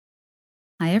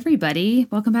Hi, everybody.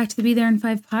 Welcome back to the Be There in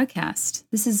 5 podcast.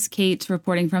 This is Kate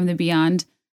reporting from the Beyond,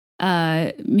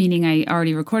 meaning I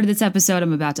already recorded this episode.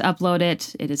 I'm about to upload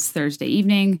it. It is Thursday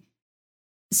evening.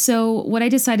 So what I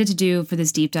decided to do for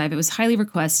this deep dive, it was highly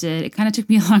requested. It kind of took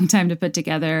me a long time to put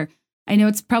together. I know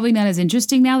it's probably not as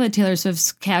interesting now that Taylor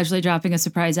Swift's casually dropping a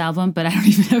surprise album, but I don't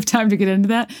even have time to get into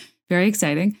that. Very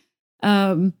exciting.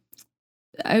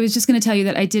 I was just going to tell you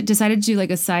that I decided to do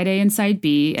like a side A and side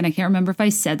B, and I can't remember if I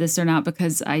said this or not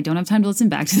because I don't have time to listen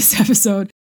back to this episode.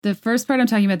 The first part I'm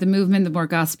talking about the movement, the more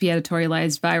gossipy,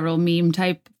 editorialized, viral meme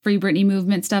type Free Britney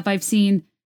movement stuff I've seen.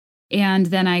 And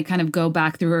then I kind of go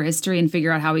back through her history and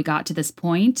figure out how we got to this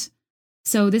point.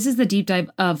 So this is the deep dive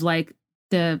of like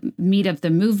the meat of the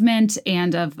movement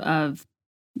and of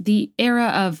the era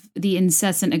of the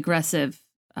incessant, aggressive,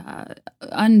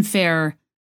 unfair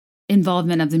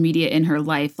involvement of the media in her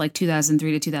life, like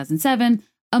 2003 to 2007,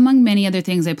 among many other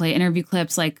things. I play interview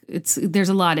clips, there's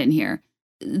a lot in here.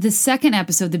 The second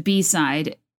episode, the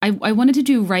B-side, I wanted to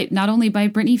do right, not only by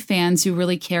Britney fans who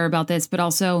really care about this, but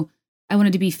also I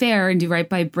wanted to be fair and do right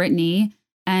by Britney.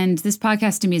 And this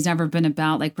podcast to me has never been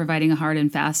about like providing a hard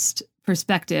and fast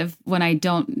perspective when I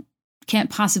can't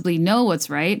possibly know what's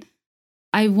right.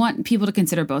 I want people to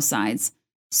consider both sides.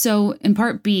 So in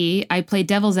part B, I played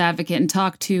devil's advocate and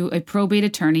talked to a probate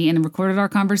attorney and recorded our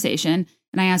conversation.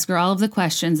 And I asked her all of the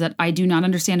questions that I do not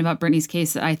understand about Britney's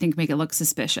case that I think make it look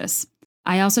suspicious.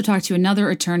 I also talked to another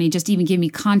attorney, just to even give me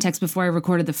context before I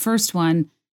recorded the first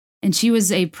one. And she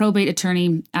was a probate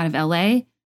attorney out of LA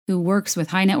who works with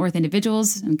high net worth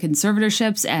individuals and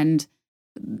conservatorships. And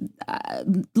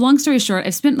long story short,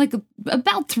 I've spent like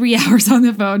about 3 hours on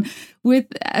the phone with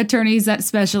attorneys that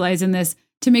specialize in this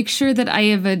to make sure that I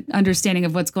have an understanding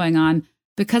of what's going on,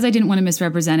 because I didn't want to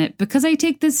misrepresent it, because I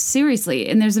take this seriously.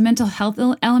 And there's a mental health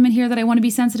element here that I want to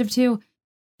be sensitive to.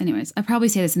 Anyways, I probably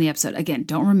say this in the episode. Again,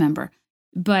 don't remember.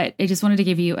 But I just wanted to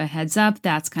give you a heads up.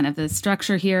 That's kind of the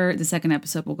structure here. The second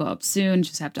episode will go up soon.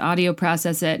 Just have to audio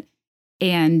process it.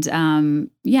 And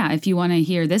if you want to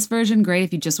hear this version, great.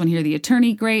 If you just want to hear the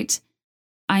attorney, great.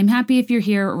 I'm happy if you're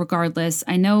here regardless.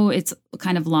 I know it's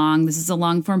kind of long. This is a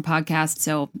long form podcast,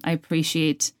 so I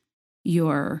appreciate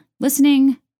your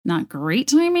listening. Not great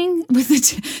timing with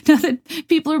it. Now that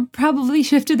people are probably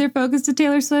shifted their focus to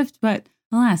Taylor Swift, but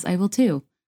alas, I will too.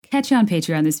 Catch you on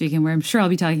Patreon this weekend, where I'm sure I'll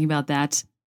be talking about that.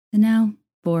 And now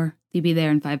for the Be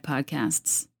There in 5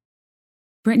 podcasts.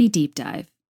 Britney Deep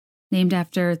Dive, named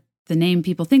after the name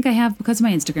people think I have because of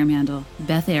my Instagram handle,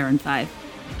 Beth Aaron 5.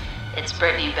 It's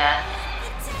Britney, Beth.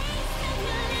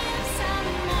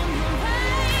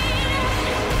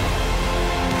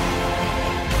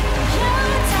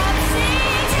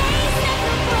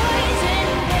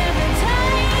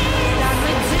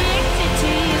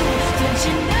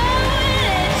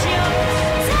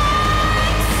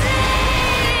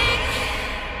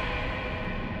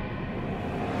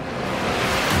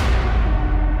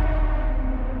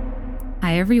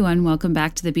 Hi, everyone. Welcome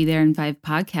back to the Be There in 5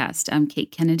 podcast. I'm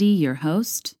Kate Kennedy, your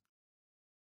host.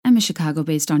 I'm a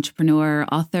Chicago-based entrepreneur,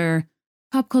 author,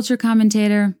 pop culture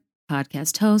commentator,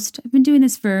 podcast host. I've been doing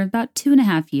this for about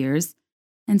 2.5 years,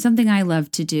 and something I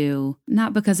love to do,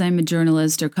 not because I'm a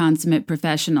journalist or consummate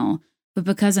professional, but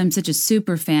because I'm such a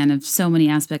super fan of so many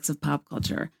aspects of pop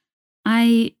culture.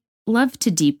 I love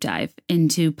to deep dive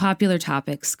into popular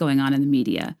topics going on in the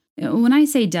media. When I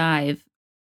say dive,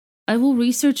 I will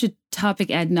research a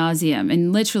topic ad nauseum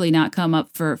and literally not come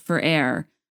up for air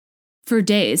for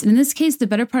days. And in this case, the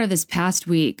better part of this past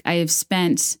week, I have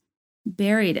spent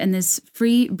buried in this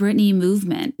Free Britney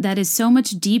movement that is so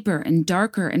much deeper and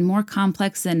darker and more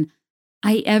complex than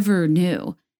I ever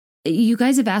knew. You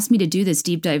guys have asked me to do this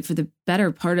deep dive for the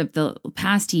better part of the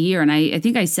past year, and I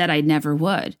think I said I never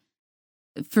would.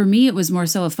 For me, it was more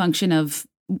so a function of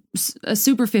a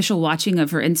superficial watching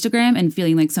of her Instagram and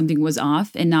feeling like something was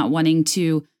off and not wanting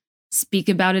to speak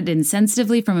about it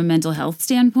insensitively from a mental health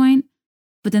standpoint.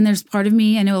 But then there's part of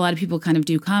me, I know a lot of people kind of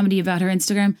do comedy about her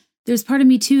Instagram. There's part of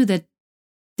me too that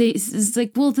is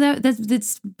like, well,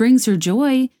 that brings her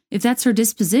joy. If that's her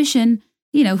disposition,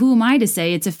 who am I to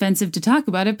say it's offensive to talk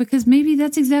about it? Because maybe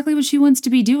that's exactly what she wants to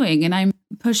be doing. And I'm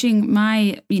pushing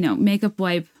my, makeup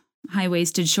wipe,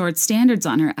 high-waisted shorts standards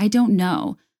on her. I don't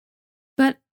know.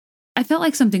 But I felt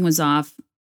like something was off.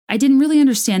 I didn't really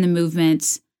understand the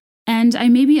movement, and I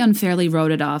maybe unfairly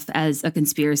wrote it off as a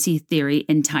conspiracy theory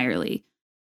entirely.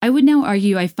 I would now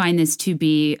argue I find this to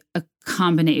be a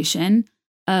combination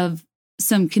of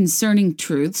some concerning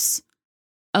truths,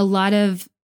 a lot of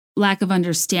lack of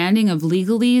understanding of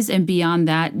legalese, and beyond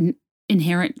that,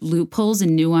 inherent loopholes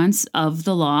and nuance of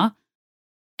the law,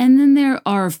 And then there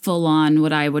are full-on,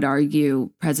 what I would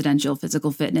argue, presidential physical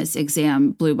fitness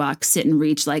exam blue box sit and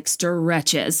reach like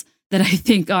stretches that I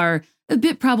think are a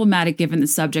bit problematic given the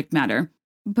subject matter.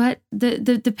 But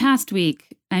the past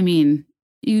week, I mean,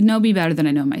 you know me better than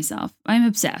I know myself. I'm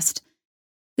obsessed.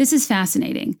 This is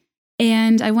fascinating.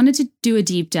 And I wanted to do a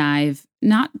deep dive,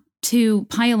 not to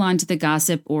pile on to the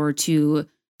gossip or to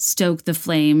stoke the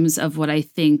flames of what I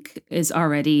think is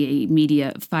already a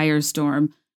media firestorm,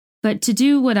 but to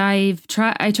do what I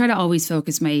try to always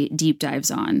focus my deep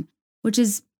dives on, which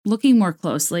is looking more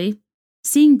closely,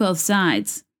 seeing both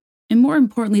sides, and more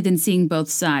importantly than seeing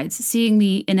both sides, seeing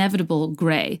the inevitable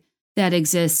gray that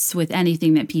exists with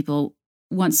anything that people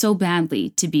want so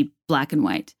badly to be black and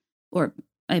white. Or,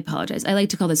 I apologize, I like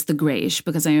to call this the grayish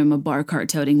because I am a bar cart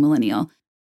toting millennial.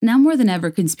 Now more than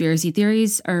ever, conspiracy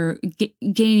theories are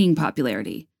gaining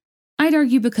popularity. I'd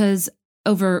argue because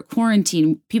over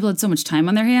quarantine, people had so much time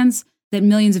on their hands that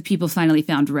millions of people finally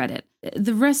found Reddit.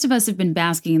 The rest of us have been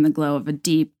basking in the glow of a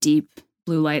deep, deep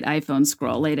blue light iPhone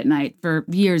scroll late at night for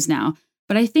years now.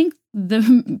 But I think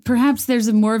perhaps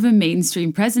there's more of a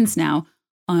mainstream presence now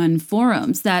on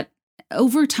forums that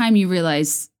over time you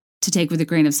realize to take with a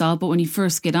grain of salt. But when you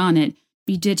first get on it,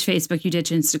 you ditch Facebook, you ditch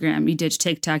Instagram, you ditch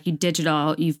TikTok, you ditch it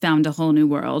all. You've found a whole new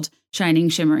world, shining,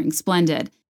 shimmering,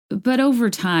 splendid. But over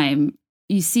time,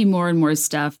 you see more and more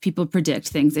stuff. People predict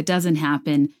things. It doesn't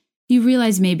happen. You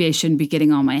realize maybe I shouldn't be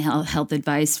getting all my health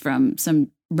advice from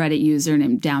some Reddit user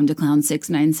named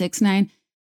DownToClown6969.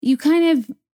 You kind of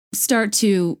start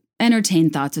to entertain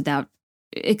thoughts without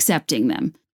accepting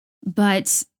them.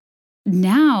 But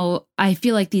now I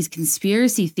feel like these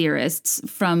conspiracy theorists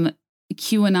from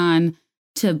QAnon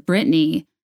to Britney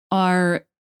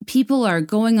people are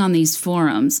going on these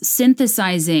forums,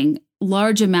 synthesizing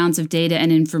large amounts of data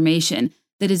and information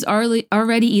that is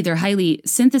already either highly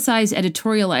synthesized,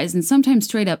 editorialized, and sometimes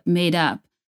straight up made up,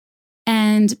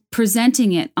 and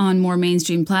presenting it on more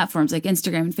mainstream platforms like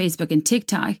Instagram and Facebook and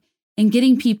TikTok, and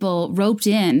getting people roped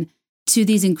in to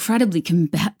these incredibly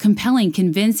compelling,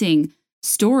 convincing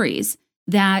stories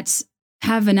that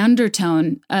have an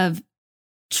undertone of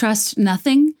trust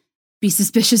nothing, be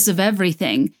suspicious of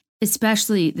everything,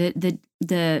 especially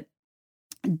the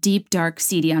deep, dark,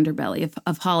 seedy underbelly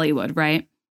of Hollywood, right?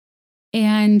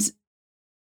 And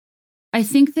I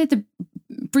think that the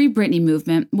Free Britney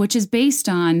movement, which is based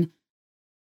on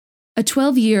a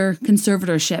 12-year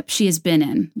conservatorship she has been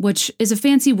in, which is a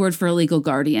fancy word for a legal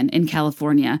guardian in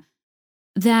California,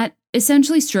 that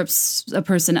essentially strips a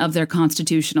person of their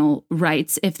constitutional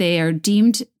rights if they are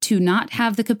deemed to not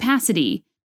have the capacity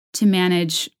to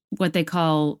manage what they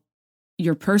call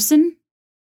your person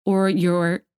or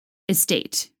your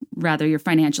estate, rather your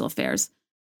financial affairs.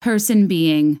 Person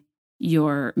being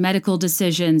your medical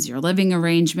decisions, your living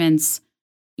arrangements,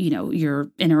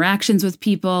 your interactions with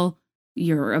people,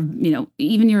 your,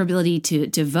 even your ability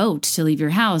to vote, to leave your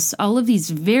house, all of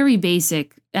these very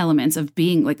basic elements of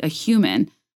being like a human.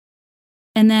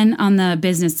 And then on the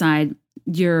business side,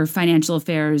 your financial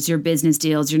affairs, your business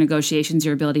deals, your negotiations,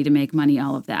 your ability to make money,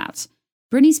 all of that.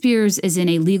 Britney Spears is in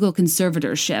a legal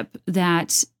conservatorship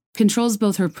that controls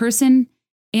both her person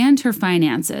and her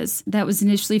finances. That was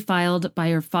initially filed by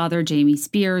her father, Jamie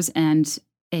Spears, and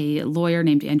a lawyer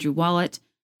named Andrew Wallet,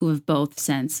 who have both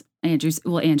since Andrew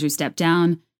stepped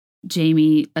down.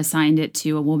 Jamie assigned it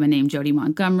to a woman named Jody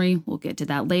Montgomery. We'll get to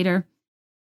that later.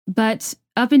 But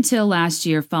up until last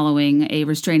year, following a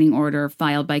restraining order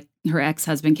filed by her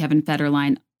ex-husband, Kevin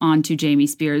Federline, onto Jamie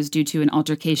Spears due to an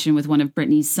altercation with one of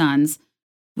Britney's sons,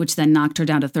 which then knocked her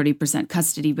down to 30%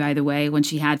 custody, by the way, when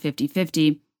she had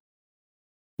 50-50.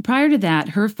 Prior to that,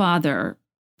 her father,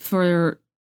 for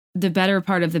the better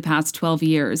part of the past 12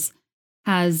 years,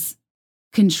 has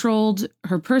controlled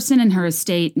her person and her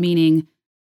estate, meaning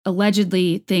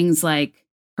allegedly things like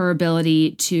her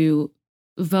ability to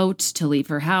vote, to leave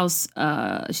her house.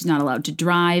 She's not allowed to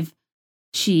drive.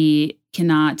 She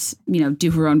cannot,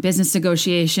 do her own business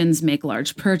negotiations, make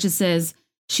large purchases.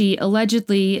 She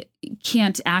allegedly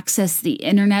can't access the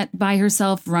internet by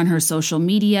herself, run her social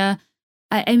media.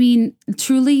 I mean,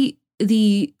 truly,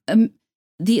 the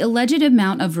alleged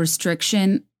amount of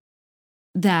restriction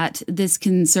that this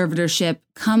conservatorship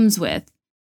comes with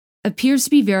appears to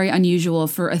be very unusual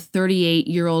for a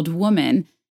 38-year-old woman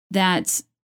that,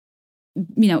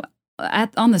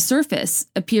 on the surface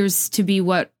appears to be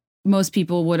what most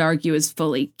people would argue is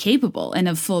fully capable and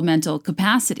of full mental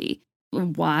capacity.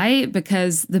 Why?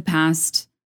 Because the past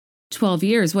 12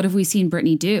 years, what have we seen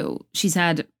Britney do? She's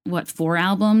had, 4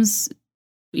 albums?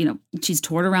 She's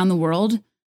toured around the world,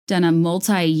 done a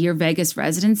multi-year Vegas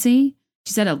residency.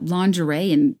 She's had a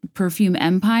lingerie and perfume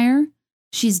empire.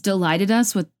 She's delighted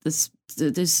us with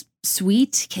this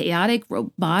sweet, chaotic,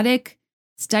 robotic,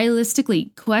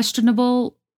 stylistically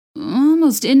questionable,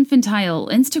 almost infantile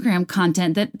Instagram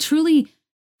content that truly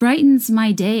brightens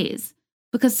my days.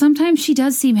 Because sometimes she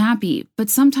does seem happy, but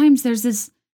sometimes there's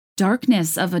this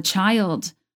darkness of a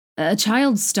child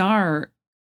star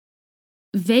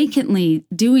vacantly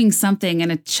doing something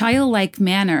in a childlike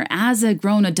manner as a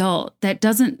grown adult that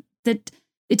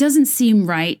it doesn't seem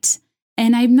right.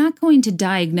 And I'm not going to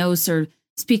diagnose or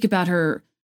speak about her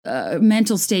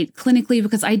mental state clinically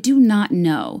because I do not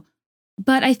know.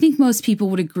 But I think most people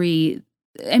would agree.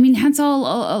 I mean, hence a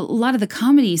lot of the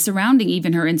comedy surrounding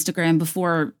even her Instagram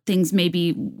before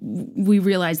we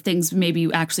realized things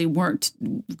maybe actually weren't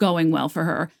going well for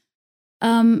her.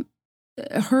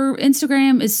 Her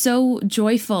Instagram is so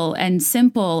joyful and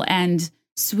simple and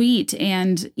sweet.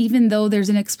 And even though there's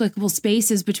inexplicable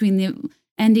spaces between the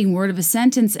ending word of a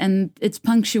sentence and its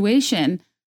punctuation,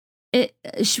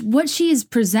 what she is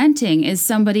presenting is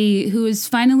somebody who is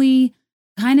finally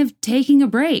kind of taking a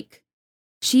break.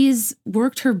 She has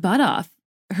worked her butt off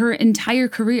her entire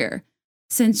career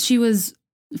since she was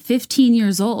 15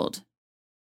 years old,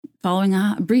 following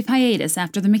a brief hiatus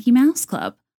after the Mickey Mouse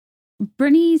Club.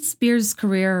 Britney Spears'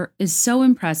 career is so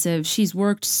impressive. She's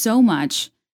worked so much,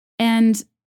 and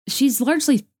she's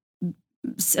largely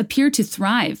appeared to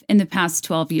thrive in the past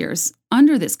 12 years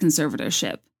under this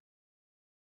conservatorship.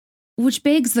 Which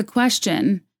begs the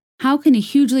question, how can a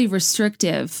hugely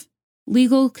restrictive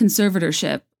legal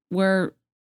conservatorship where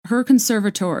her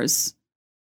conservators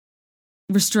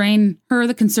restrain her,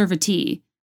 the conservatee,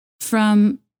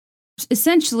 from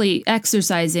essentially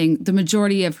exercising the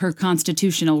majority of her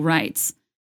constitutional rights?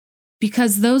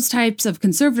 Because those types of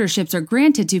conservatorships are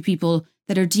granted to people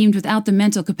that are deemed without the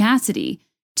mental capacity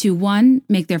to, 1,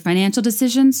 make their financial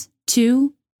decisions,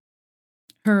 2,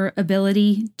 her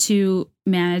ability to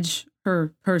manage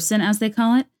her person, as they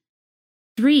call it,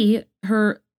 3,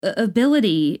 her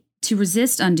ability to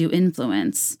resist undue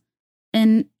influence,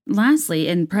 and lastly,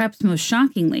 and perhaps most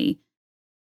shockingly,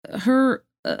 her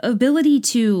ability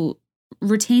to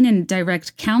retain and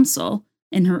direct counsel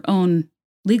in her own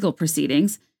legal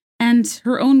proceedings and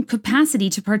her own capacity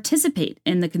to participate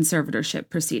in the conservatorship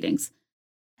proceedings.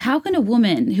 How can a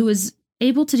woman who is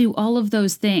able to do all of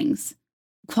those things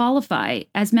qualify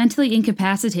as mentally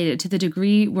incapacitated to the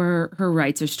degree where her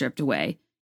rights are stripped away?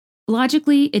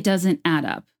 Logically, it doesn't add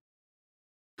up.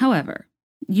 However,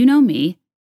 you know me,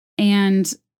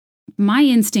 and my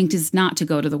instinct is not to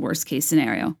go to the worst case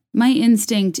scenario. My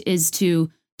instinct is to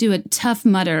do a tough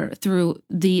mutter through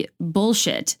the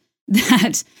bullshit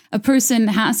that a person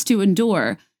has to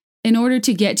endure in order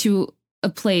to get to a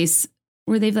place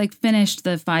where they've finished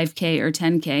the 5K or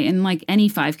 10K. And like any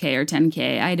 5K or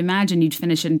 10K, I'd imagine you'd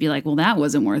finish it and be like, well, that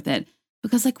wasn't worth it.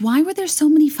 Because why were there so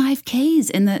many 5Ks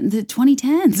in the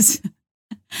 2010s?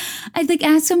 I'd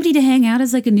ask somebody to hang out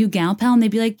as a new gal pal, and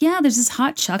they'd be like, yeah, there's this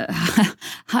hot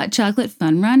chocolate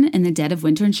fun run in the dead of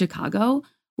winter in Chicago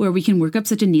where we can work up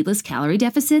such a needless calorie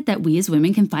deficit that we as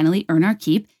women can finally earn our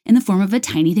keep in the form of a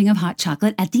tiny thing of hot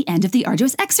chocolate at the end of the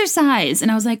arduous exercise. And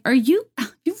I was like,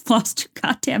 you've lost your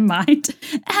goddamn mind?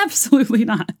 Absolutely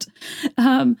not.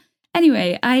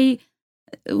 Anyway,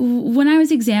 when I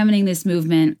was examining this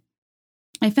movement,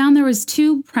 I found there was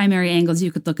 2 primary angles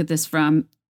you could look at this from,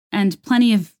 and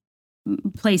plenty of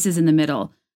places in the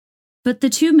middle. But the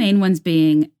 2 main ones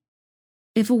being,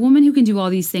 if a woman who can do all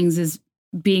these things is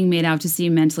being made out to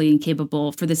seem mentally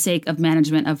incapable for the sake of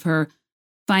management of her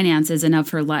finances and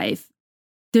of her life,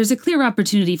 there's a clear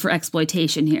opportunity for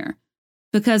exploitation here.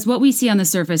 Because what we see on the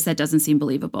surface, that doesn't seem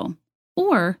believable.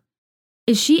 Or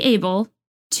is she able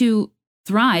to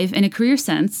thrive in a career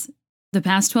sense the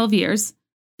past 12 years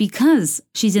because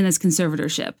she's in this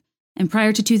conservatorship? And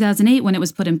prior to 2008, when it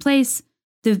was put in place,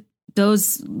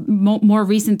 those more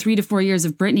recent 3 to 4 years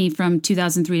of Britney from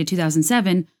 2003 to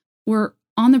 2007 were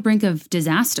on the brink of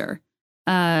disaster.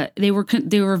 They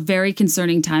were very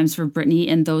concerning times for Britney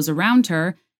and those around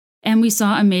her, and we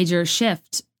saw a major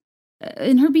shift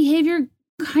in her behavior.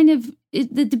 At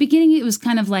the beginning, it was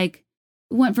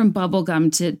went from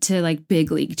bubblegum to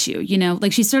big league chew.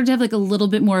 She started to have a little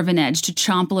bit more of an edge, to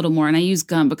chomp a little more. And I use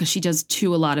gum because she does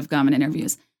chew a lot of gum in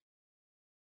interviews.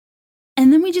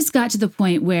 And then we just got to the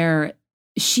point where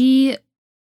she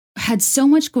had so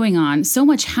much going on, so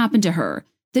much happened to her,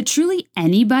 that truly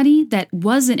anybody that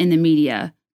wasn't in the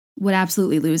media would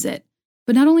absolutely lose it.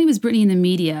 But not only was Britney in the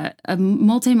media, a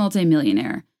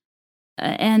multi-millionaire,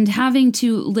 and having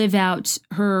to live out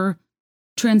her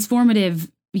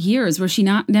transformative years where she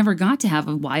never got to have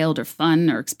a wild or fun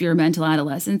or experimental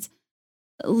adolescence,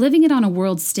 living it on a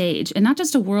world stage, and not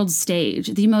just a world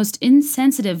stage, the most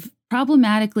insensitive,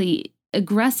 problematically,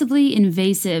 aggressively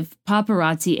invasive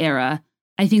paparazzi era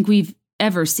I think we've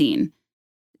ever seen,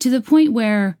 to the point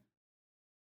where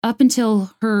up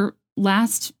until her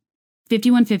last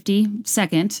 5150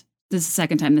 second, this is the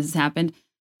second time this has happened,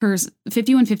 her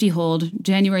 5150 hold,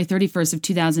 January 31st of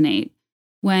 2008,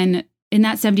 when in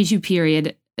that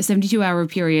 72-hour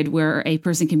period where a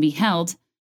person can be held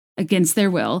against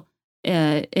their will,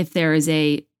 if there is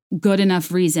a good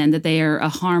enough reason that they are a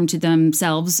harm to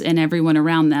themselves and everyone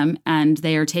around them, and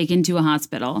they are taken to a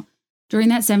hospital. During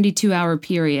that 72-hour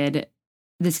period,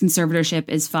 this conservatorship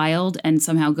is filed and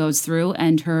somehow goes through,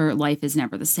 and her life is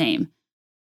never the same.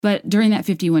 But during that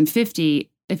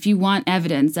 5150, if you want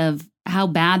evidence of how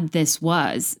bad this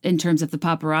was in terms of the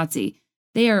paparazzi,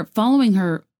 they are following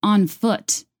her on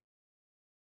foot,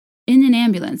 in an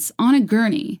ambulance, on a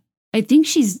gurney. I think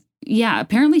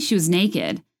apparently she was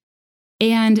naked,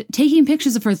 and taking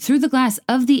pictures of her through the glass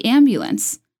of the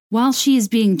ambulance while she is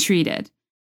being treated.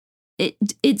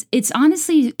 It's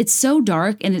honestly, it's so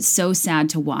dark and it's so sad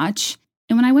to watch.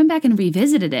 And when I went back and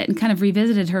revisited it and kind of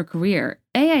revisited her career,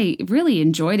 I really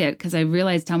enjoyed it because I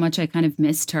realized how much I kind of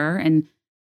missed her and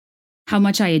how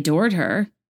much I adored her.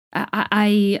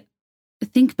 I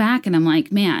think back and I'm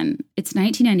like, man, it's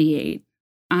 1998.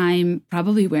 I'm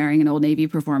probably wearing an Old Navy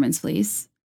performance fleece.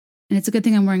 And it's a good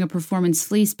thing I'm wearing a performance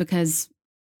fleece because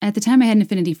at the time I had an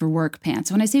affinity for work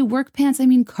pants. When I say work pants, I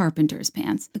mean carpenter's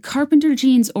pants. The carpenter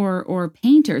jeans or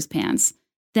painter's pants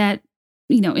that,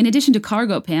 in addition to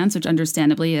cargo pants, which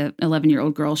understandably a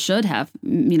 11-year-old girl should have,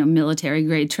 military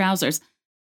grade trousers,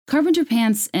 carpenter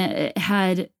pants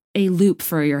had a loop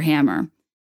for your hammer.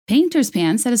 Painter's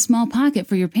pants had a small pocket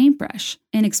for your paintbrush.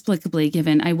 Inexplicably,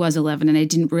 given I was 11 and I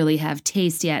didn't really have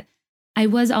taste yet, I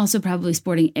was also probably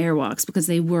sporting Airwalks because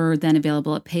they were then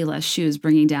available at Payless Shoes,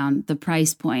 bringing down the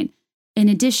price point. In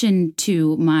addition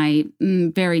to my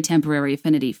very temporary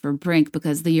affinity for Brink,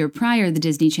 because the year prior, the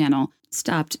Disney Channel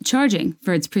stopped charging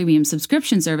for its premium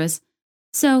subscription service.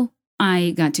 So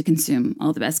I got to consume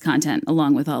all the best content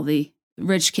along with all the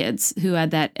rich kids who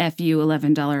had that FU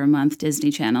 $11 a month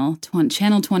Disney Channel,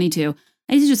 Channel 22.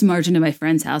 I used to just march into my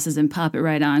friends' houses and pop it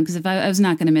right on because if I was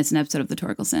not going to miss an episode of the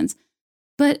Torkelsons.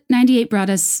 But 98 brought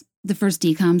us the first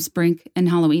DComs, Brink, and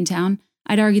Halloween Town.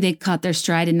 I'd argue they caught their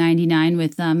stride in 99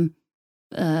 with Xenon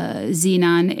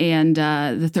and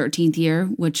the 13th Year,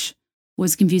 which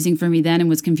was confusing for me then and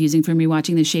was confusing for me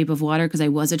watching The Shape of Water because I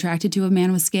was attracted to a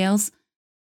man with scales.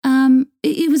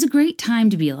 It was a great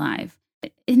time to be alive.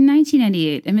 In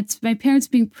 1998, amidst my parents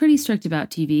being pretty strict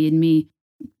about TV and me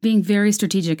being very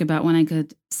strategic about when I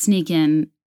could sneak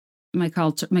in my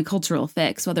cultural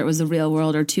fix, whether it was The Real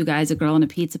World or Two Guys, a Girl, and a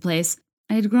Pizza Place,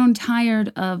 I had grown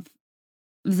tired of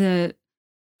the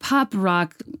pop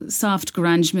rock, soft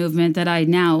grunge movement that I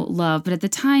now love. But at the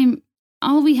time,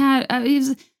 all we had, I was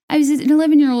an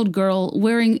 11-year-old girl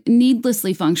wearing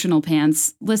needlessly functional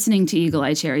pants, listening to Eagle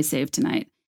Eye Cherry Save Tonight.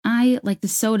 I, like the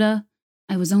soda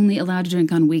I was only allowed to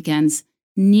drink on weekends,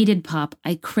 needed pop.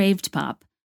 I craved pop.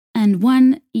 And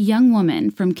one young woman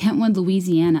from Kentwood,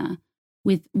 Louisiana,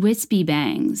 with wispy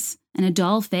bangs and a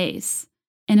doll face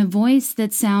and a voice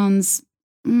that sounds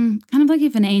kind of like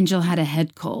if an angel had a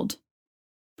head cold.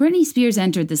 Britney Spears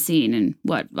entered the scene in,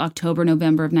 October,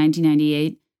 November of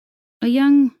 1998. A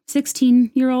young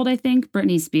 16-year-old, I think,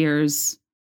 Britney Spears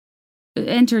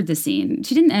entered the scene.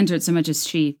 She didn't enter it so much as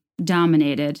she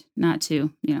dominated, not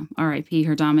to, R.I.P.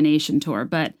 her domination tour,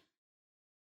 but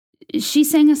she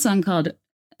sang a song called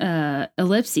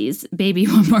Ellipses, Baby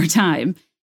One More Time.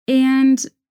 And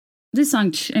this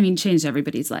song, changed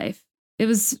everybody's life.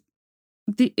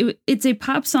 It's a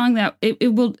pop song that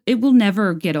it will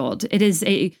never get old. It is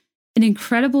an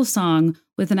incredible song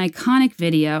with an iconic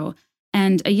video.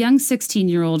 And a young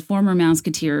 16-year-old former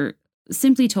Mouseketeer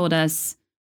simply told us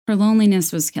her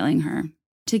loneliness was killing her,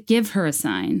 to give her a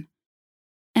sign.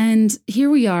 And here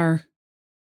we are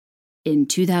in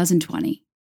 2020,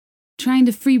 trying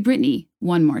to free Britney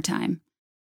one more time,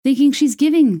 thinking she's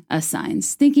giving us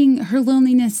signs, thinking her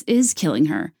loneliness is killing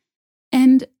her.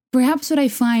 And perhaps what I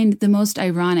find the most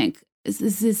ironic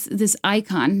is this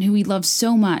icon who we love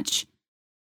so much.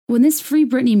 When this Free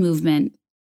Britney movement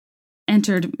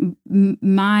entered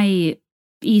my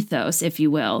ethos, if you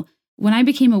will, when I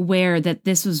became aware that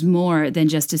this was more than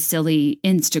just a silly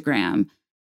Instagram,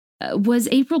 was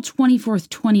April 24th,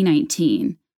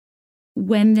 2019,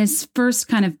 when this first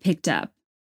kind of picked up.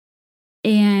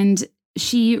 And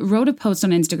she wrote a post on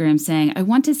Instagram saying, I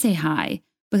want to say hi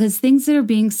because things that are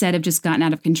being said have just gotten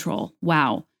out of control.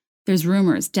 Wow. There's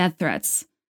rumors, death threats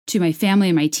to my family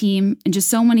and my team, and just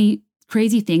so many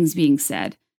crazy things being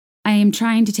said. I am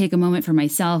trying to take a moment for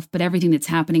myself, but everything that's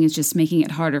happening is just making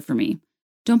it harder for me.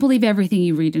 Don't believe everything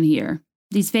you read and hear.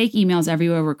 These fake emails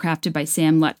everywhere were crafted by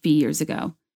Sam Lutfi years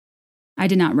ago. I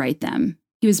did not write them.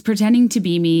 He was pretending to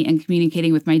be me and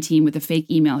communicating with my team with a fake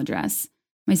email address.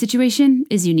 My situation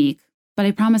is unique, but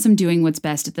I promise I'm doing what's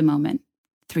best at the moment.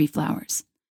 3 flowers.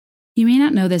 You may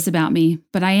not know this about me,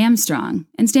 but I am strong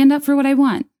and stand up for what I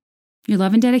want. Your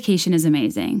love and dedication is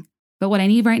amazing, but what I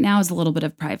need right now is a little bit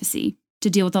of privacy to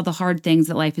deal with all the hard things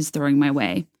that life is throwing my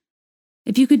way.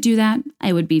 If you could do that,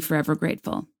 I would be forever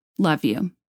grateful. Love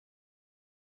you.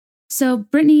 So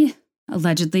Britney,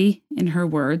 allegedly, in her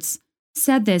words,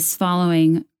 said this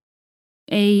following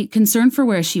a concern for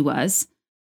where she was.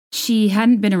 She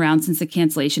hadn't been around since the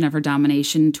cancellation of her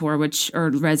Domination tour, or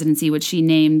residency, which she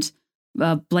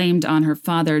blamed on her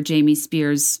father, Jamie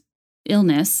Spears'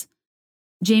 illness.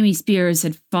 Jamie Spears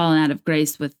had fallen out of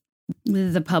grace with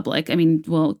the public. I mean,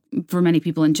 well, for many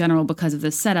people in general because of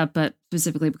the setup, but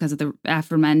specifically because of the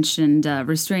aforementioned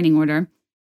restraining order.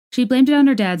 She blamed it on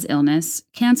her dad's illness,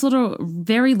 canceled a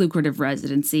very lucrative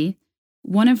residency.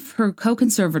 One of her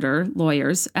co-conservator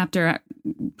lawyers, after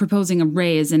proposing a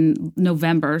raise in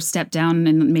November, stepped down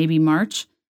in maybe March.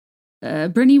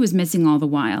 Britney was missing all the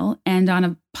while, and on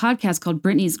a podcast called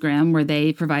Britney's Gram, where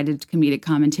they provided comedic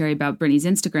commentary about Britney's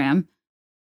Instagram,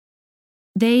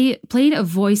 they played a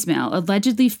voicemail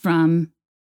allegedly from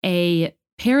a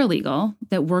paralegal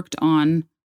that worked on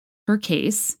her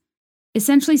case,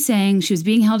 essentially saying she was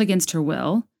being held against her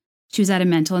will. She was at a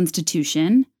mental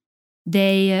institution.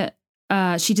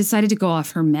 She decided to go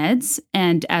off her meds,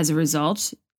 and as a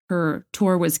result, her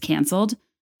tour was canceled.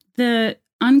 The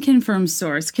unconfirmed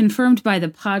source, confirmed by the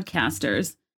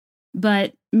podcasters,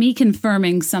 but me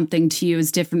confirming something to you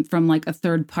is different from like a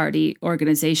third-party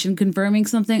organization confirming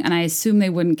something, and I assume they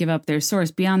wouldn't give up their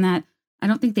source. Beyond that, I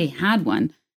don't think they had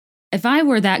one. If I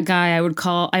were that guy, I would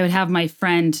have my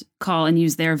friend call and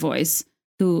use their voice,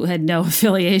 who had no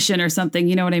affiliation or something,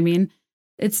 you know what I mean?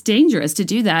 It's dangerous to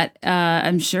do that.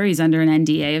 I'm sure he's under an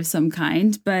NDA of some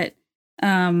kind, but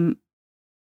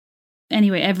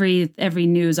anyway, every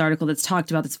news article that's talked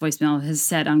about this voicemail has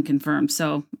said unconfirmed.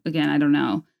 So again, I don't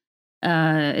know.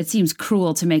 It seems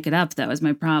cruel to make it up, though, is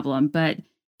my problem. But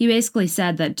he basically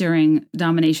said that during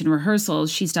Domination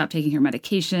rehearsals, she stopped taking her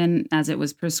medication as it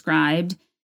was prescribed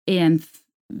and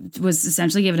was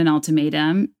essentially given an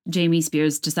ultimatum. Jamie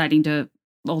Spears deciding to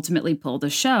ultimately pull the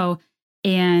show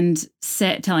and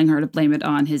telling her to blame it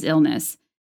on his illness.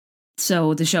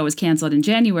 So the show was canceled in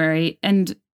January,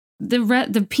 and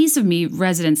the Piece of Me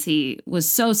residency was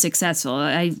so successful.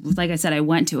 Like I said, I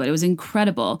went to it. It was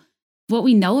incredible. What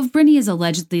we know of Britney is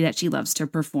allegedly that she loves to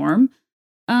perform,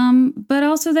 but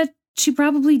also that she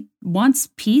probably wants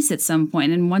peace at some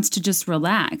point and wants to just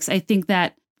relax. I think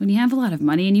that when you have a lot of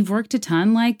money and you've worked a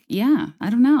ton, I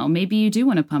don't know, maybe you do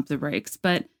want to pump the brakes.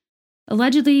 But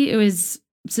allegedly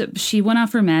she went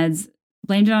off her meds,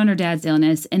 blamed it on her dad's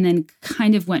illness, and then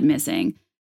kind of went missing.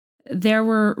 There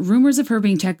were rumors of her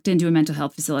being checked into a mental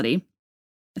health facility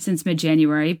since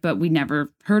mid-January, but we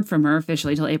never heard from her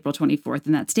officially till April 24th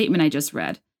in that statement I just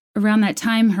read. Around that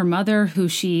time, her mother, who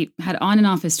she had on and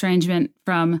off estrangement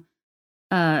from,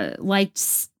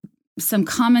 liked some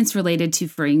comments related to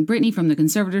freeing Britney from the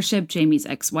conservatorship. Jamie's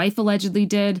ex-wife allegedly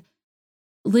did.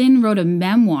 Lynn wrote a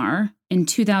memoir in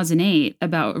 2008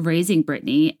 about raising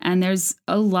Britney, and there's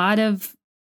a lot of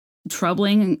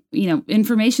troubling,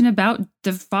 information about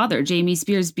the father, Jamie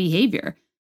Spears' behavior,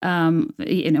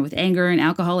 with anger and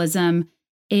alcoholism.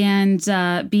 And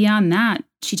beyond that,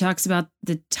 she talks about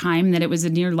the time that it was a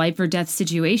near life or death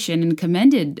situation and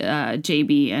commended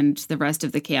JB and the rest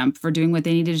of the camp for doing what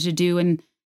they needed to do and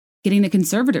getting the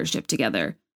conservatorship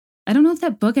together. I don't know if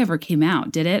that book ever came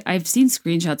out, did it? I've seen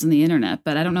screenshots on the internet,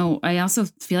 but I don't know. I also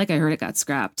feel like I heard it got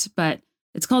scrapped, but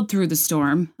it's called Through the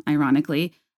Storm,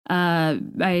 ironically.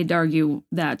 I'd argue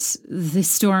that the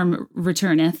storm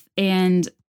returneth. And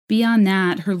beyond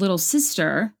that, her little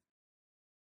sister,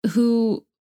 who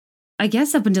I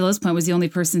guess up until this point was the only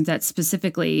person that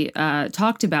specifically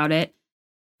talked about it,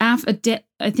 I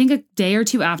think a day or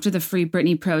two after the Free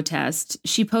Britney protest,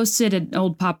 she posted an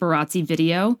old paparazzi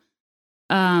video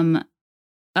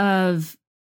of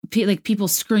people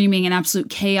screaming and absolute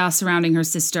chaos surrounding her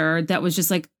sister. That was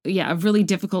just a really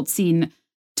difficult scene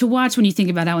to watch when you think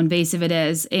about how invasive it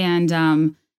is. And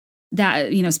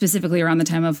that, specifically around the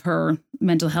time of her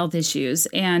mental health issues.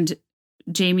 And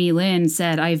Jamie Lynn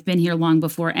said, "I've been here long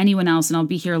before anyone else, and I'll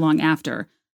be here long after.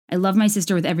 I love my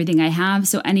sister with everything I have,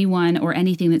 so anyone or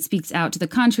anything that speaks out to the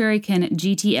contrary can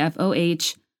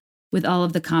GTFOH with all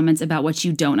of the comments about what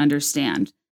you don't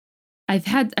understand." I've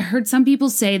heard some people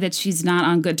say that she's not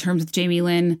on good terms with Jamie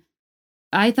Lynn.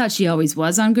 I thought she always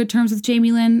was on good terms with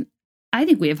Jamie Lynn. I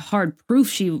think we have hard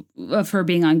proof of her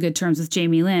being on good terms with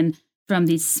Jamie Lynn from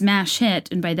the smash hit,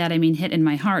 and by that I mean hit in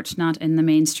my heart, not in the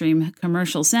mainstream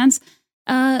commercial sense,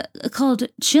 called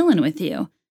Chillin' With You,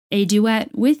 a duet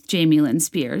with Jamie Lynn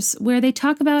Spears, where they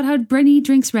talk about how Britney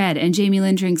drinks red and Jamie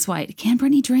Lynn drinks white. Can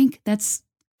Britney drink? That's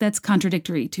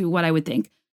contradictory to what I would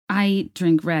think. I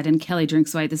drink red and Kelly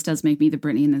drinks white. This does make me the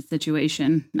Britney in this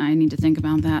situation. I need to think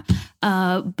about that.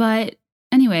 But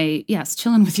anyway, yes,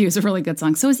 Chillin' With You is a really good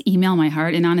song. So is Email My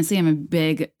Heart. And honestly, I'm a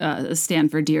big stan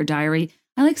for Dear Diary.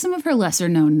 I like some of her lesser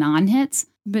known non-hits,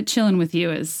 but Chillin' With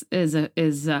You is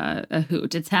a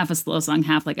hoot. It's half a slow song,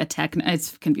 half like a techno.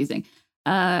 It's confusing.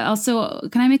 Also,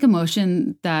 can I make a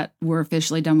motion that we're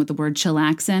officially done with the word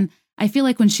chillaxin? I feel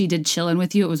like when she did Chillin'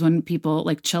 With You, it was when people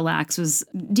like chillax was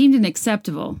deemed an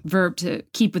acceptable verb to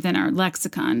keep within our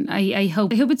lexicon. I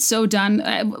hope it's so done.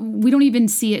 We don't even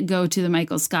see it go to the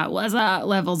Michael Scott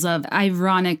levels of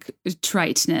ironic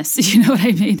triteness. You know what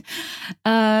I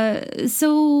mean?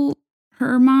 So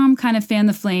her mom kind of fanned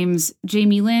the flames.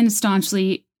 Jamie Lynn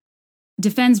staunchly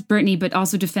defends Britney, but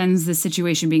also defends the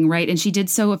situation being right. And she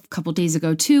did so a couple days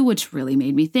ago, too, which really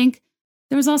made me think.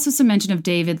 There was also some mention of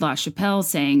David LaChapelle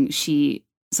saying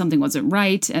something wasn't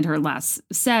right at her last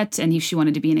set and she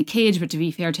wanted to be in a cage. But to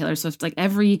be fair, Taylor Swift, like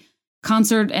every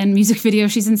concert and music video,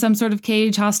 she's in some sort of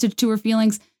cage, hostage to her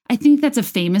feelings. I think that's a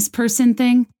famous person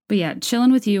thing. But yeah,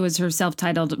 Chillin' With You is her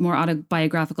self-titled, more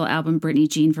autobiographical album, Britney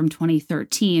Jean, from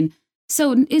 2013.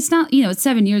 So it's not, it's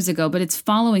 7 years ago, but it's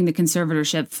following the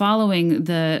conservatorship, following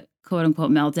the quote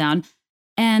unquote meltdown.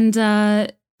 And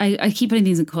I keep putting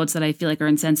things in quotes that I feel like are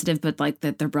insensitive, but like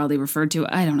that they're broadly referred to.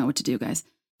 I don't know what to do, guys.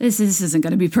 This isn't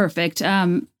going to be perfect.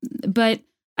 But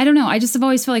I don't know. I just have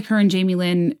always felt like her and Jamie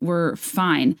Lynn were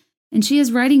fine. And she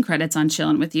has writing credits on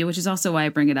Chillin' With You, which is also why I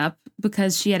bring it up,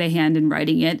 because she had a hand in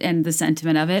writing it and the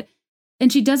sentiment of it.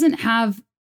 And she doesn't have,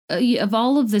 of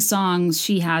all of the songs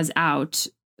she has out,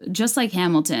 just like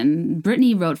Hamilton,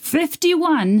 Britney wrote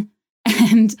 51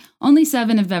 and only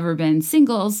 7 have ever been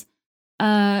singles.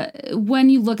 When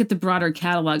you look at the broader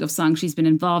catalog of songs she's been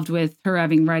involved with, her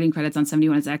having writing credits on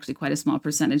 71 is actually quite a small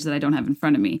percentage that I don't have in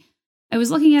front of me. I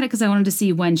was looking at it because I wanted to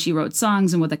see when she wrote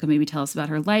songs and what that could maybe tell us about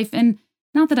her life. And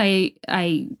not that I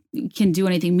can do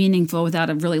anything meaningful without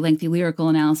a really lengthy lyrical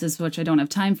analysis, which I don't have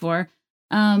time for.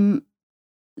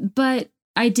 But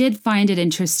I did find it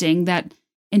interesting that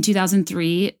in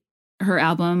 2003, her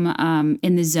album,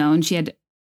 In the Zone, she had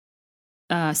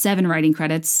 7 writing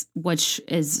credits, which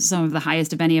is some of the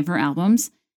highest of any of her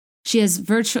albums. She has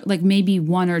maybe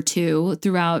 1 or 2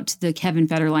 throughout the Kevin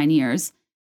Federline years.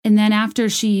 And then after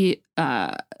she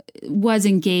was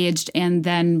engaged and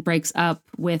then breaks up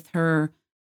with her,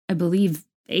 I believe,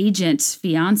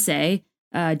 fiance,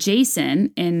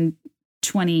 Jason, in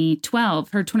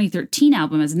 2012, her 2013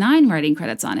 album has 9 writing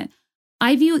credits on it.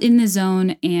 I view In the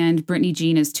Zone and Britney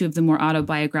Jean as 2 of the more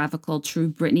autobiographical True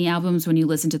Britney albums when you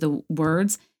listen to the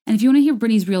words. And if you want to hear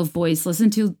Britney's real voice, listen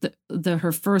to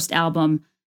her first album,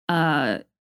 the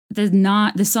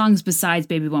songs besides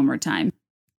Baby One More Time.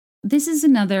 This is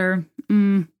another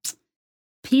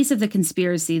piece of the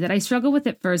conspiracy that I struggle with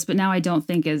at first, but now I don't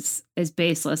think is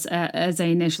baseless as I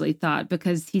initially thought,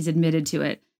 because he's admitted to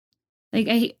it. Like,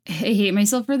 I hate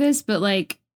myself for this, but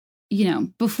like,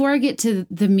 before I get to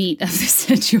the meat of the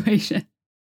situation,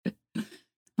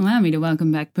 allow me to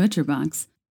welcome back ButcherBox.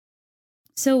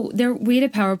 So we had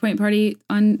a PowerPoint party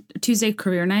on Tuesday,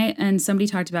 career night, and somebody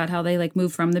talked about how they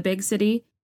moved from the big city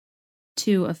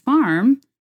to a farm,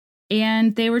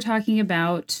 and they were talking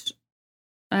about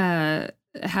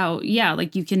how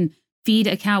you can feed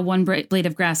a cow one blade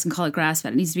of grass and call it grass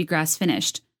fed. It needs to be grass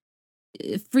finished.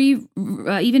 Free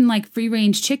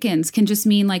range chickens can just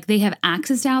mean they have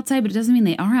access to outside, but it doesn't mean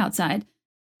they are outside.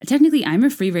 Technically, I'm a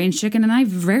free range chicken and I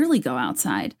rarely go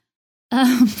outside.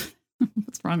 What's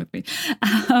wrong with me?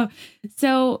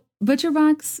 So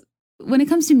ButcherBox, when it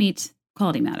comes to meat,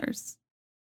 quality matters.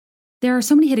 There are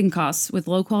so many hidden costs with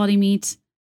low quality meat,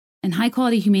 and high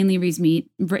quality humanely raised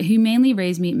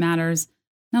meat matters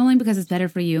not only because it's better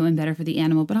for you and better for the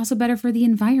animal, but also better for the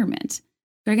environment.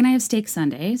 Greg and I have steak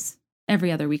Sundays every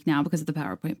other week now because of the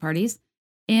PowerPoint parties.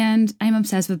 And I'm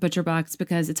obsessed with ButcherBox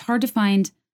because it's hard to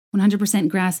find 100%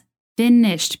 grass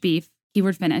finished beef,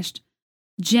 keyword finished,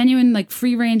 genuine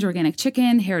free range organic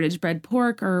chicken, heritage bred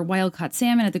pork, or wild caught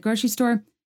salmon at the grocery store.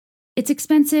 It's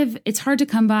expensive. It's hard to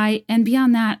come by. And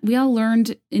beyond that, we all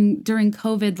learned during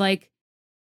COVID,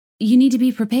 you need to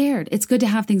be prepared. It's good to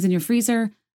have things in your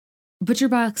freezer.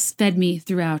 ButcherBox fed me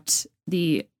throughout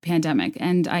the pandemic,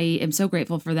 and I am so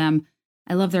grateful for them.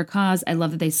 I love their cause. I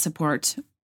love that they support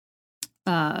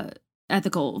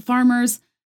ethical farmers.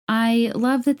 I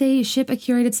love that they ship a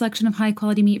curated selection of high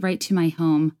quality meat right to my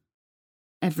home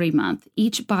every month.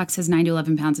 Each box has 9 to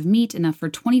 11 pounds of meat, enough for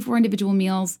 24 individual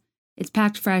meals. It's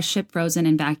packed fresh, shipped frozen,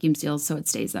 and vacuum sealed, so it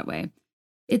stays that way.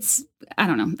 I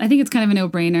don't know. I think it's kind of a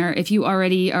no-brainer. If you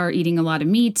already are eating a lot of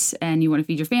meat and you want to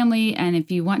feed your family, and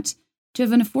if you want to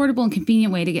have an affordable and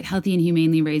convenient way to get healthy and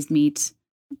humanely raised meat,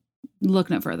 look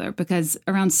no further, because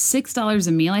around $6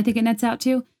 a meal, I think it nets out to,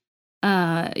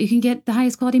 you can get the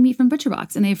highest quality meat from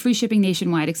ButcherBox, and they have free shipping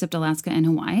nationwide except Alaska and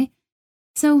Hawaii.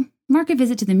 So mark a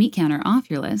visit to the meat counter off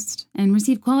your list and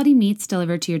receive quality meats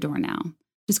delivered to your door now.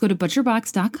 Just go to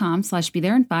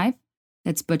butcherbox.com/BeThereIn5.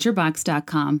 That's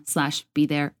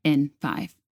butcherbox.com/BeThereIn5.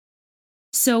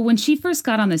 So when she first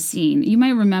got on the scene, you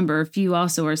might remember, if you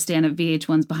also are a stand of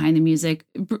VH1's Behind the Music,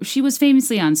 she was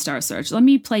famously on Star Search. Let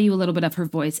me play you a little bit of her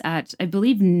voice at, I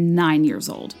believe, 9 years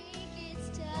old.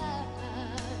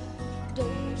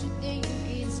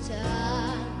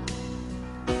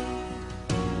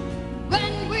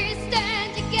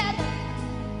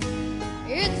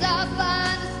 It's our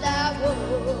finest hour.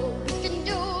 We can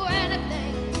do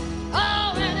anything,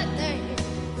 oh, anything.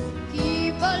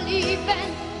 Keep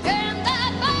believing in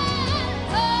that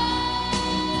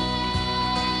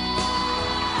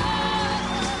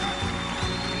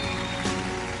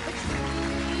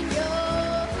between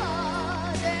your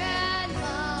heart and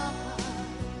mine.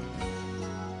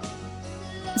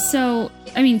 So,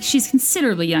 I mean, she's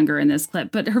considerably younger in this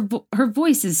clip, but her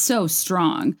voice is so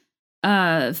strong.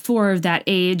 For that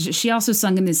age. She also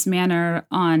sung in this manner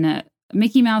on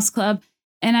Mickey Mouse Club.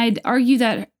 And I'd argue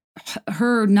that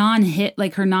her non-hit,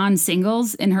 like her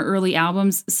non-singles in her early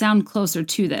albums, sound closer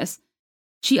to this.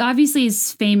 She obviously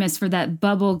is famous for that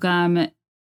bubblegum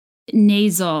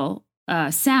nasal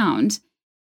sound.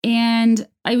 And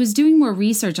I was doing more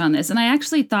research on this, and I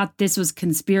actually thought this was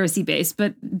conspiracy based,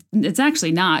 but it's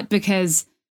actually not, because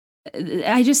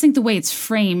I just think the way it's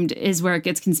framed is where it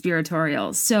gets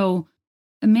conspiratorial. So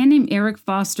a man named Eric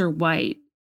Foster White,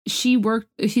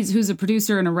 who's a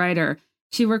producer and a writer,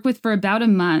 she worked with for about a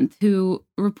month, who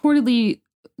reportedly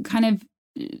kind of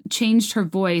changed her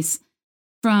voice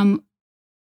from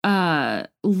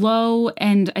low,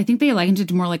 and I think they likened it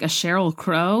to more like a Sheryl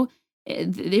Crow.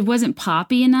 It wasn't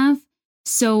poppy enough.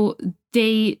 So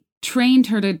they trained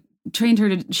her to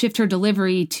shift her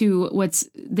delivery to what's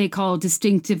they call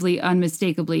distinctively,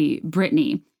 unmistakably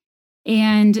Britney.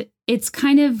 And it's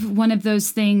kind of one of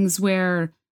those things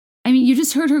where, I mean, you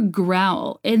just heard her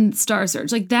growl in Star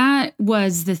Search. Like, that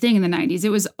was the thing in the 90s. It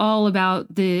was all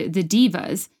about the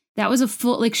divas. That was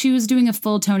she was doing a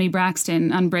full Toni Braxton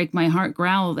Unbreak My Heart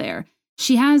growl there.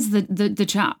 She has the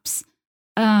chops.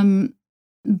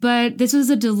 But this was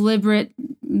a deliberate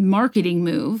marketing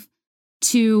move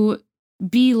to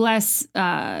be less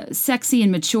sexy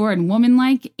and mature and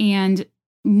woman-like and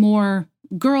more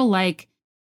girl-like.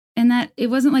 And that it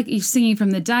wasn't like you're singing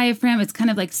from the diaphragm. It's kind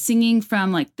of like singing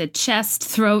from like the chest,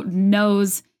 throat,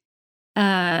 nose,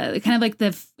 kind of like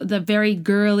the very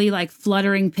girly, like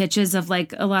fluttering pitches of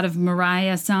like a lot of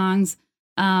Mariah songs.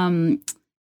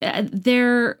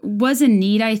 There was a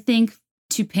need, I think,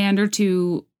 to pander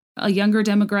to a younger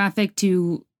demographic,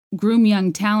 to groom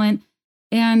young talent.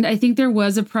 And I think there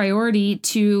was a priority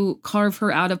to carve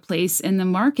her out of place in the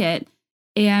market.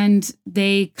 And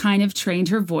they kind of trained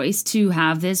her voice to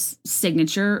have this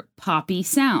signature poppy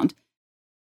sound.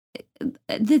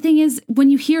 The thing is, when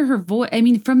you hear her voice, I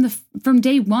mean, from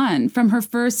day one, from her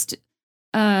first,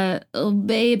 oh,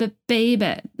 baby,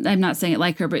 I'm not saying it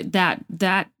like her, but that,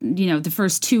 the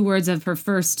first two words of her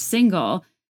first single,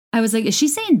 I was like, is she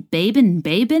saying babin?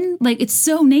 Like, it's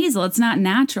so nasal. It's not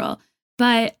natural.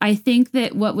 But I think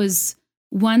that what was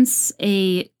once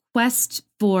a quest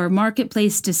for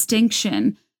marketplace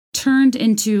distinction turned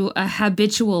into a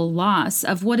habitual loss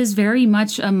of what is very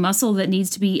much a muscle that needs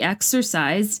to be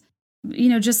exercised,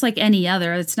 just like any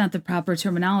other. It's not the proper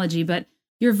terminology, but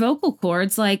your vocal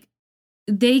cords, like,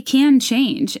 they can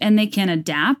change and they can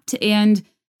adapt, and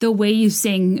the way you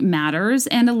sing matters.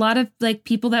 And a lot of like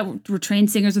people that were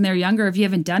trained singers when they were younger, if you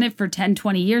haven't done it for 10,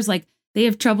 20 years, like, they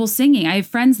have trouble singing. I have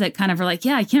friends that kind of are like,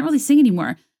 yeah, I can't really sing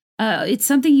anymore. It's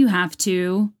something you have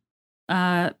to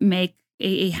make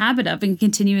a habit of and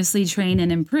continuously train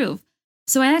and improve.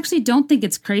 So I actually don't think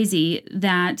it's crazy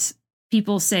that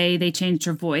people say they changed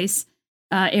her voice.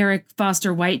 Eric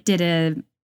Foster White did an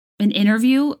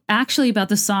interview actually about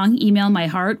the song Email My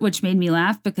Heart, which made me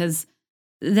laugh because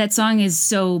that song is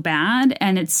so bad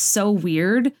and it's so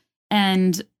weird.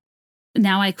 And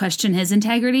now I question his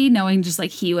integrity, knowing just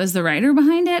like he was the writer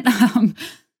behind it.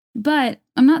 But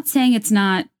I'm not saying it's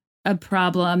not a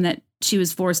problem that she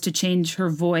was forced to change her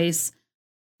voice.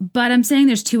 But I'm saying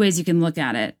there's two ways you can look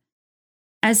at it.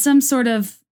 As some sort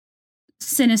of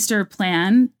sinister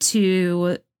plan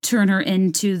to turn her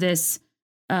into this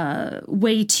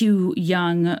way too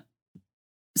young,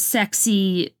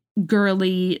 sexy,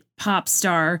 girly pop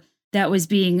star that was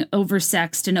being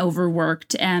oversexed and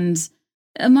overworked, and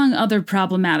among other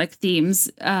problematic themes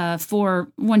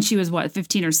for when she was,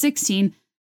 15 or 16,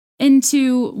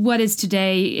 into what is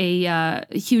today a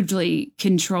hugely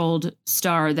controlled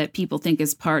star that people think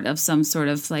is part of some sort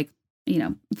of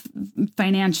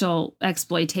financial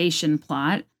exploitation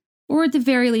plot. Or at the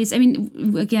very least, I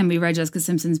mean, again, we read Jessica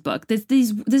Simpson's book.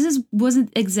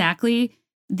 Wasn't exactly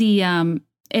the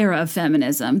era of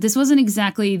feminism. This wasn't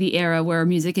exactly the era where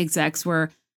music execs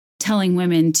were telling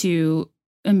women to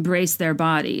embrace their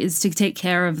bodies, to take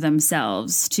care of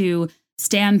themselves, to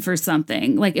stand for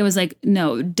something. Like, it was like,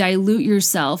 no, dilute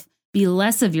yourself, be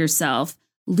less of yourself,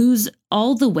 lose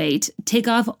all the weight, take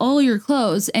off all your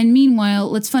clothes, and meanwhile,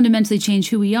 let's fundamentally change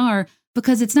who we are,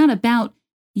 because it's not about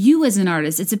you as an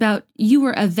artist. It's about you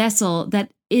are a vessel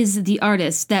that is the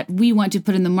artist that we want to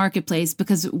put in the marketplace,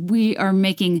 because we are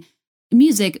making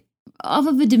music off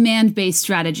of a demand-based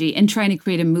strategy and trying to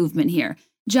create a movement here.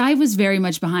 Jive was very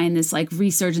much behind this like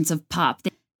resurgence of pop.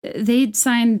 They'd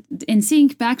signed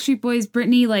NSYNC, Backstreet Boys,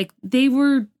 Britney, like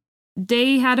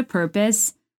they had a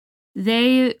purpose.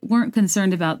 They weren't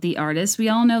concerned about the artist. We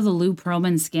all know the Lou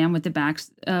Pearlman scam with the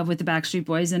Backstreet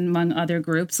Boys and among other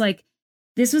groups. Like,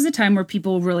 this was a time where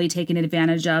people were really taken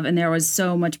advantage of, and there was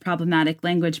so much problematic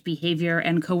language, behavior,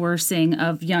 and coercing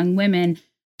of young women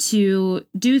to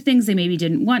do things they maybe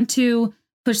didn't want to,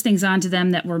 push things onto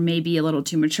them that were maybe a little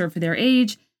too mature for their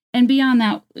age. And beyond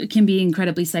that, it can be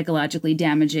incredibly psychologically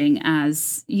damaging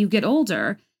as you get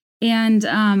older. And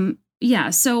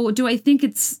so do I think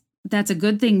that's a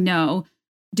good thing? No.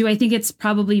 Do I think it's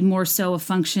probably more so a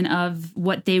function of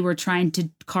what they were trying to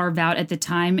carve out at the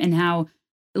time, and how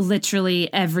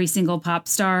literally every single pop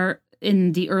star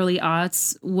in the early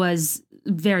aughts was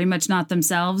very much not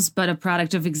themselves, but a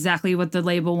product of exactly what the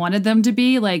label wanted them to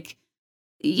be? Like,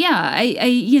 yeah,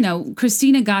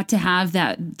 Christina got to have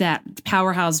that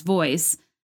powerhouse voice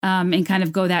and kind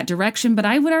of go that direction. But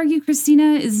I would argue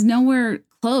Christina is nowhere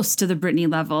close to the Britney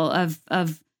level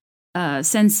of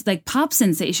sense, like pop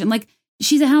sensation. Like,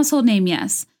 she's a household name,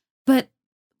 yes, but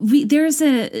there's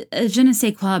a je ne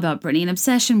sais quoi about Britney, an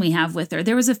obsession we have with her.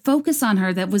 There was a focus on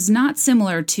her that was not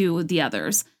similar to the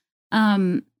others.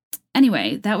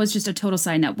 Anyway, that was just a total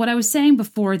side note. What I was saying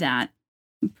before that,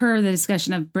 per the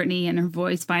discussion of Britney and her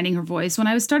voice, finding her voice, when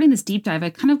I was starting this deep dive, I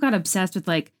kind of got obsessed with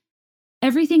like,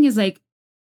 everything is like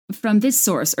from this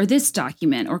source or this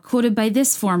document or quoted by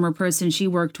this former person she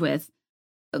worked with.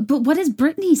 But what does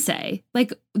Britney say?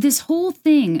 Like, this whole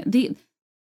thing,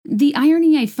 the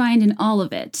irony I find in all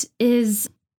of it is,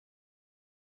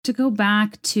 to go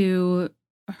back to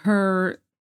her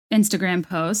Instagram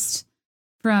post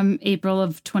from April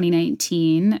of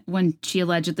 2019, when she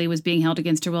allegedly was being held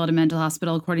against her will at a mental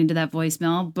hospital, according to that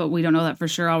voicemail, but we don't know that for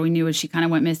sure. All we knew is she kind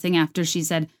of went missing after she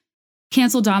said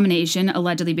cancel domination,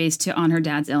 allegedly based on her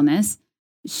dad's illness.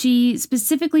 She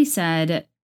specifically said,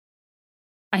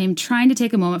 I am trying to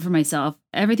take a moment for myself.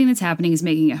 Everything that's happening is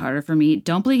making it harder for me.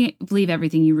 Don't believe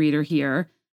everything you read or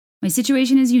hear. My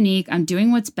situation is unique. I'm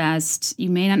doing what's best. You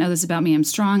may not know this about me. I'm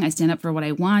strong. I stand up for what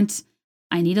I want.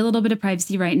 I need a little bit of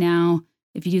privacy right now.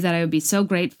 If you do that, I would be so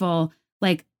grateful.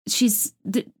 Like, she's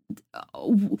the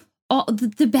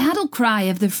battle cry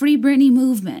of the Free Britney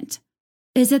movement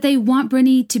is that they want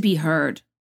Britney to be heard.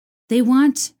 They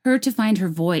want her to find her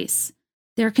voice.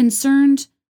 They're concerned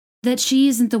that she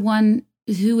isn't the one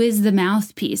who is the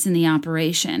mouthpiece in the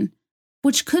operation,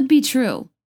 which could be true.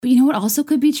 But you know what also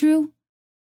could be true?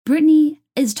 Britney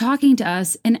is talking to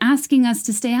us and asking us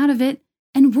to stay out of it,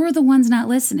 and we're the ones not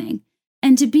listening.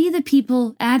 And to be the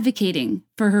people advocating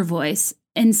for her voice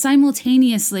and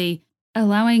simultaneously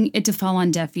allowing it to fall on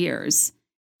deaf ears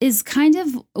is kind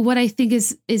of what I think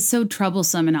is so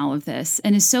troublesome in all of this,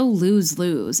 and is so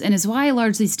lose-lose, and is why I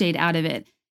largely stayed out of it.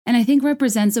 And I think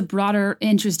represents a broader,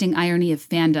 interesting irony of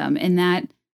fandom, in that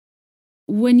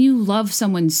when you love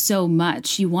someone so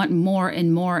much, you want more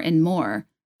and more and more.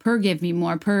 Per Give Me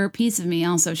More, per Piece of Me.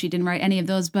 Also, she didn't write any of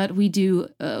those, but we do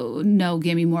know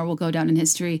Give Me More will go down in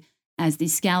history as the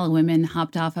Scala women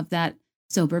hopped off of that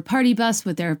sober party bus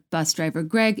with their bus driver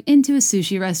Greg into a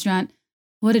sushi restaurant.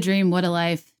 What a dream, what a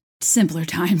life. Simpler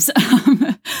times.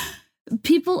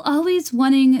 People always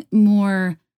wanting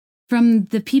more from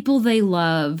the people they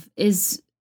love is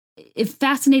a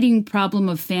fascinating problem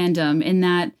of fandom, in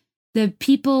that the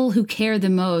people who care the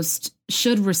most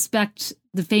should respect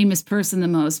the famous person the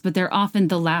most, but they're often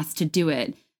the last to do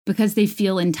it because they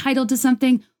feel entitled to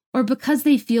something or because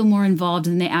they feel more involved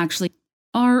than they actually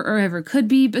are or ever could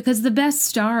be, because the best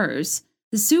stars,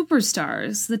 the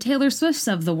superstars, the Taylor Swifts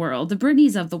of the world, the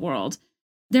Britneys of the world,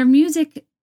 their music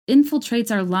infiltrates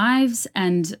our lives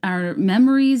and our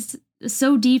memories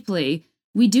so deeply,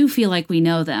 we do feel like we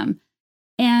know them.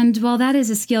 And while that is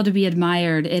a skill to be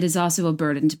admired, it is also a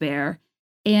burden to bear.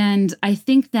 And I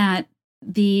think that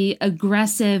the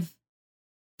aggressive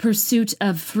pursuit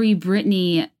of Free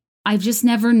Britney, I've just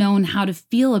never known how to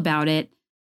feel about it,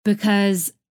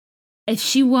 because if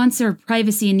she wants her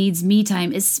privacy and needs me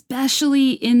time,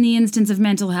 especially in the instance of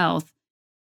mental health,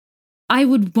 I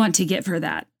would want to give her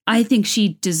that. I think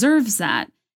she deserves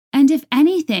that. And if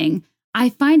anything, I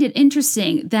find it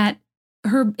interesting that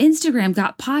her Instagram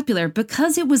got popular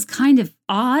because it was kind of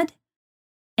odd.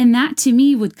 And that to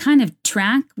me would kind of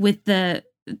track with the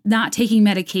not taking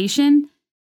medication.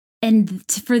 And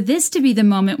for this to be the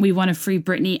moment we want to free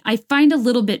Britney, I find a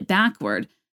little bit backward,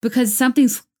 because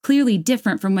something's clearly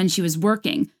different from when she was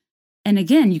working. And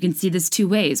again, you can see this two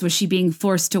ways. Was she being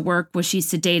forced to work? Was she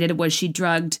sedated? Was she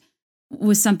drugged?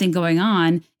 Was something going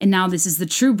on? And now this is the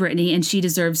true Britney and she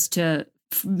deserves to,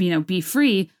 be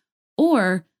free.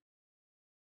 Or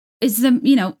is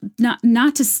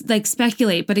not to like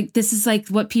speculate, but this is like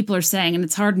what people are saying. And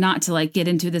it's hard not to like get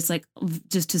into this, like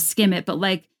just to skim it. But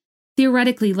like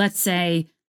theoretically, let's say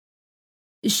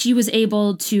she was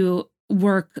able to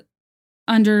work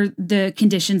under the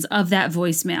conditions of that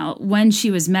voicemail when she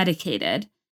was medicated,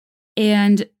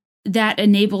 and that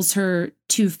enables her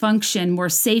to function more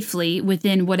safely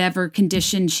within whatever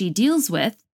condition she deals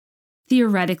with.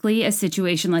 Theoretically, a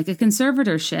situation like a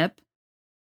conservatorship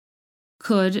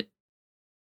could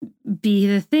be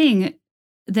the thing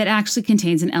that actually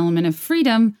contains an element of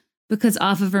freedom, because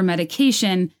off of her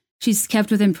medication, she's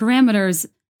kept within parameters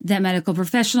that medical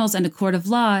professionals and a court of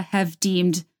law have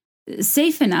deemed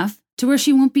safe enough to where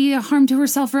she won't be a harm to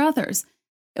herself or others,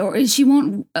 or she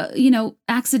won't,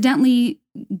 accidentally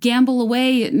gamble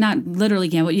away, not literally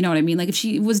gamble, you know what I mean? Like if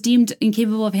she was deemed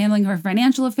incapable of handling her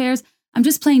financial affairs, I'm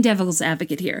just playing devil's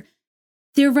advocate here.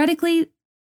 Theoretically,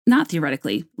 not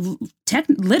theoretically,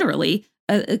 literally,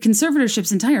 a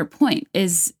conservatorship's entire point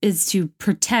is to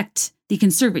protect the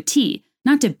conservatee,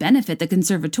 not to benefit the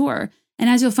conservator. And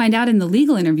as you'll find out in the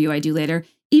legal interview I do later,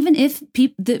 even if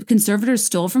the conservators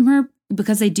stole from her,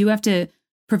 because they do have to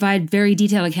provide very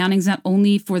detailed accountings, not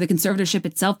only for the conservatorship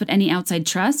itself, but any outside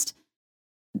trust,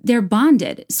 they're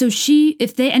bonded. So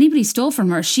if anybody stole from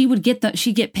her, she'd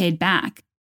get paid back.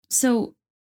 So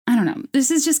I don't know.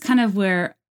 This is just kind of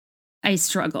where I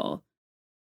struggle.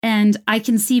 And I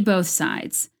can see both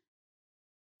sides.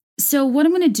 So what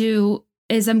I'm going to do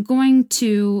is I'm going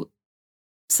to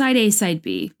side A, side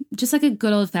B, just like a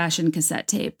good old fashioned cassette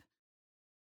tape.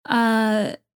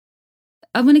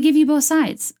 I'm going to give you both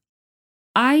sides.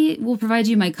 I will provide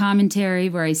you my commentary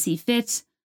where I see fit.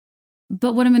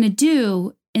 But what I'm going to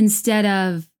do, instead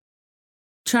of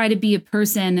try to be a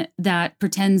person that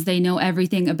pretends they know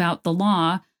everything about the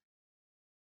law,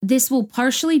 this will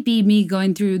partially be me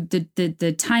going through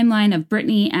the timeline of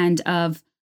Britney and of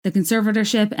the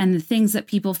conservatorship and the things that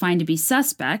people find to be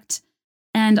suspect.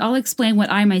 And I'll explain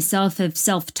what I myself have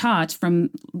self-taught from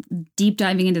deep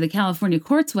diving into the California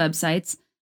courts websites.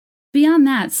 Beyond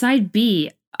that, side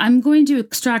B, I'm going to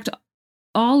extract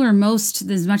all or most,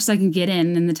 as much as I can get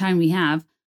in the time we have,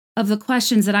 of the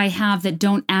questions that I have that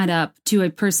don't add up to a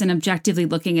person objectively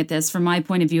looking at this from my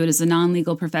point of view as a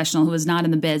non-legal professional who is not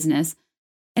in the business.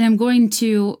 And I'm going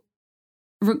to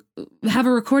have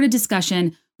a recorded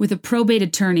discussion with a probate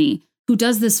attorney who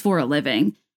does this for a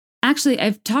living. Actually,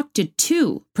 I've talked to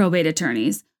two probate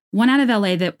attorneys, one out of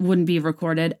LA that wouldn't be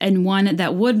recorded and one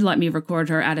that would let me record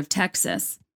her out of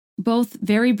Texas. Both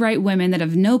very bright women that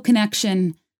have no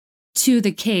connection to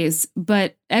the case,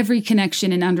 but every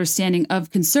connection and understanding of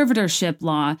conservatorship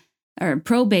law or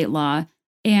probate law,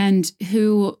 and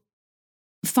who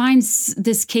finds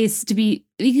this case to be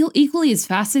equally as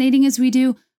fascinating as we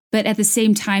do, but at the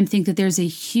same time think that there's a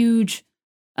huge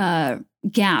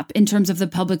gap in terms of the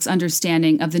public's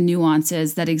understanding of the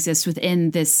nuances that exist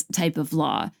within this type of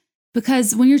law.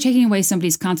 Because when you're taking away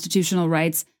somebody's constitutional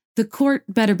rights, the court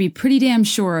better be pretty damn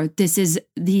sure this is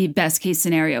the best case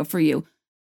scenario for you.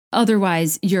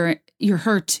 Otherwise, you're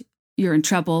hurt, you're in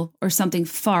trouble, or something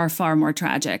far, far more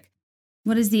tragic.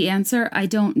 What is the answer? I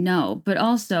don't know. But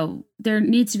also, there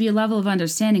needs to be a level of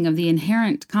understanding of the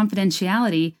inherent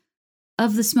confidentiality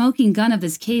of the smoking gun of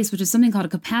this case, which is something called a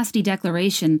capacity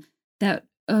declaration that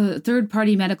a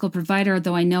third-party medical provider,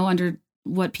 though I know under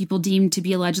what people deem to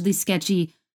be allegedly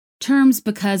sketchy terms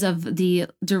because of the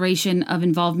duration of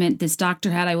involvement this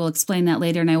doctor had. I will explain that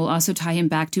later, and I will also tie him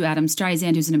back to Adam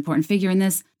Streisand, who's an important figure in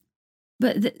this.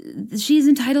 But she's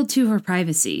entitled to her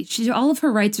privacy. All of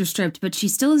her rights are stripped, but she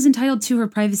still is entitled to her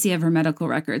privacy of her medical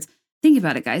records. Think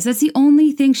about it, guys. That's the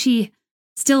only thing she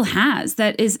still has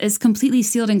that is completely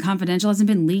sealed and confidential, hasn't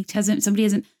been leaked, somebody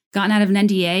hasn't gotten out of an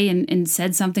NDA and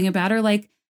said something about her. Like,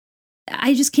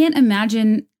 I just can't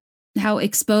imagine how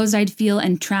exposed I'd feel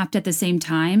and trapped at the same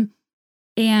time.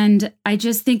 And I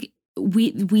just think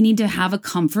we need to have a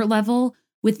comfort level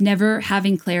with never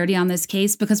having clarity on this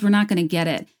case, because we're not going to get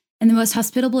it. And the most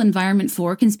hospitable environment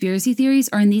for conspiracy theories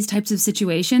are in these types of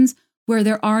situations where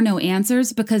there are no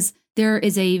answers, because there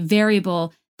is a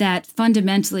variable that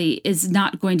fundamentally is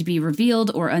not going to be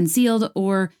revealed or unsealed,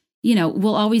 or,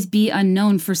 will always be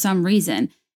unknown for some reason.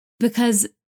 Because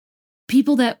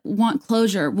people that want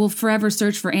closure will forever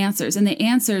search for answers, and the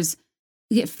answers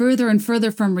get further and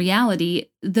further from reality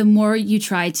the more you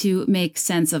try to make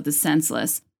sense of the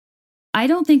senseless. I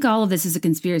don't think all of this is a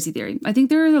conspiracy theory. I think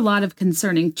there are a lot of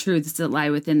concerning truths that lie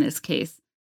within this case,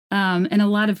 and a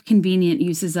lot of convenient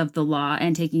uses of the law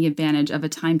and taking advantage of a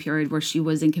time period where she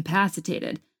was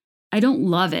incapacitated. I don't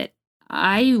love it.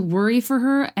 I worry for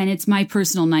her, and it's my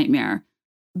personal nightmare.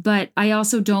 But I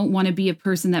also don't want to be a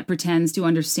person that pretends to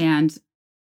understand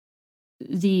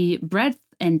the breadth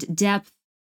and depth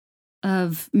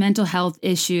of mental health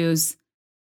issues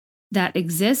that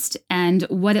exist and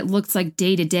what it looks like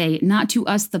day to day, not to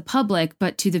us, the public,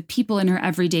 but to the people in her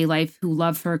everyday life who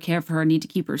love her, care for her, need to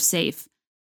keep her safe.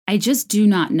 I just do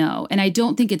not know. And I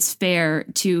don't think it's fair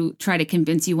to try to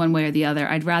convince you one way or the other.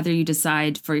 I'd rather you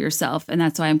decide for yourself. And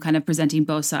that's why I'm kind of presenting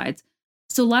both sides.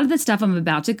 So a lot of the stuff I'm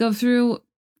about to go through,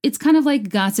 it's kind of like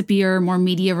gossipier, more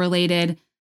media related.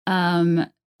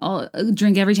 I'll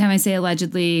drink every time I say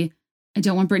allegedly. I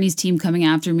don't want Britney's team coming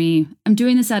after me. I'm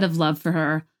doing this out of love for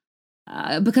her.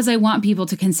 Because I want people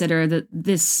to consider that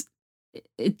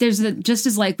there's just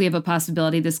as likely of a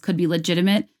possibility this could be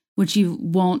legitimate, which you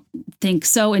won't think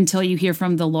so until you hear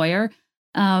from the lawyer.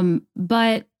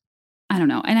 But I don't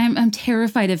know. And I'm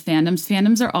terrified of fandoms.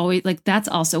 Fandoms are always like, that's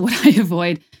also what I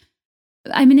avoid.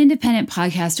 I'm an independent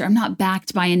podcaster. I'm not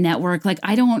backed by a network. Like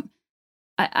I don't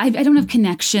have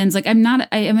connections. Like I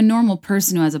am a normal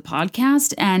person who has a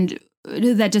podcast, and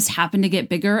that just happened to get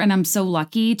bigger. And I'm so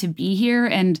lucky to be here.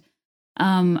 And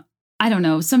I don't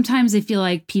know. Sometimes I feel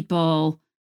like people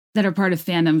that are part of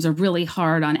fandoms are really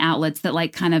hard on outlets that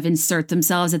like kind of insert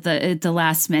themselves at the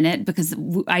last minute, because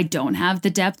I don't have the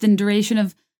depth and duration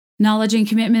of knowledge and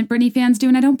commitment Britney fans do,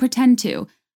 and I don't pretend to.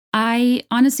 I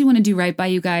honestly want to do right by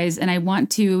you guys, and I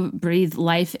want to breathe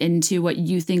life into what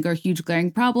you think are huge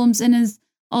glaring problems, and is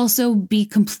also be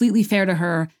completely fair to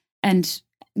her and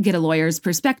get a lawyer's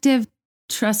perspective.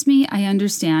 Trust me, I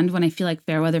understand when I feel like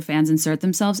Fairweather fans insert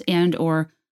themselves, and or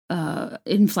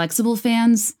inflexible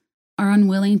fans are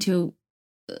unwilling to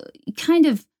kind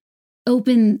of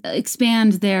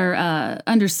expand their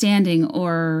understanding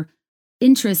or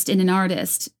interest in an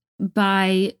artist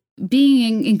by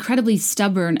being incredibly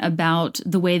stubborn about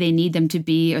the way they need them to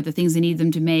be or the things they need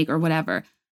them to make or whatever.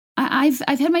 I've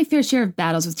had my fair share of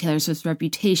battles with Taylor Swift's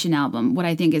Reputation album, what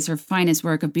I think is her finest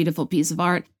work, a beautiful piece of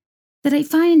art, that I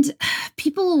find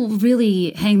people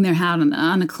really hang their hat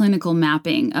on a clinical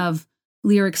mapping of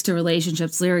lyrics to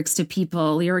relationships, lyrics to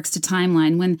people, lyrics to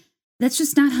timeline, when that's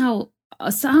just not how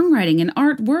songwriting and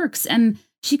art works. And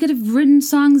she could have written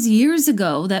songs years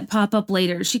ago that pop up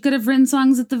later. She could have written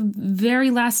songs at the very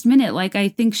last minute. Like I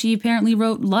think she apparently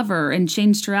wrote Lover and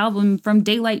changed her album from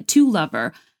Daylight to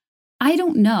Lover. I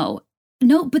don't know.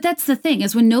 No, but that's the thing,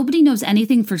 is when nobody knows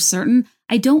anything for certain,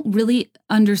 I don't really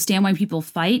understand why people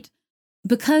fight,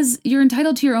 because you're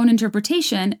entitled to your own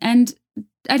interpretation. And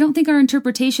I don't think our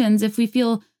interpretations, if we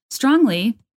feel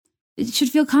strongly, it should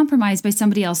feel compromised by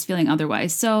somebody else feeling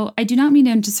otherwise. So I do not mean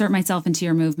to insert myself into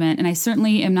your movement. And I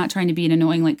certainly am not trying to be an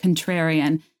annoying, like,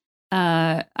 contrarian.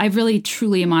 I really,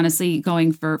 truly am honestly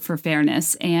going for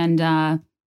fairness. And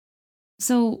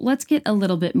so let's get a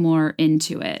little bit more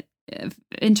into it.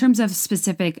 In terms of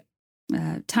specific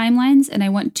timelines, and I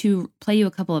want to play you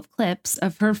a couple of clips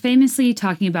of her famously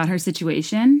talking about her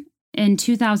situation in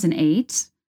 2008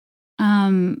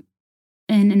 in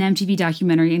an MTV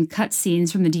documentary, and cut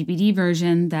scenes from the DVD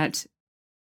version that,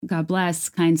 God bless,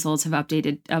 kind souls have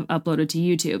uploaded to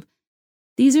YouTube.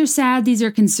 These are sad, these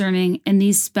are concerning, and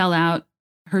these spell out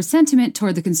her sentiment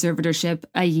toward the conservatorship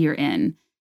a year in.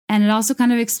 And it also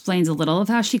kind of explains a little of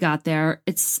how she got there.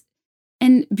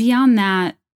 And beyond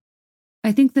that,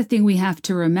 I think the thing we have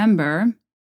to remember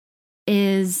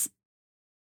is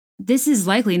this is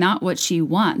likely not what she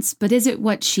wants, but is it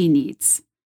what she needs?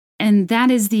 And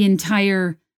that is the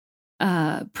entire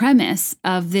premise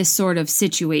of this sort of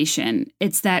situation.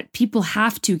 It's that people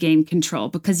have to gain control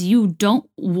because you don't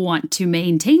want to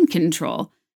maintain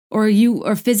control, or you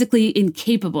are physically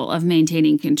incapable of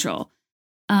maintaining control.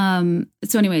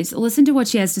 So anyways, listen to what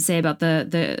she has to say about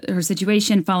her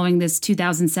situation following this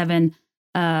 2007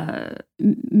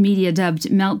 media dubbed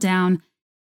meltdown.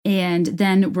 And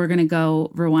then we're going to go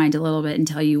rewind a little bit and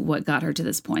tell you what got her to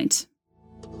this point.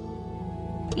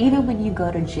 Even when you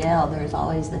go to jail, there's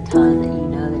always the time that you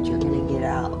know that you're going to get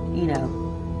out, you know.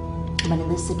 But in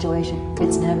this situation,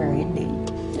 it's never ending.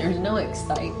 There's no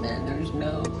excitement. There's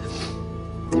no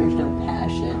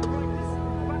passion.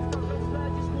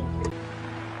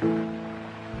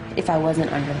 If I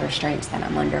wasn't under the restraints that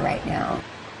I'm under right now,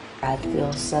 I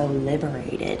feel so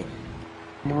liberated.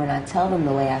 And when I tell them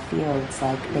the way I feel, it's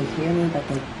like they hear me, but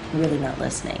they're really not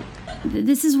listening.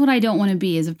 This is what I don't want to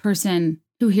be, as a person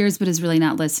who hears but is really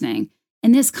not listening.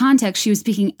 In this context, she was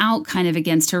speaking out kind of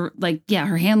against her, like, yeah,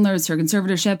 her handlers, her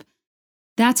conservatorship.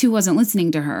 That's who wasn't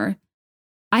listening to her.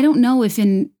 I don't know if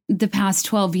in the past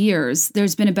 12 years,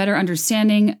 there's been a better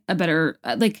understanding, a better,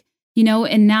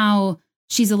 and now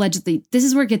she's allegedly, this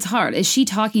is where it gets hard. Is she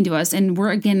talking to us and we're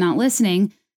again not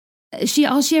listening?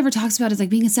 All she ever talks about is like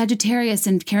being a Sagittarius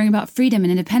and caring about freedom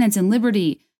and independence and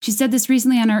liberty. She said this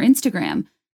recently on her Instagram,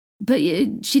 but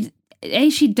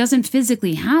she doesn't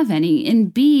physically have any,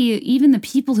 and B, even the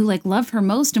people who like love her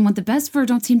most and want the best for her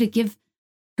don't seem to give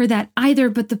her that either.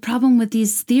 But the problem with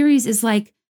these theories is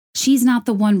like, she's not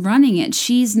the one running it.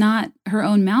 She's not her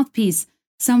own mouthpiece.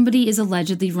 Somebody is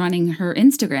allegedly running her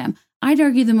Instagram. I'd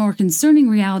argue the more concerning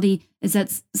reality is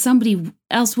that somebody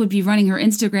else would be running her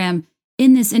Instagram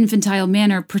in this infantile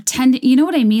manner, pretending, you know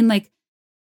what I mean? Like,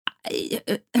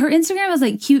 her Instagram is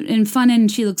like cute and fun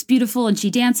and she looks beautiful and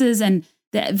she dances and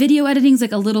the video editing is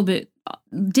like a little bit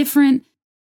different.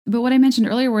 But what I mentioned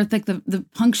earlier with like the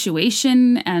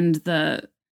punctuation and the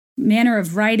manner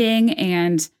of writing,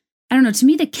 and I don't know, to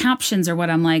me, the captions are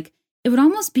what I'm like, it would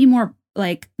almost be more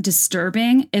like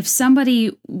disturbing if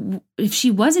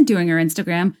she wasn't doing her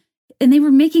Instagram and they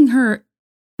were making her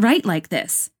write like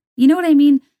this. You know what I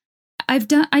mean?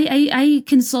 I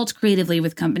consult creatively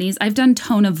with companies. I've done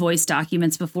tone of voice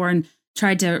documents before and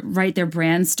tried to write their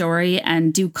brand story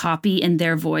and do copy in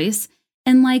their voice.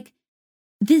 And like,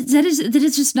 that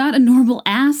is just not a normal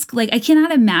ask. Like, I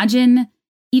cannot imagine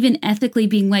even ethically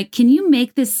being like, can you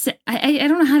make this? I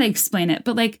don't know how to explain it,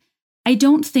 but like, I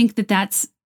don't think that that's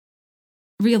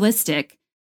realistic.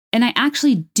 And I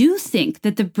actually do think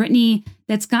that the Britney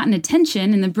that's gotten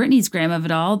attention and the Britney's gram of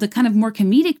it all, the kind of more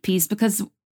comedic piece, because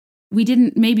we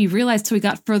didn't maybe realize till we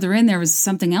got further in there was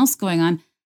something else going on.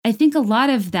 I think a lot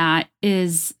of that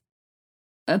is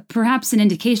perhaps an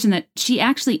indication that she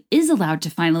actually is allowed to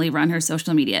finally run her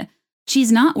social media. She's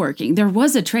not working. There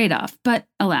was a trade-off, but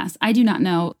alas, I do not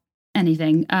know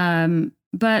anything.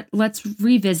 But let's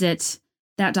revisit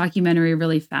that documentary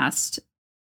really fast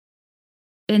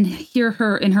and hear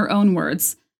her in her own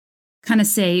words kind of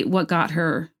say what got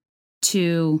her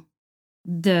to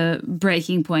the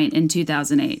breaking point in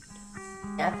 2008.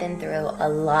 I've been through a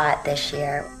lot this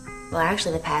year. Well,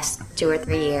 actually the past 2 or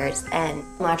 3 years, and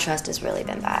my trust has really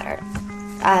been battered.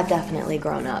 I've definitely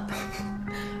grown up,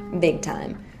 big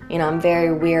time. You know, I'm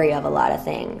very weary of a lot of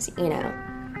things, you know,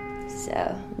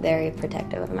 so very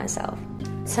protective of myself.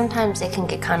 Sometimes it can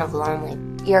get kind of lonely.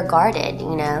 You're guarded,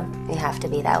 you know, you have to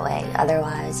be that way.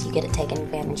 Otherwise, you get it taken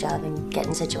advantage of and get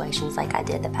in situations like I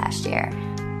did the past year.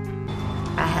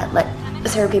 I had let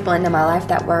certain people into my life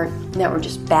that were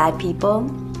just bad people,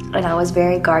 and I was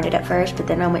very guarded at first, but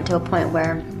then I went to a point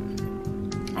where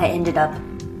I ended up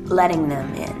letting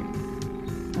them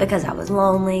in because I was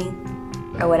lonely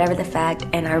or whatever the fact,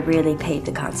 and I really paid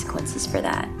the consequences for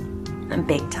that,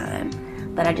 big time.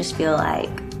 But I just feel like,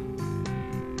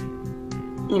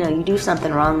 you know, you do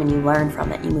something wrong and you learn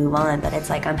from it, you move on, but it's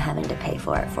like I'm having to pay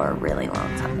for it for a really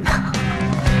long time.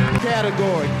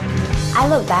 Category. I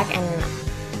look back and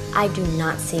I do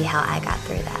not see how I got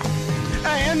through that.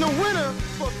 And the winner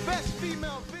for Best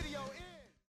Female Video is...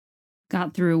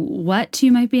 Got through what,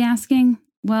 you might be asking?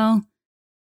 Well,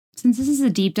 since this is a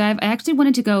deep dive, I actually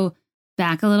wanted to go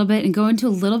back a little bit and go into a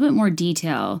little bit more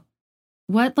detail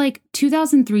what like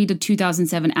 2003 to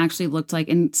 2007 actually looked like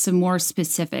in some more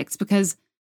specifics, because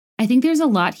I think there's a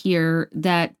lot here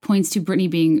that points to Britney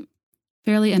being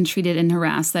fairly untreated and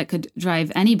harassed that could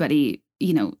drive anybody,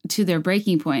 you know, to their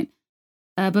breaking point.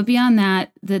 But beyond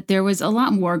that, that there was a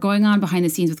lot more going on behind the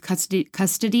scenes with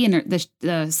custody and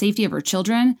the safety of her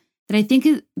children, that I think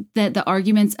that the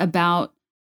arguments about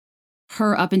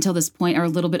her up until this point are a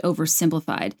little bit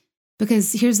oversimplified.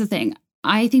 Because here's the thing.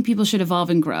 I think people should evolve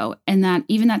and grow. And that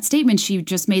even that statement she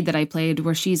just made that I played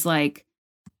where she's like,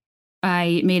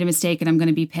 I made a mistake and I'm going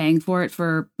to be paying for it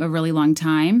for a really long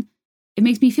time. It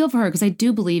makes me feel for her because I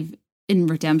do believe in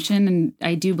redemption and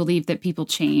I do believe that people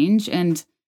change and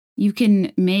you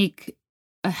can make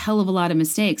a hell of a lot of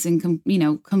mistakes and,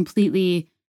 completely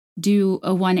do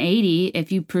a 180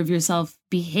 if you prove yourself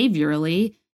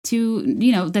behaviorally to,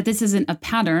 that this isn't a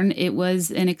pattern. It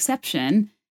was an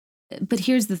exception. But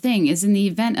here's the thing is in the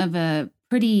event of a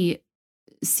pretty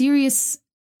serious,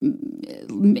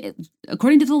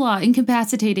 according to the law,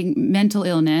 incapacitating mental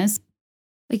illness,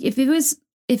 like if it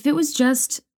was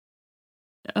just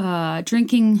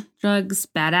drinking, drugs,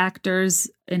 bad actors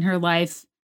in her life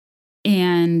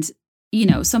and,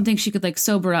 something she could like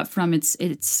sober up from,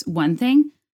 it's one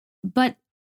thing. But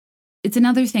it's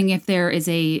another thing if there is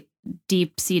a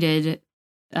deep-seated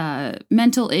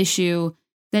mental issue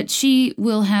that she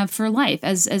will have for life,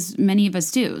 as many of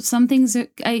us do. Some things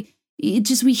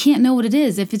we can't know what it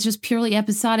is. If it's just purely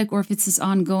episodic or if it's this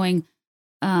ongoing,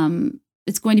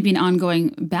 it's going to be an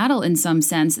ongoing battle in some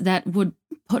sense that would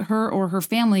put her or her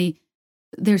family,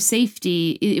 their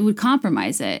safety, it would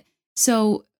compromise it.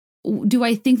 So do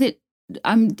I think that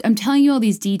I'm telling you all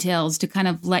these details to kind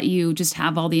of let you just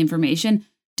have all the information.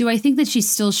 Do I think that she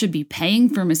still should be paying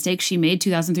for mistakes she made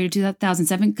 2003 to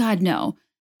 2007? God, no.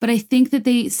 But I think that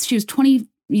she was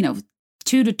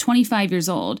 2 to 25 years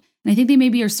old. And I think they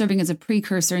maybe are serving as a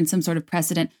precursor and some sort of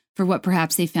precedent for what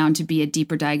perhaps they found to be a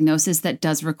deeper diagnosis that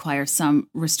does require some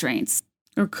restraints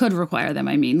or could require them.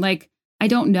 I mean, like, I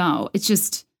don't know. It's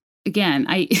just, again,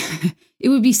 it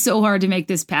would be so hard to make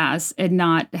this pass and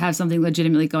not have something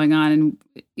legitimately going on. And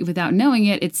without knowing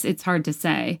it, it's hard to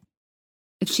say.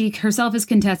 If she herself has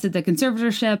contested the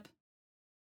conservatorship,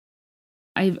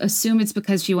 I assume it's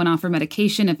because she went off her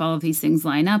medication. If all of these things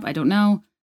line up, I don't know.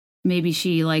 Maybe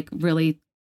she really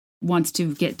wants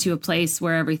to get to a place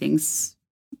where everything's,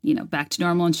 back to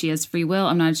normal and she has free will.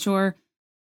 I'm not sure.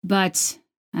 But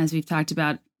as we've talked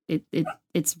about,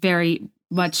 it's very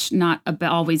much not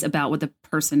always about what the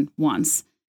person wants.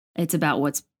 It's about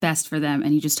what's best for them.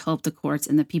 And you just hope the courts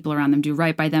and the people around them do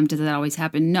right by them. Does that always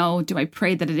happen? No. Do I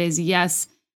pray that it is? Yes.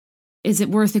 Is it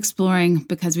worth exploring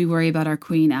because we worry about our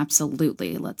queen?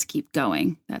 Absolutely. Let's keep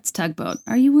going. That's Tugboat.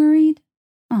 Are you worried?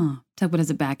 Oh, Tugboat has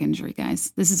a back injury,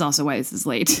 guys. This is also why this is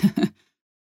late.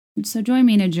 So join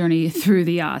me in a journey through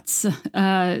the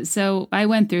aughts. So I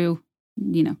went through,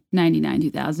 99,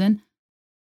 2000.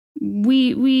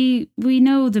 We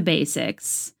know the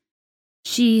basics.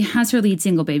 She has her lead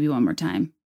single, Baby One More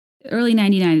Time. Early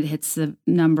 99, it hits the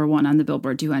number 1 on the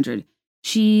Billboard 200.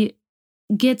 She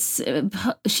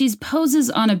poses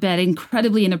on a bed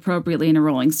incredibly inappropriately in a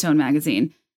Rolling Stone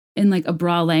magazine in like a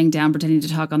bra laying down, pretending to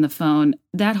talk on the phone.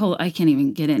 I can't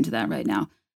even get into that right now.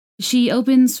 She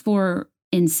opens for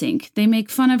NSYNC. They make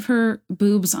fun of her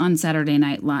boobs on Saturday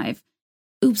Night Live.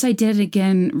 Oops, I Did It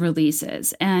Again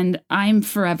releases. And I'm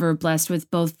forever blessed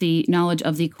with both the knowledge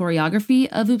of the choreography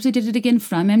of Oops, I Did It Again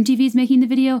from MTV's making the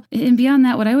video. And beyond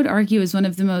that, what I would argue is one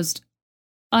of the most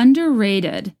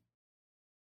underrated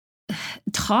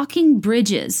talking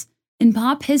bridges in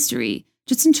pop history,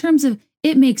 just in terms of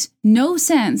it makes no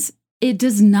sense. It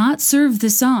does not serve the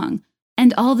song.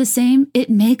 And all the same, it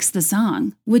makes the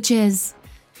song, which is...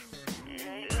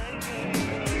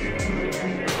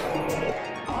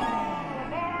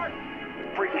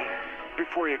 Brittany,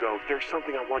 before you go, there's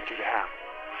something I want you to have.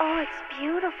 Oh, it's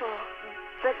beautiful.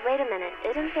 But wait a minute,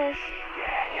 isn't this...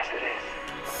 Yeah, yes it is.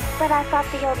 But I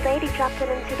thought the old lady dropped it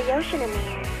into the ocean in the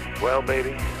end. Well,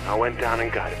 baby, I went down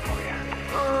and got it for you.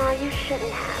 Oh, you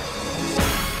shouldn't have.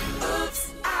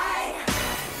 Oops,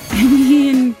 I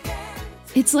mean,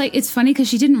 it's funny because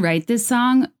she didn't write this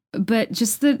song, but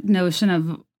just the notion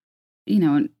of,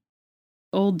 an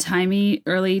old-timey,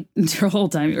 early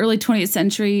 20th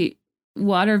century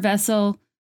water vessel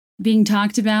being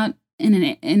talked about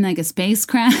in like a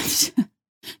spacecraft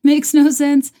makes no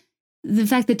sense. The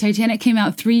fact that Titanic came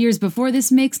out 3 years before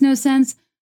this makes no sense.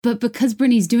 But because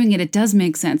Britney's doing it, it does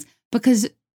make sense. Because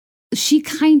she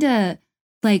kind of,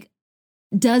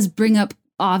 does bring up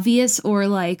obvious or,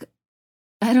 I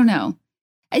don't know.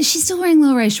 She's still wearing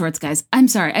low-rise shorts, guys. I'm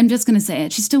sorry. I'm just going to say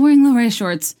it. She's still wearing low-rise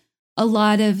shorts. A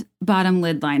lot of bottom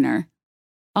lid liner.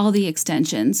 All the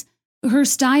extensions. Her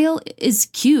style is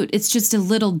cute. It's just a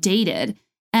little dated.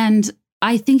 And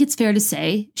I think it's fair to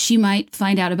say she might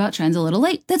find out about trends a little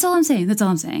late. That's all I'm saying.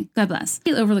 God bless.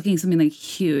 Overlooking something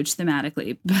huge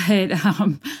thematically.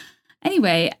 But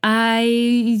anyway,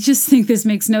 I just think this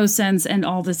makes no sense and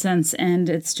all the sense. And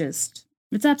it's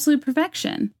absolute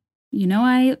perfection.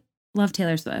 I love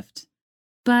Taylor Swift.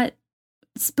 But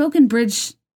spoken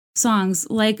bridge songs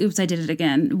like Oops, I Did It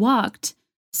Again walked.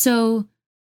 So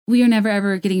We Are Never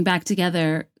Ever Getting Back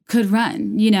Together could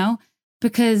run, you know?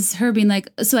 Because her being like,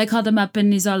 so I called him up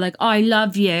and he's all like, I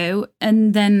love you.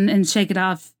 And Shake It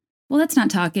Off. Well, that's not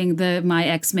talking My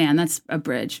Ex-Man. That's a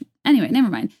bridge. Anyway, never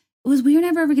mind. Was We Are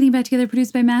Never Ever Getting Back Together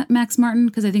produced by Max Martin?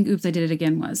 Because I think Oops, I Did It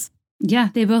Again was. Yeah,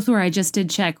 they both were. I just did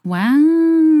check.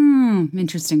 Wow.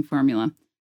 Interesting formula.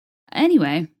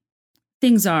 Anyway,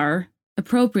 things are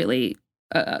appropriately.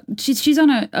 She's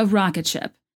on a rocket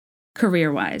ship,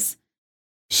 career-wise.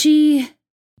 She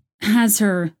has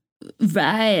her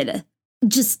ride.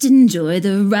 Just enjoy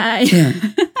the ride. Yeah.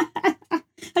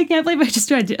 I can't believe I just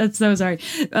tried to. I'm so sorry.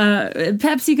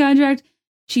 Pepsi contract.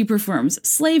 She performs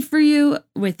Slave for You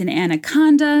with an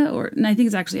anaconda, and I think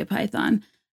it's actually a python.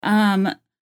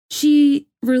 She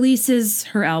releases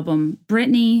her album,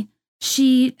 Britney.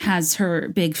 She has her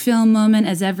big film moment,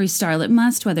 as every starlet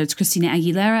must, whether it's Christina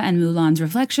Aguilera and Mulan's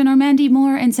Reflection or Mandy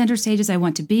Moore and Center Stage's I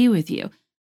Want to Be With You.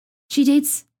 She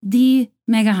dates the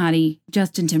mega hottie,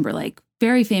 Justin Timberlake,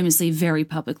 very famously, very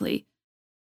publicly.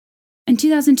 In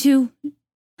 2002,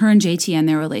 her and JT end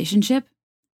their relationship.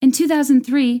 In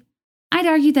 2003, I'd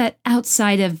argue that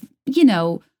outside of,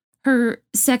 her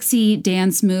sexy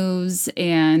dance moves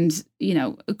and,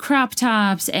 crop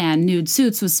tops and nude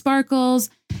suits with sparkles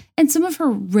and some of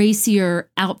her racier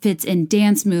outfits and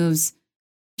dance moves,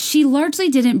 she largely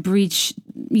didn't breach,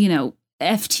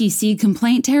 FTC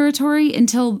complaint territory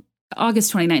until August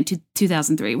 29,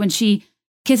 2003, when she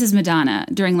kisses Madonna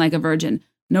during Like a Virgin.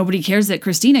 Nobody cares that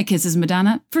Christina kisses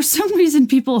Madonna. For some reason,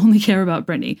 people only care about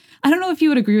Britney. I don't know if you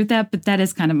would agree with that, but that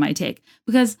is kind of my take.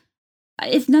 Because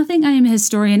if nothing, I am a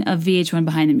historian of VH1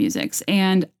 Behind the Musics,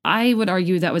 and I would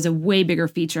argue that was a way bigger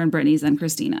feature in Britney's than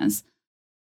Christina's.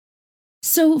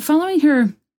 So following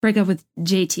her breakup with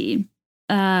JT,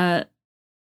 like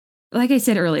I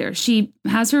said earlier, she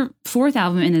has her fourth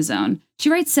album in his own. She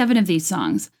writes 7 of these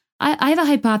songs. I have a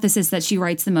hypothesis that she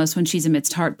writes the most when she's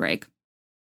amidst heartbreak,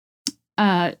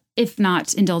 if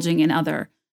not indulging in other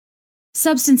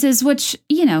substances, which,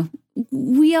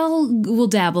 we all will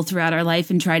dabble throughout our life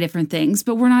and try different things,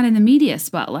 but we're not in the media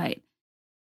spotlight.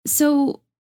 So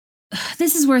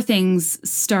this is where things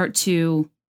start to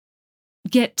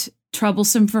get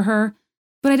troublesome for her,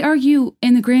 but I'd argue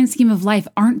in the grand scheme of life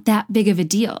aren't that big of a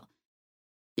deal.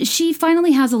 She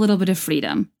finally has a little bit of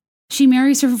freedom. She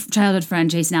marries her childhood friend,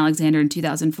 Jason Alexander, in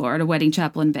 2004 at a wedding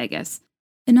chapel in Vegas.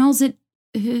 Annuls it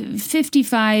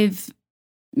 55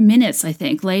 minutes, I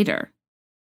think, later.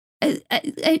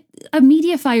 A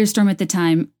media firestorm at the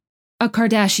time, a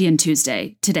Kardashian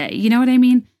Tuesday today. You know what I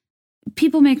mean?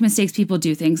 People make mistakes, people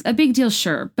do things. A big deal,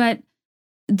 sure. But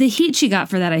the heat she got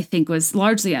for that, I think, was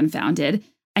largely unfounded.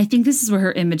 I think this is where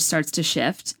her image starts to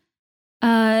shift.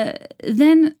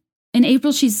 Then in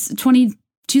April,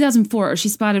 2004,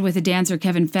 she's spotted with a dancer,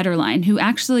 Kevin Federline, who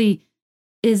actually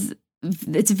it's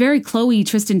a very Chloe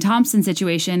Tristan Thompson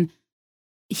situation.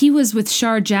 He was with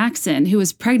Shar Jackson, who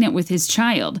was pregnant with his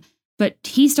child, but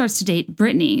he starts to date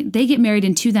Britney. They get married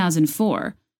in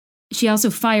 2004. She also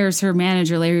fires her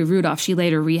manager, Larry Rudolph. She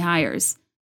later rehires.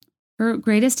 Her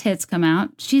greatest hits come out.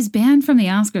 She's banned from the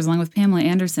Oscars along with Pamela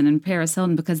Anderson and Paris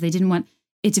Hilton because they didn't want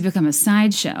it to become a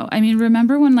sideshow. I mean,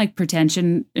 remember when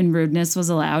pretension and rudeness was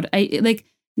allowed?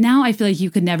 Now I feel like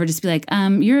you could never just be like,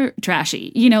 you're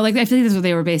trashy. I feel like that's what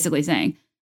they were basically saying.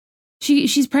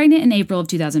 She's pregnant in April of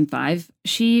 2005.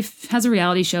 She has a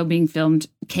reality show being filmed,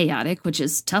 Chaotic, which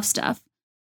is tough stuff.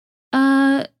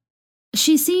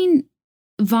 She's seen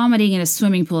vomiting in a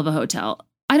swimming pool of a hotel.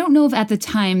 I don't know if at the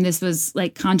time this was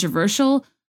controversial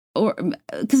or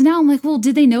because now I'm like, well,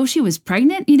 did they know she was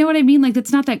pregnant? You know what I mean?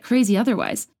 That's not that crazy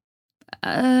otherwise.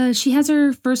 She has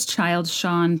her first child,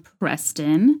 Sean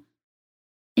Preston,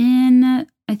 in,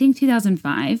 I think,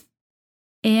 2005.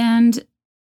 And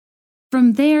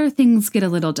from there, things get a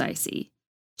little dicey.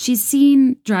 She's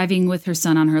seen driving with her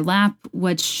son on her lap,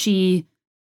 which she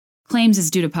claims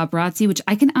is due to paparazzi, which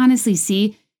I can honestly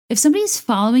see. If somebody's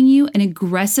following you and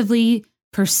aggressively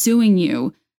pursuing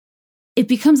you, it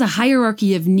becomes a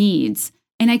hierarchy of needs.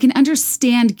 And I can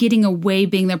understand getting away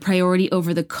being the priority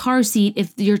over the car seat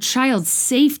if your child's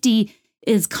safety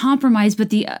is compromised. But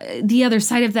the other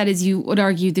side of that is you would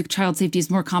argue the child's safety is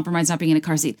more compromised not being in a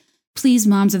car seat. Please,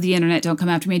 moms of the internet, don't come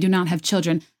after me. I do not have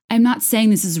children. I'm not saying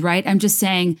this is right. I'm just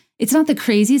saying it's not the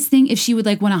craziest thing if she would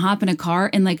want to hop in a car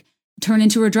and turn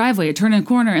into her driveway or turn in a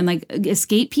corner and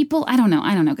escape people. I don't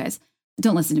know, guys.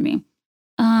 Don't listen to me.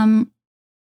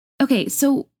 Okay,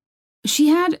 so she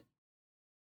had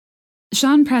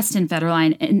Sean Preston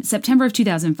Federline in September of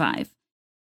 2005.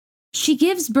 She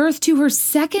gives birth to her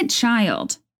second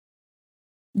child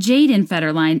Jaden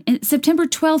Federline in September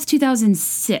 12th,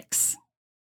 2006.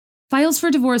 Files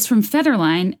for divorce from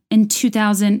Federline in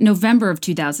November of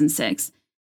 2006.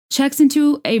 Checks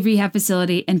into a rehab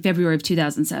facility in February of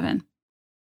 2007.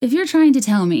 If you're trying to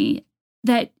tell me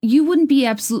that you wouldn't be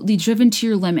absolutely driven to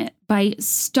your limit by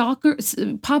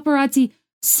paparazzi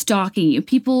stalking you,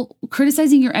 people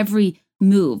criticizing your every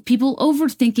move, people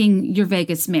overthinking your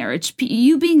Vegas marriage,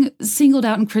 you being singled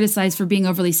out and criticized for being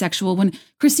overly sexual when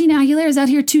Christina Aguilera is out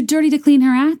here too dirty to clean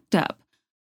her act up.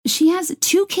 She has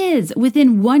 2 kids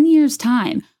within 1 year's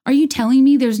time. Are you telling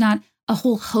me there's not a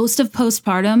whole host of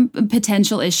postpartum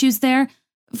potential issues there?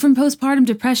 From postpartum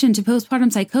depression to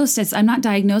postpartum psychosis, I'm not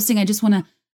diagnosing. I just want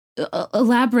to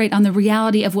elaborate on the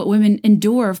reality of what women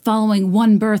endure following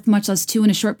 1 birth, much less 2 in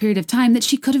a short period of time, that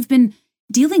she could have been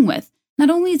dealing with. Not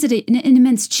only is it an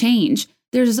immense change,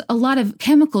 there's a lot of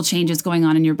chemical changes going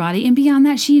on in your body. And beyond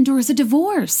that, she endures a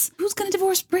divorce. Who's going to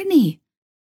divorce Britney?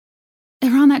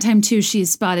 Around that time, too, she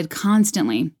is spotted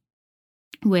constantly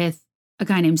with a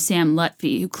guy named Sam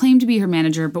Lutfi, who claimed to be her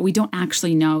manager, but we don't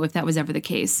actually know if that was ever the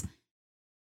case.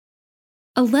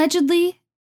 Allegedly,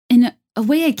 in a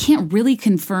way I can't really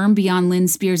confirm beyond Lynn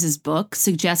Spears' book,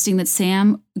 suggesting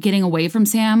that getting away from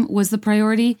Sam was the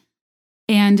priority.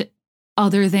 And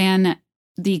other than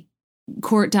the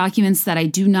court documents that I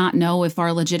do not know if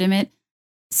are legitimate,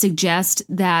 suggest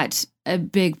that a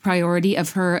big priority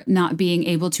of her not being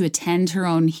able to attend her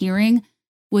own hearing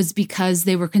was because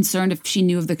they were concerned if she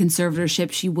knew of the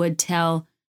conservatorship, she would tell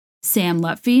Sam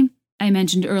Lutfi. I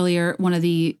mentioned earlier one of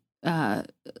the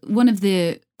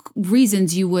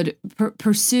reasons you would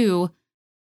pursue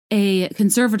a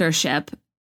conservatorship,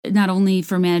 not only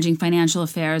for managing financial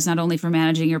affairs, not only for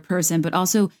managing your person, but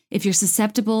also if you're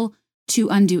susceptible to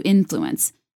undue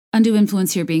influence. Undue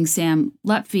influence here being Sam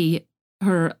Lutfi,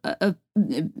 her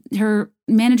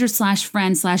manager /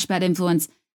 friend / bad influence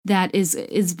that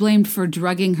is blamed for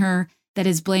drugging her, that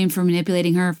is blamed for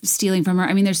manipulating her, stealing from her.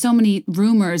 I mean, there's so many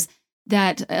rumors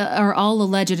that are all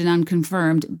alleged and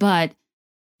unconfirmed, but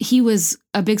he was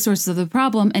a big source of the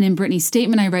problem. And in Britney's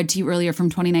statement I read to you earlier from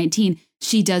 2019,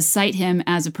 she does cite him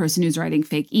as a person who's writing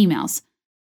fake emails.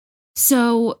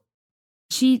 So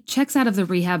she checks out of the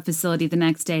rehab facility the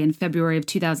next day in February of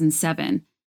 2007.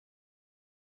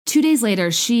 2 days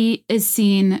later, she is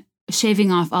seen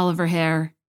shaving off all of her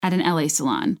hair at an LA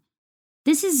salon.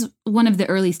 This is one of the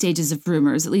early stages of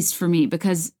rumors, at least for me,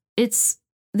 because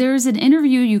there's an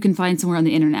interview you can find somewhere on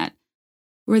the internet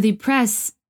where the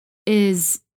press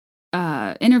is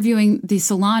interviewing the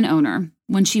salon owner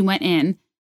when she went in,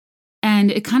 and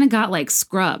it kind of got like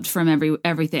scrubbed from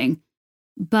everything.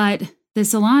 But the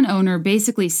salon owner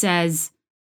basically says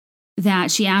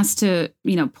that she asked to,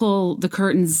 pull the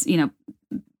curtains,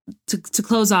 to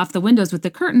close off the windows with the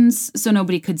curtains so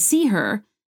nobody could see her,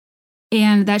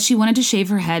 and that she wanted to shave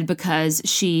her head because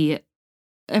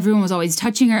everyone was always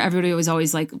touching her. Everybody was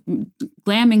always like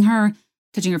glamming her,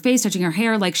 touching her face, touching her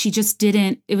hair. Like she just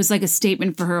didn't, it was like a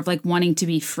statement for her of like wanting to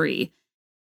be free.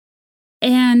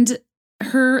 And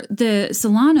the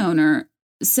salon owner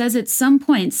says at some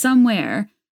point somewhere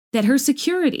that her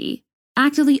security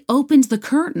actively opened the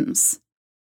curtains.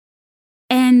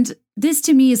 And this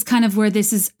to me is kind of where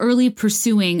this is early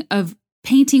pursuing of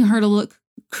painting her to look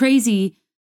crazy,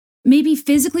 maybe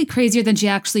physically crazier than she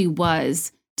actually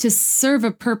was, to serve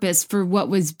a purpose for what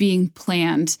was being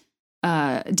planned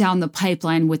down the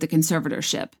pipeline with the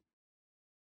conservatorship.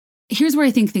 Here's where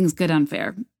I think things get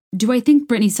unfair. Do I think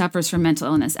Britney suffers from mental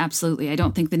illness? Absolutely. I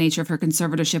don't think the nature of her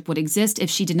conservatorship would exist if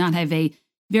she did not have a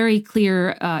very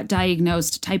clear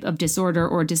diagnosed type of disorder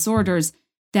or disorders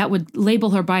that would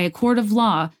label her by a court of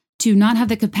law to not have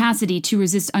the capacity to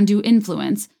resist undue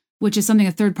influence, which is something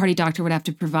a third-party doctor would have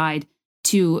to provide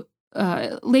to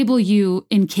label you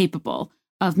incapable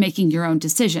of making your own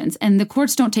decisions. And the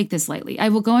courts don't take this lightly. I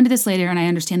will go into this later, and I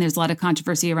understand there's a lot of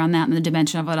controversy around that and the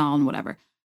dimension of it all and whatever.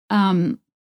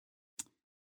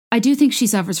 I do think she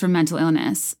suffers from mental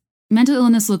illness. Mental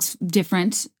illness looks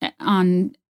different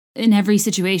in every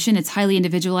situation. It's highly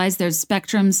individualized. There's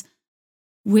spectrums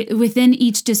within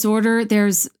each disorder.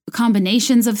 There's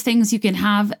combinations of things you can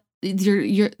have.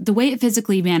 The way it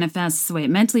physically manifests, the way it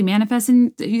mentally manifests,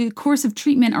 and the course of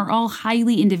treatment are all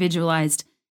highly individualized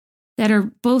that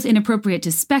are both inappropriate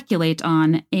to speculate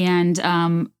on, and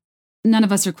none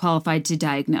of us are qualified to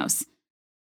diagnose.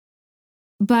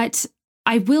 But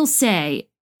I will say,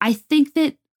 I think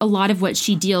that a lot of what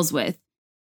she deals with,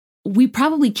 we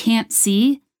probably can't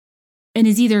see and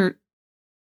is either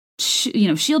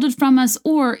shielded from us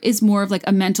or is more of like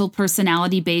a mental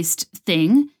personality-based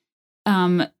thing.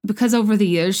 Because over the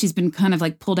years, she's been kind of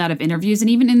like pulled out of interviews. And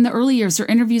even in the early years, her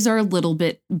interviews are a little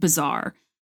bit bizarre.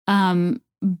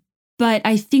 But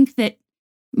I think that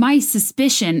my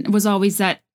suspicion was always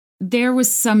that there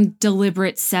was some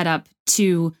deliberate setup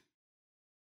to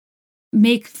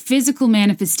make physical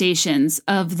manifestations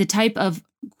of the type of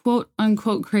quote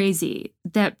unquote crazy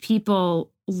that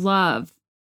people love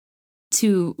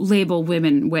to label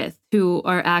women with, who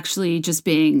are actually just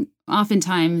being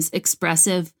oftentimes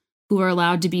expressive, who are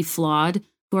allowed to be flawed,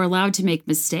 who are allowed to make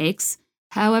mistakes.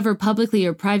 However, publicly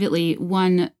or privately,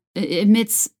 one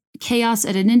admits chaos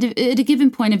at a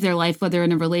given point of their life, whether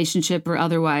in a relationship or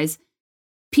otherwise.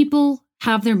 People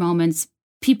have their moments,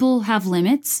 people have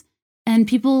limits, and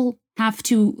people have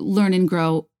to learn and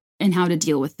grow in how to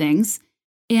deal with things.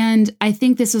 And I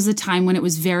think this was a time when it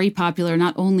was very popular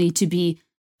not only to be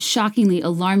shockingly,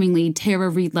 alarmingly Tara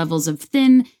Reid levels of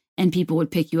thin, and people would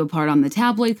pick you apart on the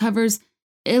tabloid covers,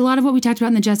 a lot of what we talked about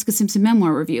in the Jessica Simpson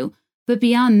memoir review. But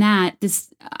beyond that,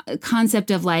 this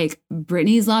concept of like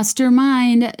Britney's lost her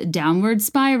mind, downward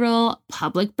spiral,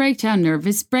 public breakdown,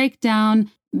 nervous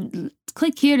breakdown.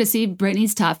 Click here to see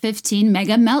Britney's top 15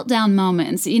 mega meltdown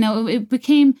moments. You know, it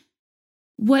became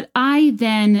what I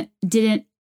then didn't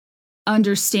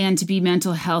understand to be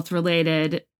mental health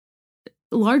related,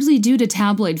 largely due to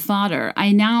tabloid fodder.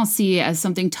 I now see it as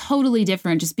something totally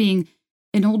different, just being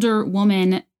an older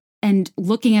woman and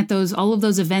looking at all of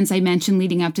those events I mentioned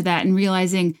leading up to that and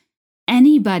realizing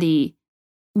anybody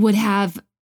would have,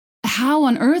 how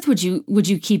on earth would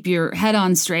you keep your head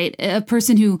on straight? A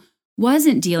person who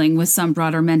wasn't dealing with some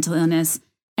broader mental illness.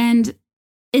 And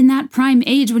in that prime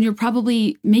age, when you're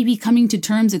probably maybe coming to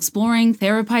terms, exploring,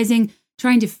 therapizing,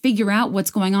 trying to figure out what's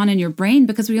going on in your brain,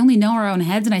 because we only know our own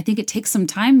heads. And I think it takes some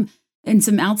time and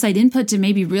some outside input to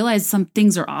maybe realize some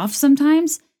things are off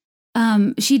sometimes.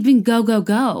 She'd been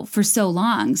go for so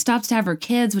long, stopped to have her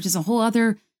kids, which is a whole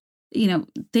other,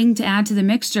 thing to add to the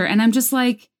mixture. And I'm just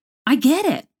like, I get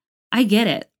it.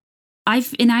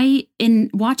 In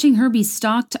watching her be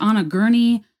stalked on a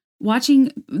gurney,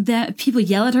 watching the people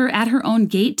yell at her own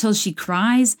gate till she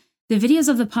cries. The videos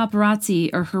of the paparazzi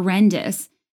are horrendous.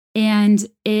 And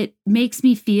it makes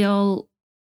me feel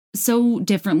so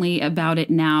differently about it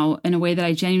now in a way that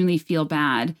I genuinely feel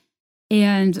bad.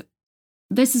 And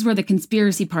this is where the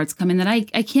conspiracy parts come in that I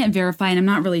can't verify and I'm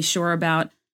not really sure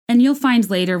about. And you'll find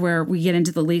later where we get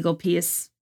into the legal piece.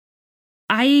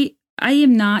 I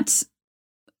am not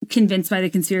convinced by the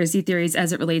conspiracy theories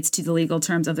as it relates to the legal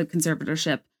terms of the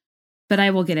conservatorship, but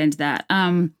I will get into that.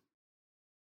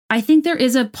 I think there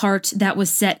is a part that was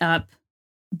set up,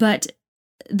 but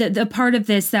the part of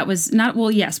this that was not,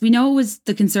 well, yes, we know it was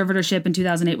the conservatorship in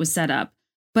 2008 was set up,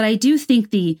 but I do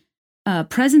think the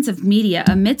presence of media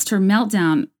amidst her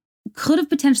meltdown could have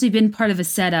potentially been part of a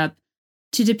setup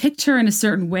to depict her in a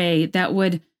certain way that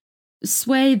would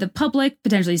sway the public,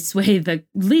 potentially sway the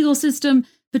legal system,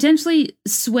 potentially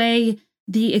sway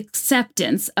the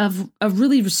acceptance of a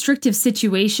really restrictive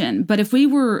situation. But if we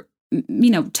were,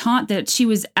 taught that she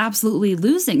was absolutely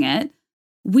losing it,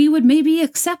 we would maybe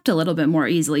accept a little bit more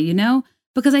easily,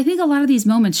 because I think a lot of these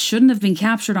moments shouldn't have been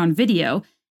captured on video.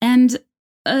 And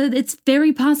it's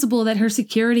very possible that her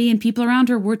security and people around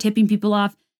her were tipping people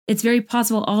off. It's very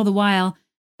possible all the while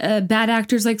bad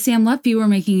actors like Sam Lutfi were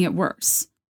making it worse.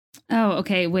 Oh,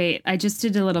 okay, wait. I just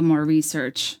did a little more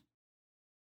research.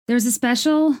 There's a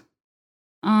special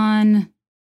on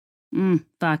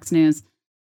Fox News,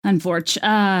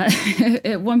 unfortunately,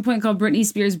 at one point called Britney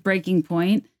Spears Breaking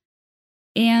Point.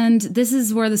 And this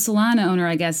is where the salon owner,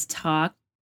 I guess, talked.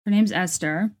 Her name's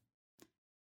Esther.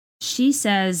 She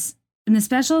says, in the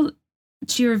special,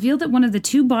 she revealed that one of the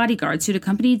two bodyguards who'd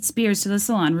accompanied Spears to the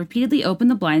salon repeatedly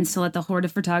opened the blinds to let the horde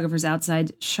of photographers outside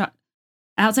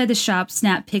the shop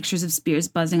snap pictures of Spears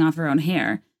buzzing off her own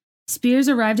hair. Spears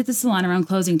arrived at the salon around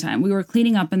closing time. We were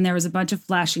cleaning up and there was a bunch of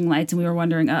flashing lights and we were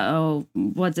wondering,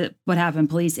 what happened?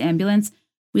 Police, ambulance?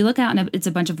 We look out and it's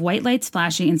a bunch of white lights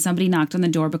flashing and somebody knocked on the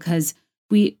door because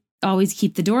we always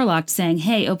keep the door locked saying,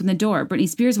 hey, open the door. Britney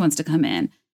Spears wants to come in.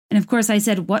 And of course I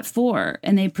said, what for?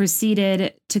 And they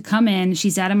proceeded to come in. She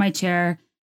sat in my chair.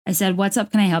 I said, what's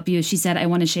up? Can I help you? She said, I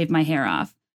want to shave my hair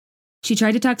off. She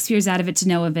tried to talk Spears out of it to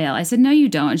no avail. I said, no, you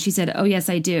don't. And she said, oh, yes,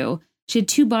 I do. She had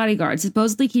two bodyguards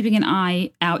supposedly keeping an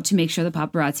eye out to make sure the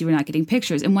paparazzi were not getting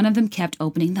pictures. And one of them kept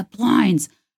opening the blinds.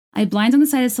 I had blinds on the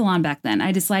side of the salon back then. I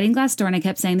had a sliding glass door and I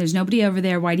kept saying, there's nobody over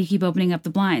there. Why do you keep opening up the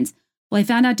blinds? Well, I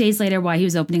found out days later why he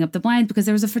was opening up the blinds because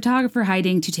there was a photographer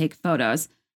hiding to take photos.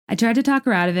 I tried to talk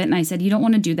her out of it and I said, you don't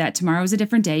want to do that. Tomorrow is a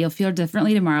different day. You'll feel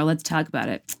differently tomorrow. Let's talk about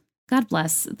it. God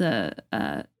bless the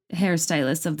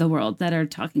hairstylists of the world that are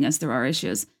talking us through our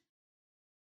issues.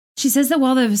 She says that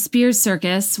while the Spears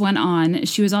circus went on,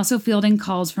 she was also fielding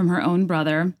calls from her own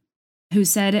brother. who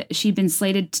said she'd been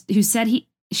slated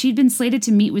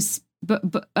to meet with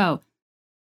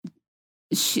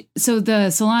so the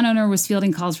salon owner was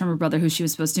fielding calls from her brother who she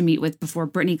was supposed to meet with before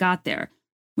Brittany got there.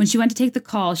 When she went to take the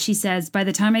call, she says, by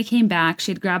the time I came back,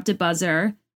 she had grabbed a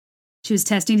buzzer. She was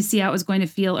testing to see how it was going to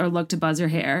feel or look to buzz her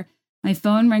hair. My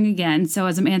phone rang again, so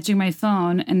as I'm answering my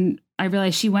phone, and I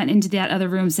realized she went into that other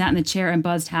room, sat in the chair, and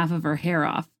buzzed half of her hair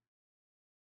off.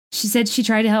 She said she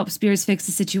tried to help Spears fix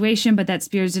the situation, but that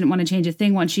Spears didn't want to change a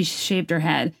thing once she shaved her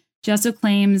head. She also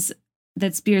claims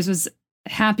that Spears was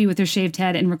happy with her shaved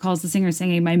head and recalls the singer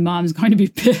singing, "My mom's going to be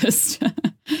pissed."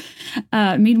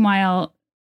 Meanwhile,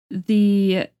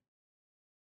 the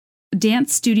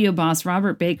dance studio boss,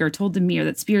 Robert Baker, told the Mirror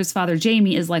that Spears' father,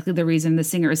 Jamie, is likely the reason the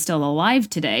singer is still alive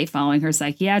today following her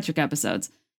psychiatric episodes.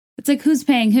 It's like, who's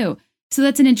paying who? So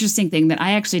that's an interesting thing that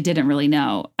I actually didn't really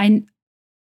know.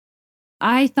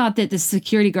 I thought that the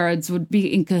security guards would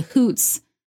be in cahoots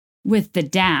with the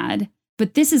dad,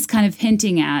 but this is kind of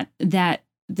hinting at that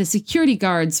the security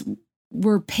guards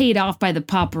were paid off by the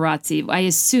paparazzi, I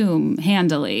assume,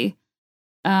 handily.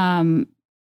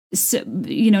 So,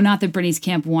 not that Brittany's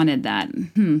camp wanted that.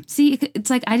 See, it's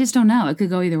like, I just don't know. It could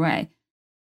go either way.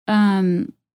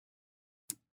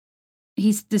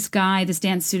 This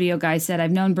dance studio guy said,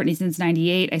 I've known Brittany since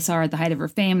 98. I saw her at the height of her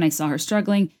fame and I saw her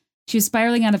struggling. She was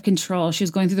spiraling out of control. She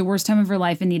was going through the worst time of her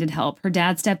life and needed help. Her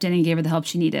dad stepped in and gave her the help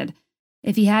she needed.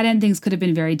 If he hadn't, things could have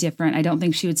been very different. I don't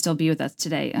think she would still be with us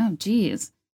today. Oh,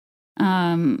 geez.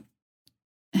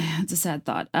 It's a sad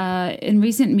thought. In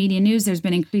recent media news, there's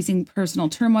been increasing personal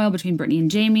turmoil between Brittany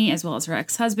and Jamie, as well as her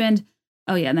ex-husband.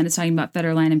 Oh, yeah, and then it's talking about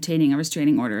Federline obtaining a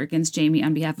restraining order against Jamie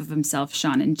on behalf of himself,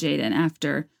 Sean, and Jaden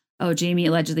after, Jamie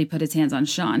allegedly put his hands on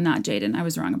Sean, not Jaden. I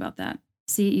was wrong about that.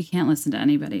 See, you can't listen to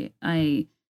anybody.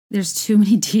 There's too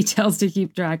many details to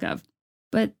keep track of.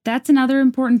 But that's another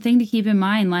important thing to keep in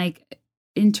mind, like,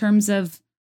 in terms of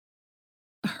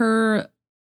her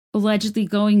allegedly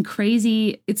going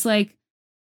crazy. It's like,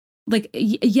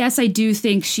 yes, I do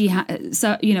think she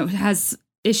has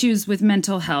issues with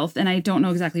mental health, and I don't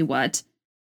know exactly what.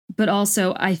 But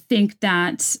also, I think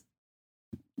that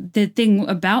the thing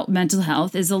about mental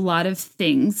health is a lot of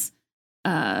things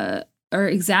are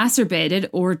exacerbated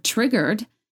or triggered.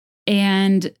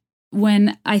 And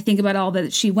when I think about all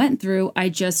that she went through, I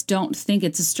just don't think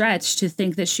it's a stretch to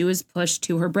think that she was pushed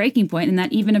to her breaking point, and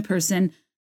that even a person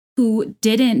who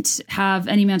didn't have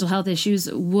any mental health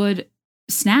issues would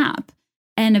snap.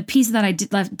 And a piece that I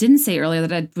didn't say earlier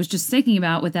that I was just thinking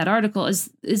about with that article is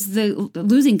the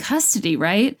losing custody,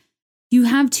 right? You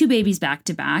have 2 babies back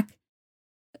to back.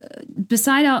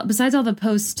 Besides all the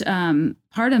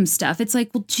postpartum stuff, it's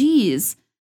like, well, geez,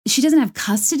 she doesn't have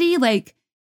custody. Like,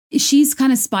 she's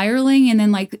kind of spiraling, and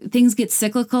then like things get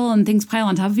cyclical and things pile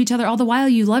on top of each other. All the while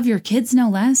you love your kids no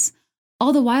less.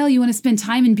 All the while you want to spend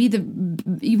time and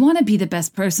you want to be the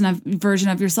best version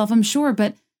of yourself, I'm sure,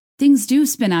 but things do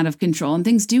spin out of control and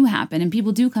things do happen and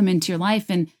people do come into your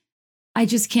life. And I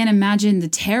just can't imagine the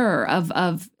terror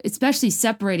of especially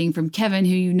separating from Kevin,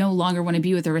 who you no longer want to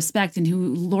be with or respect, and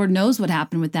who Lord knows what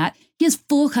happened with that. He has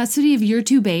full custody of your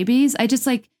 2 babies.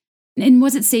 And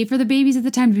was it safe for the babies at the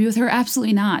time to be with her?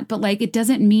 Absolutely not. But like, it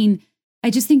doesn't mean, I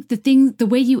just think the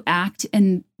way you act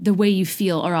and the way you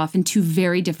feel are often 2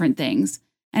 very different things.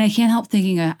 And I can't help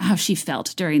thinking of how she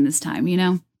felt during this time,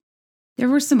 There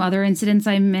were some other incidents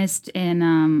I missed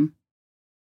in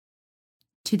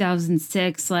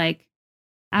 2006, like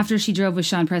after she drove with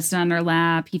Sean Preston on her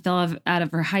lap, he fell out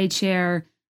of her high chair.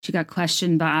 She got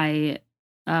questioned by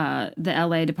the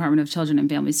LA Department of Children and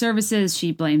Family Services.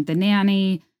 She blamed the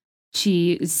nanny.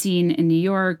 She is seen in New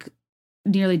York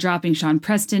nearly dropping Sean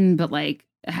Preston, but like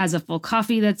has a full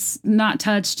coffee that's not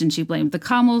touched, and she blamed the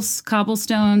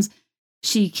cobblestones.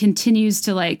 She continues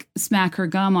to like smack her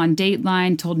gum on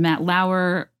Dateline, told Matt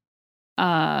Lauer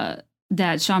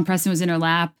that Sean Preston was in her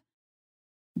lap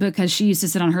because she used to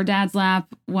sit on her dad's lap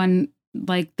when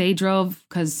like they drove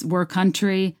because we're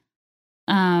country.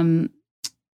 Then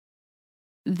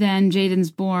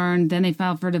Jaden's born. Then they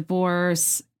filed for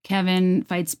divorce. Kevin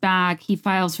fights back. He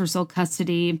files for sole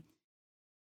custody.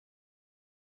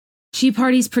 She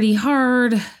parties pretty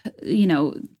hard,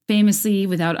 famously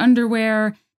without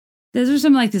underwear. Those are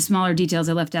some like the smaller details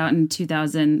I left out in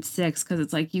 2006 because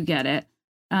it's like, you get it.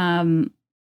 And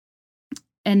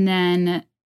then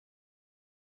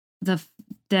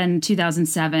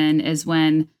 2007 is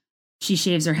when she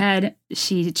shaves her head.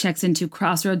 She checks into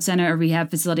Crossroads Center, a rehab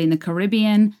facility in the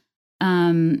Caribbean.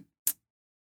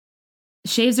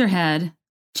 Shaves her head,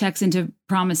 checks into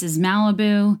Promises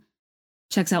Malibu,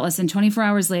 checks out less than 24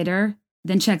 hours later,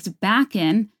 then checks back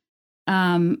in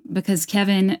because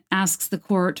Kevin asks the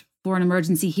court for an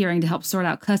emergency hearing to help sort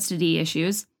out custody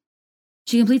issues.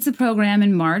 She completes the program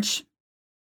in March.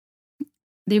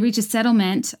 They reach a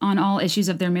settlement on all issues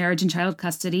of their marriage and child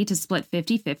custody to split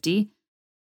 50-50.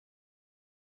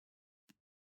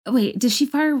 Wait, does she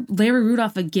fire Larry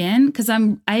Rudolph again? Because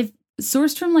I've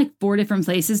sourced from like 4 different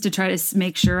places to try to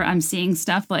make sure I'm seeing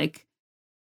stuff like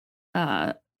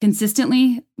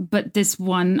consistently. But this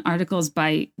one article is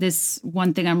this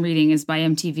one thing I'm reading is by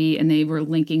MTV, and they were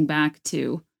linking back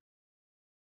to.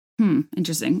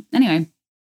 Interesting. Anyway,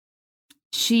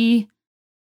 she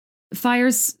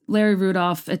fires Larry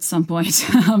Rudolph at some point.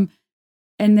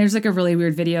 And there's like a really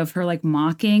weird video of her like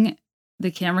mocking the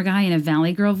camera guy in a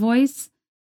Valley Girl voice.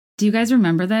 Do you guys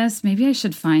remember this? Maybe I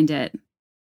should find it.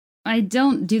 I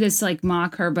don't do this to like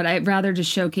mock her, but I'd rather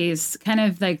just showcase kind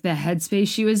of like the headspace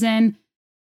she was in.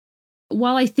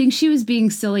 While I think she was being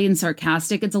silly and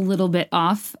sarcastic, it's a little bit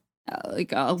off,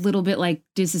 like a little bit like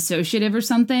disassociative or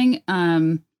something.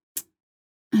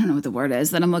 I don't know what the word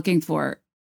is that I'm looking for.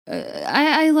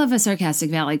 I love a sarcastic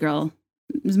Valley Girl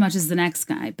as much as the next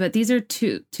guy, but these are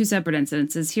two separate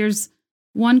incidences. Here's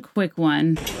one quick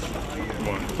one.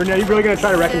 Brittany, are you really going to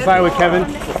try to reconcile with Kevin?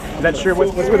 Is that sure?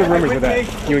 What's with the rumors with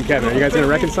that? You and Kevin, are you guys going to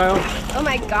reconcile? Oh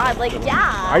my god, like,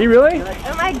 yeah. Are you really?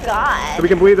 Oh my god. So we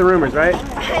can believe the rumors, right?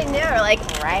 I know, like,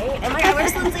 right? Oh my god,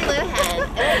 where's Lindsay Lohan?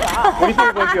 Oh my god. What do you think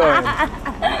of Lindsay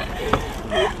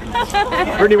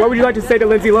Lohan? Brittany, what would you like to say to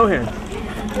Lindsay Lohan?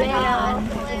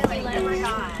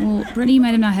 Well, Brittany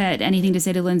might have not had anything to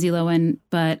say to Lindsay Lohan,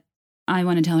 but I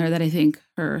want to tell her that I think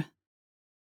her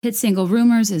hit single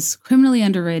Rumors is criminally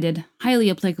underrated,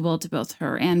 highly applicable to both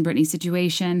her and Brittany's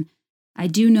situation. I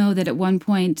do know that at one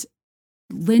point,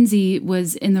 Lindsay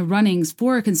was in the runnings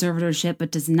for a conservatorship,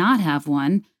 but does not have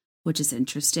one, which is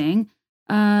interesting.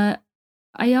 I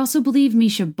also believe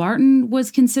Misha Barton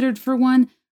was considered for one,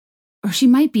 or she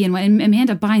might be in one. And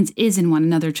Amanda Bynes is in one,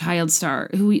 another child star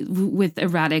who with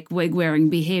erratic wig-wearing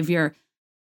behavior.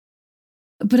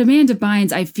 But Amanda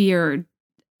Bynes, I fear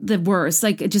the worst,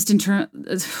 like just in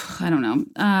terms, I don't know.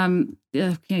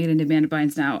 Can't get into Amanda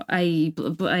Bynes now. I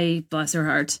bless her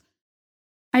heart.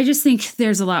 I just think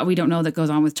there's a lot we don't know that goes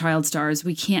on with child stars.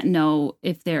 We can't know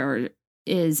if there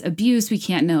is abuse. We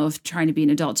can't know if trying to be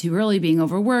an adult too early, being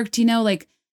overworked, like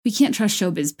we can't trust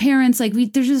showbiz parents. Like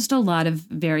there's just a lot of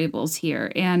variables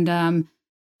here. And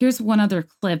here's one other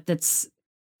clip I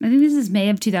think this is May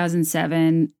of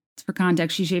 2007. For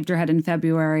context, she shaved her head in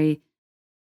February.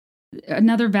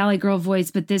 Another Valley Girl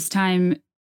voice, but this time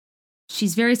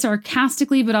she's very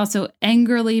sarcastically, but also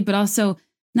angrily, but also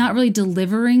not really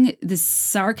delivering the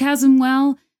sarcasm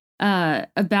well,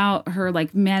 about her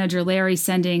like manager Larry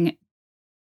sending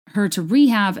her to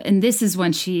rehab. And this is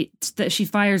when she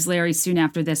fires Larry soon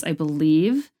after this, I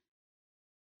believe.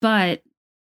 But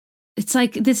it's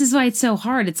like, this is why it's so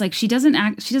hard. It's like she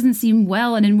doesn't seem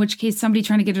well, and in which case somebody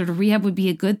trying to get her to rehab would be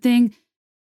a good thing.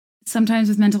 Sometimes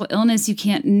with mental illness, you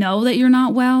can't know that you're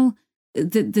not well.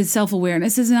 The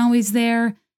self-awareness isn't always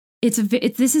there. It's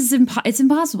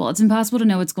impossible. It's impossible to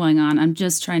know what's going on. I'm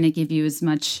just trying to give you as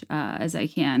much as I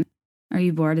can. Are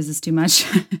you bored? Is this too much?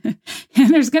 And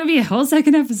there's going to be a whole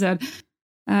second episode.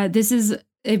 This is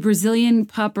a Brazilian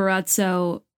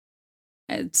paparazzo.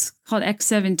 It's called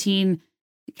X17,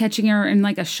 catching her in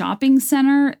like a shopping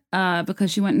center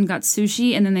because she went and got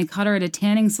sushi, and then they caught her at a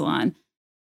tanning salon.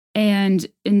 And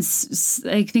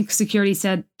I think security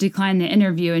said decline the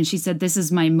interview, and she said, "This is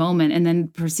my moment," and then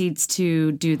proceeds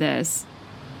to do this.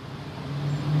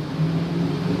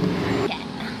 Okay,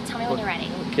 tell me when you're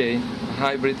ready. Okay.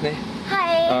 Hi, Brittany.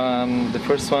 Hi. The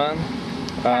first one,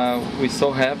 we're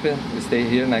so happy to stay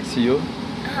here next to you,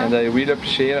 and I really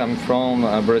appreciate it. I'm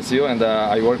from Brazil, and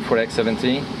I work for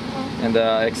X17, and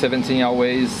X17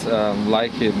 always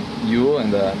like you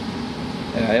and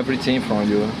everything from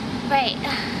you. Right.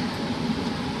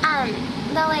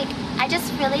 But like, I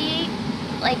just really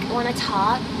like want to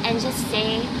talk and just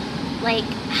say like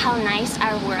how nice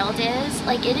our world is.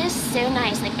 Like, it is so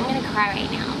nice. Like, I'm gonna cry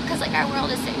right now because like our world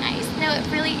is so nice. No, it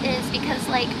really is, because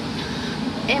like,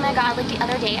 oh my god, like the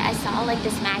other day I saw like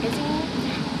this magazine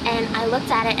and I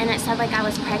looked at it and it said like I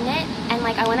was pregnant, and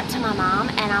like I went up to my mom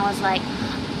and I was like,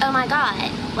 oh my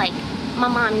god, like my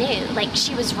mom knew, like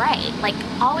she was right. Like,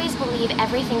 always believe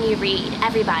everything you read,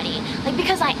 everybody, like,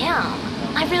 because I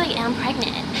really am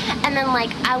pregnant. And then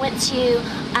like I went to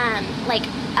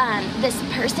this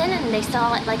person, and they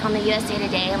saw it like on the USA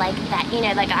Today, like that,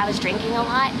 like I was drinking a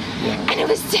lot, and it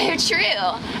was so true.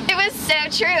 It was so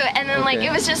true. And then like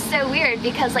it was just so weird,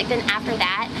 because like then after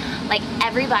that, like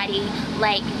everybody,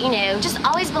 like, just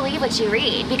always believe what you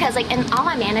read, because like in all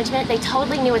my management, they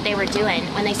totally knew what they were doing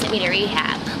when they sent me to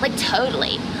rehab. Like,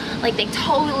 totally. Like, they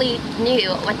totally knew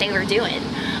what they were doing.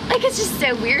 Like, it's just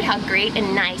so weird how great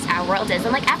and nice our world is.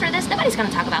 And, like, after this, nobody's going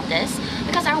to talk about this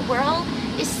because our world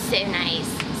is so nice.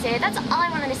 So that's all I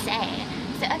wanted to say.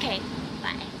 So, okay,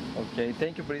 bye. Okay,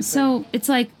 thank you, Brisbane. So it's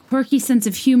like quirky sense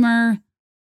of humor,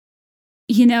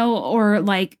 you know, or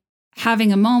like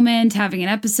having a moment, having an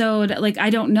episode. Like, I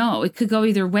don't know. It could go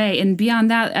either way. And beyond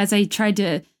that, as I tried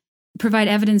to provide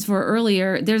evidence for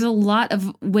earlier, there's a lot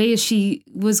of ways she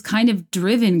was kind of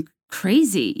driven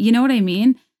crazy. You know what I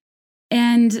mean?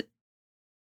 And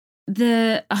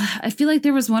I feel like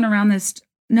there was one around this.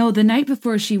 No, the night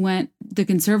before she went, the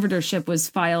conservatorship was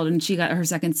filed and she got her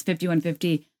second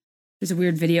 5150. There's a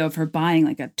weird video of her buying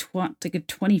like a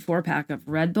 24 pack of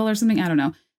Red Bull or something. I don't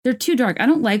know. They're too dark. I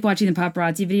don't like watching the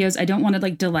paparazzi videos. I don't want to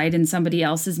like delight in somebody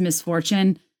else's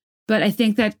misfortune. But I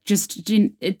think that just,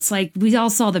 it's like we all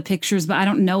saw the pictures, but I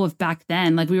don't know if back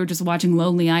then, like we were just watching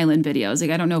Lonely Island videos. Like,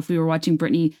 I don't know if we were watching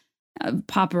Britney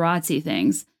paparazzi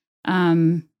things.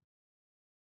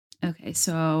 Okay,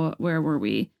 so where were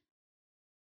we?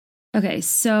 Okay,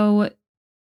 so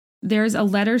there's a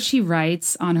letter she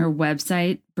writes on her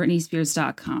website,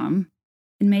 BritneySpears.com,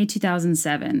 in May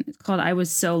 2007. It's called I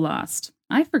Was So Lost.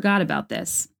 I forgot about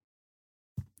this.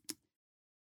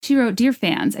 She wrote, Dear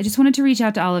fans, I just wanted to reach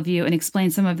out to all of you and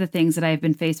explain some of the things that I have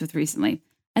been faced with recently.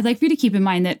 I'd like for you to keep in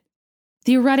mind that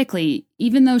theoretically,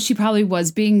 even though she probably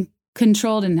was being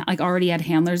controlled and like already had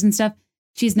handlers and stuff,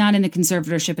 she's not in a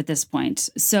conservatorship at this point.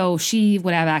 So she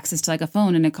would have access to like a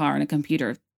phone and a car and a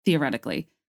computer, theoretically.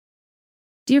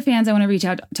 Dear fans, I want to reach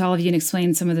out to all of you and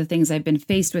explain some of the things I've been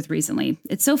faced with recently.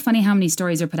 It's so funny how many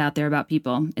stories are put out there about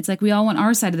people. It's like we all want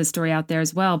our side of the story out there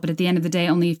as well, but at the end of the day,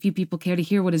 only a few people care to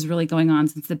hear what is really going on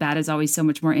since the bad is always so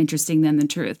much more interesting than the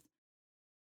truth.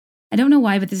 I don't know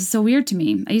why, but this is so weird to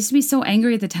me. I used to be so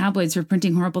angry at the tabloids for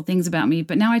printing horrible things about me,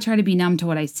 but now I try to be numb to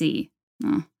what I see.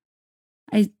 Oh.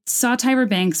 I saw Tyra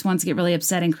Banks once get really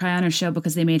upset and cry on her show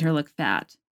because they made her look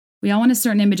fat. We all want a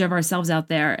certain image of ourselves out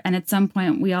there, and at some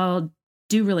point we all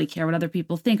do really care what other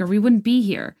people think, or we wouldn't be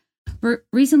here.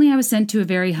 Recently, I was sent to a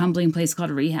very humbling place called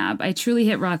rehab. I truly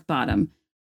hit rock bottom.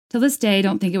 To this day, I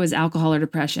don't think it was alcohol or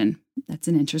depression. That's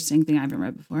an interesting thing I haven't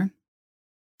read before.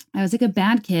 I was like a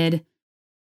bad kid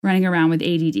running around with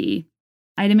ADD.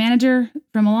 I had a manager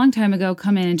from a long time ago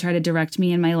come in and try to direct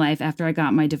me in my life after I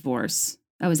got my divorce.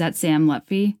 Oh, was that Sam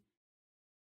Lutfi?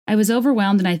 I was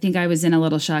overwhelmed and I think I was in a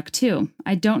little shock too.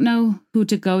 I didn't know who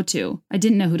to go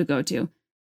to.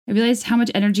 I realized how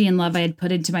much energy and love I had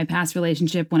put into my past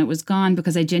relationship when it was gone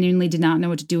because I genuinely did not know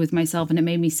what to do with myself, and it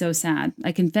made me so sad.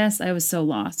 I confess I was so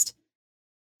lost.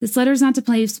 This letter is not to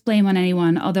place blame on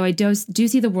anyone, although I do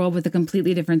see the world with a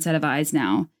completely different set of eyes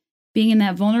now. Being in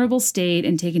that vulnerable state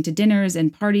and taken to dinners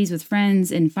and parties with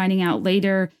friends and finding out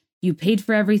later you paid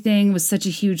for everything was such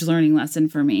a huge learning lesson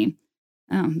for me.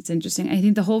 Oh, it's interesting. I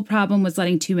think the whole problem was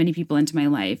letting too many people into my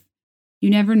life. You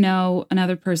never know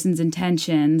another person's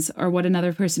intentions or what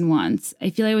another person wants. I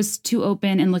feel I was too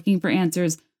open and looking for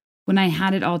answers when I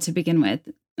had it all to begin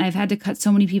with. I've had to cut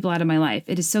so many people out of my life.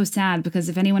 It is so sad because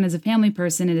if anyone is a family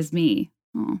person, it is me.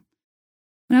 Oh.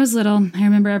 When I was little, I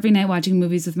remember every night watching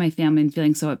movies with my family and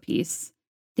feeling so at peace.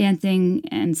 Dancing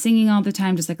and singing all the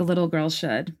time just like a little girl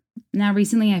should. Now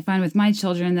recently I find with my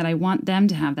children that I want them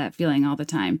to have that feeling all the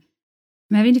time.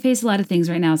 I'm having to face a lot of things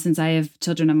right now since I have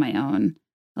children of my own.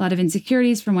 A lot of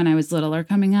insecurities from when I was little are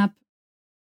coming up.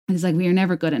 It's like we are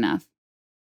never good enough.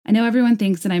 I know everyone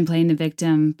thinks that I'm playing the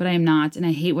victim, but I am not, and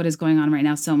I hate what is going on right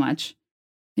now so much.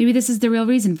 Maybe this is the real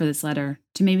reason for this letter,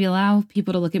 to maybe allow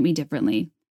people to look at me differently.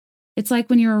 It's like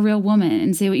when you're a real woman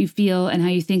and say what you feel and how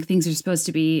you think things are supposed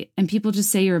to be, and people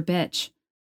just say you're a bitch.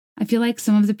 I feel like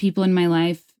some of the people in my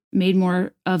life made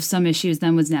more of some issues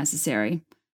than was necessary.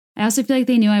 I also feel like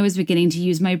they knew I was beginning to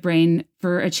use my brain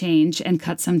for a change and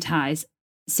cut some ties,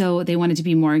 so they wanted to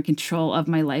be more in control of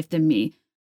my life than me.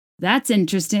 That's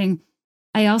interesting.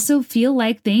 I also feel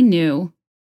like they knew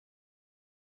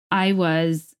I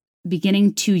was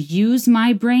beginning to use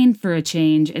my brain for a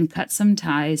change and cut some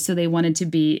ties, so they wanted to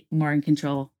be more in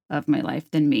control of my life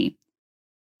than me.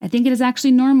 I think it is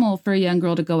actually normal for a young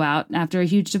girl to go out after a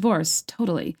huge divorce.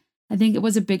 Totally. I think it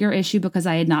was a bigger issue because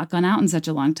I had not gone out in such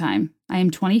a long time. I am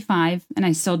 25 and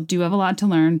I still do have a lot to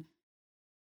learn.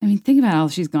 I mean, think about all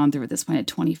she's gone through at this point at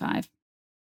 25.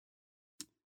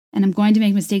 And I'm going to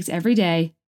make mistakes every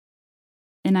day.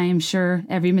 And I am sure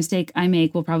every mistake I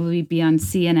make will probably be on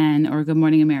CNN or Good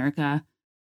Morning America.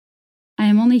 I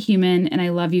am only human and I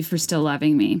love you for still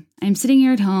loving me. I am sitting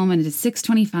here at home and it is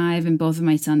 6:25 and both of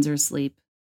my sons are asleep.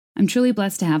 I'm truly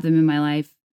blessed to have them in my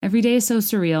life. Every day is so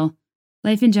surreal.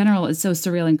 Life in general is so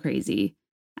surreal and crazy.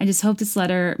 I just hope this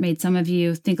letter made some of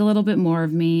you think a little bit more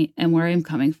of me and where I'm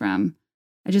coming from.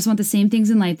 I just want the same things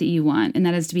in life that you want, and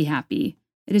that is to be happy.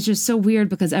 It is just so weird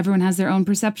because everyone has their own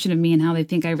perception of me and how they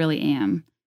think I really am.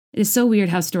 It is so weird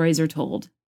how stories are told.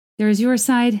 There is your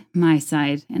side, my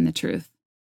side, and the truth.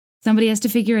 Somebody has to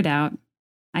figure it out.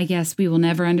 I guess we will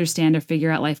never understand or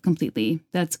figure out life completely.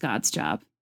 That's God's job.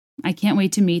 I can't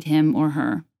wait to meet him or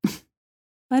her.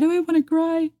 Why do I want to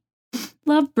cry?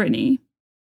 Love, Brittany.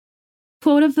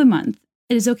 Quote of the month.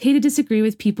 It is okay to disagree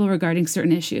with people regarding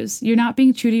certain issues. You're not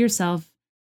being true to yourself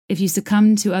if you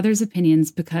succumb to others'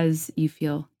 opinions because you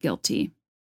feel guilty.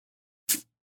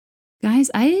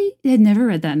 Guys, I had never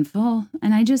read that in full,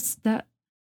 and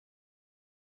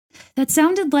that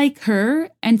sounded like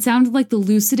her and sounded like the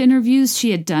Lucid interviews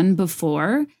she had done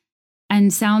before,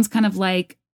 and sounds kind of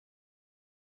like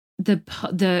the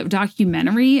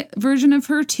documentary version of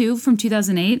her too from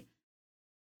 2008.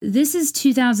 This is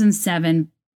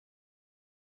 2007,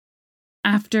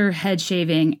 after head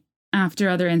shaving, after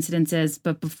other incidences,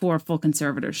 but before full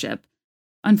conservatorship.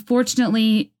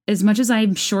 Unfortunately, as much as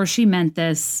I'm sure she meant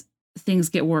this, things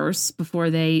get worse before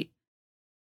they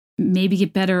maybe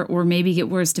get better or maybe get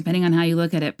worse, depending on how you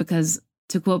look at it. Because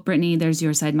to quote Brittany, there's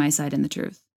your side, my side, and the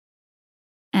truth.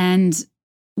 And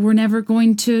we're never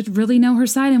going to really know her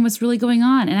side and what's really going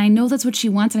on. And I know that's what she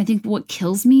wants. And I think what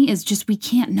kills me is just we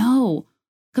can't know.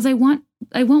 Because I want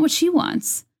what she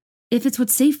wants, if it's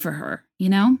what's safe for her, you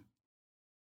know?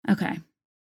 Okay.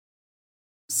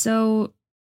 So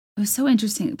it was so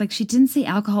interesting. Like, she didn't say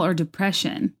alcohol or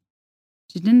depression.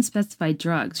 She didn't specify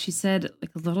drugs. She said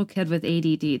like a little kid with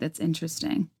ADD. That's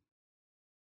interesting.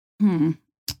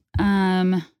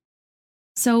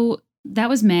 So that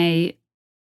was May.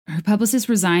 Her publicist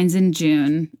resigns in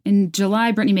June. In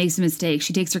July, Brittany makes a mistake.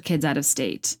 She takes her kids out of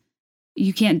state.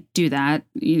 You can't do that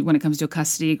when it comes to a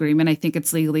custody agreement. I think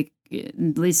it's legally,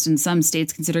 at least in some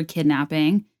states, considered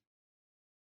kidnapping.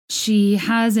 She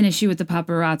has an issue with the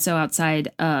paparazzo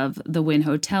outside of the Wynn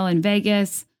Hotel in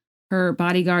Vegas. Her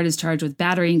bodyguard is charged with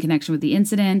battery in connection with the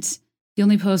incident. The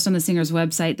only post on the singer's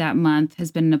website that month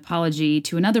has been an apology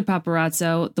to another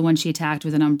paparazzo, the one she attacked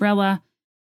with an umbrella.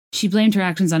 She blamed her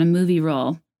actions on a movie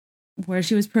role where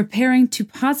she was preparing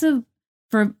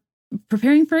for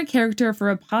a character for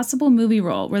a possible movie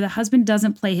role where the husband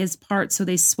doesn't play his part, so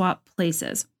they swap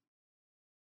places.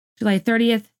 July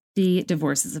 30th, the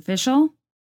divorce is official.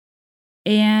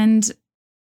 And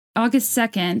August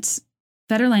 2nd,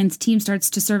 Federline's team starts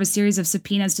to serve a series of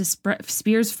subpoenas to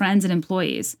Spears' friends and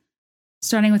employees,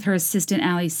 starting with her assistant,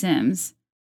 Allie Sims.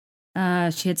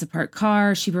 She hits a parked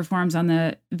car. She performs on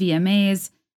the VMAs.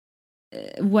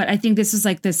 What I think this was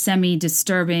like the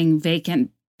semi-disturbing,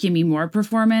 vacant, gimme more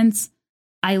performance.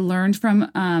 I learned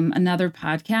from another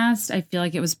podcast. I feel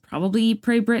like it was probably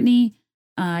Pray Brittany.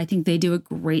 I think they do a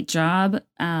great job. If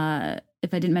I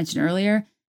didn't mention earlier.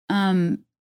 Or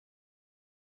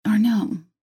no.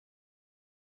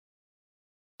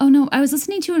 Oh no, I was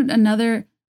listening to another.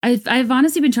 I've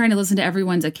honestly been trying to listen to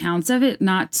everyone's accounts of it,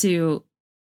 not to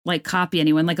like copy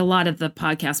anyone. Like a lot of the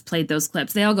podcasts played those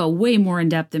clips. They all go way more in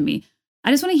depth than me. I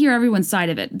just want to hear everyone's side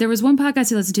of it. There was one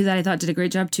podcast I listened to that I thought did a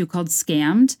great job too, called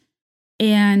Scammed.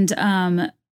 And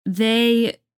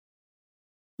they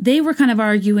were kind of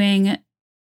arguing,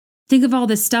 think of all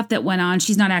this stuff that went on.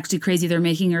 She's not actually crazy. They're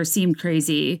making her seem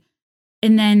crazy.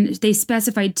 And then they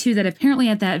specified too that apparently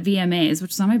at that VMAs,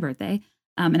 which is on my birthday,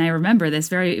 and I remember this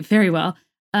very, very well.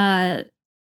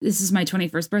 This is my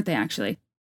 21st birthday, actually.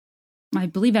 I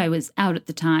believe I was out at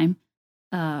the time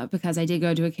because I did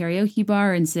go to a karaoke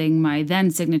bar and sing my then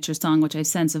signature song, which I've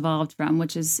since evolved from,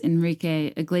 which is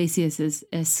Enrique Iglesias'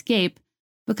 Escape,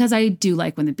 because I do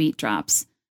like when the beat drops.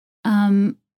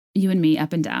 You and Me,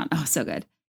 Up and Down. Oh, so good.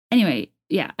 Anyway,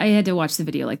 yeah, I had to watch the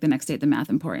video like the next day at the Math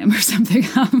Emporium or something.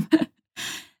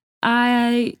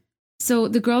 So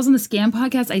the girls on the Scam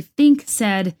podcast, I think,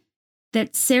 said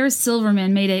that Sarah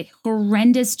Silverman made a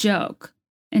horrendous joke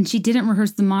and she didn't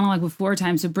rehearse the monologue before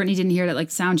time. So Brittany didn't hear it at like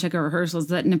sound check or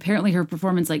rehearsals. And apparently her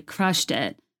performance like crushed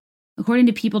it. According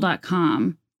to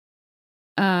people.com,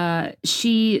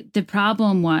 the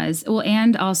problem was, well,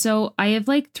 and also I have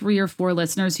like 3 or 4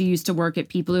 listeners who used to work at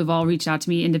People who've all reached out to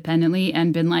me independently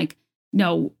and been like,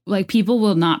 no, like People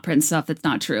will not print stuff that's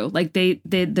not true. Like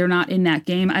they're not in that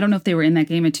game. I don't know if they were in that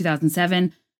game in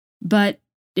 2007, but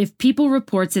if People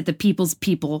reports it, the People's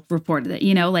people reported it.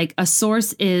 You know, like a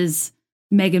source is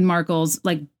Meghan Markle's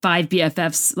like 5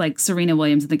 BFFs, like Serena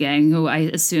Williams and the gang, who I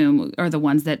assume are the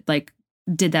ones that like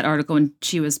did that article when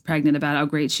she was pregnant about how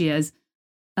great she is,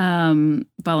 following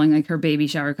like her baby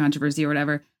shower controversy or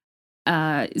whatever.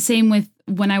 Same with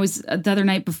when I was the other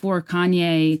night before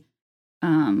Kanye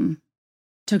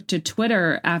took to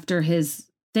Twitter after his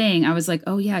thing, I was like,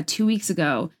 oh yeah, 2 weeks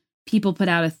ago, people put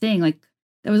out a thing like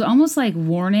that was almost like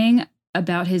warning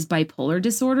about his bipolar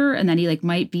disorder and that he like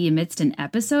might be amidst an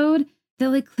episode that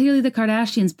like clearly the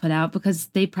Kardashians put out because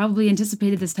they probably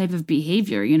anticipated this type of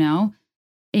behavior, you know?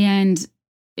 And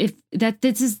if that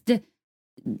this is the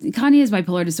Kanye's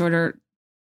bipolar disorder,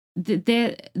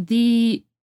 the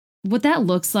what that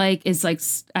looks like is like,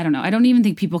 I don't know. I don't even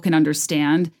think people can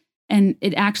understand. And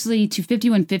it actually, to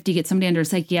 5150, get somebody under a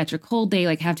psychiatric hold, they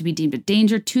like have to be deemed a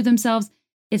danger to themselves.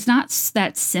 It's not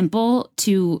that simple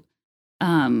to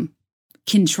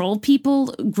control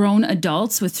people, grown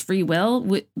adults with free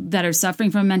will that are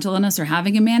suffering from mental illness or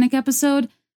having a manic episode.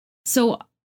 So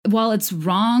while it's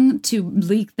wrong to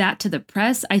leak that to the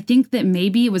press, I think that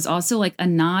maybe it was also like a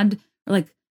nod, like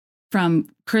from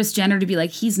Kris Jenner to be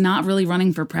like, he's not really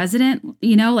running for president,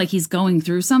 you know, like he's going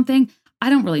through something. I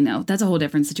don't really know. That's a whole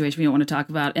different situation we don't want to talk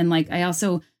about. And like, I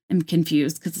also am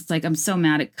confused because it's like, I'm so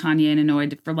mad at Kanye and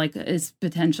annoyed for like his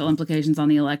potential implications on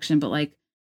the election. But like,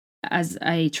 as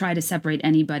I try to separate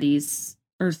anybody's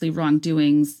earthly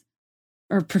wrongdoings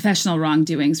or professional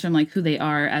wrongdoings from like who they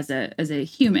are as a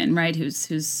human, right?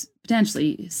 Who's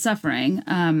potentially suffering,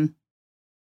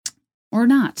 or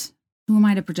not. Who am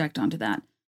I to project onto that?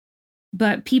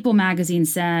 But People magazine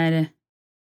said,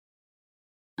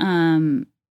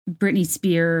 Britney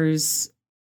Spears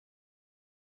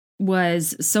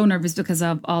was so nervous because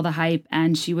of all the hype,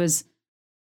 and she was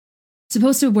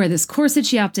supposed to wear this corset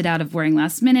she opted out of wearing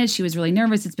last minute. She was really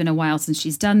nervous. It's been a while since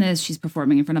she's done this. She's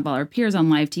performing in front of all her peers on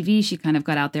live TV. She kind of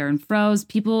got out there and froze.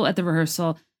 People at the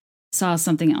rehearsal saw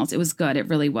something else. It was good. It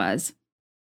really was.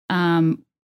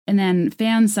 And then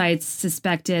fan sites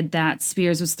suspected that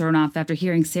Spears was thrown off after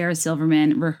hearing Sarah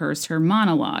Silverman rehearse her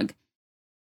monologue.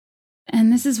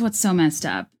 And this is what's so messed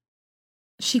up.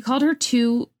 She called her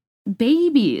two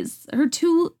babies, her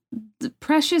two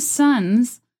precious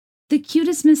sons, the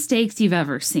cutest mistakes you've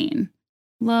ever seen.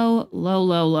 Low, low,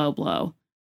 low, low blow.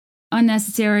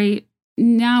 Unnecessary.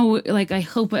 Now, like, I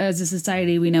hope as a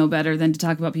society we know better than to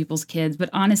talk about people's kids. But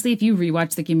honestly, if you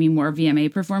rewatch the Give Me More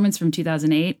VMA performance from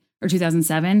 2008 or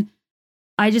 2007,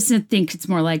 I just think it's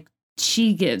more like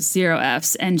she gives 0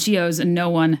 Fs and she owes no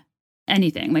one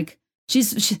anything. Like, she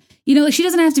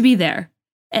doesn't have to be there.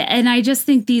 And I just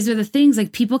think these are the things,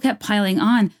 like, people kept piling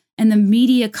on. And the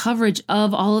media coverage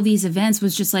of all of these events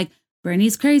was just like,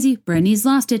 Britney's crazy, Britney's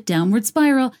lost it, downward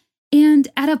spiral. And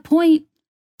at a point,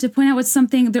 to point out what's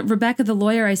something that Rebecca, the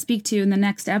lawyer I speak to in the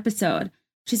next episode,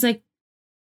 she's like,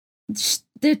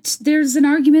 there's an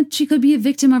argument she could be a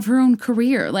victim of her own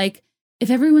career. Like,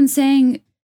 if everyone's saying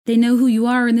they know who you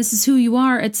are and this is who you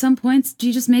are, at some points, do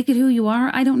you just make it who you are?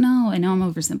 I don't know. I know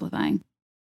I'm oversimplifying.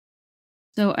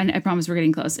 So, and I promise we're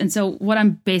getting close. And so what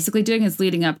I'm basically doing is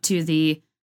leading up to the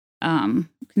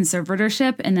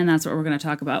conservatorship, and then that's what we're going to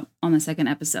talk about on the second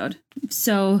episode.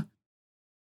 So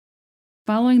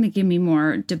following the Give Me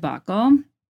More debacle,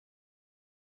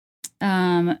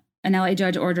 an LA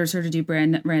judge orders her to do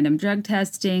random drug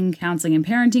testing, counseling, and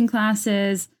parenting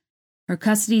classes. Her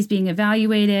custody is being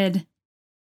evaluated.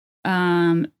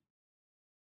 Britney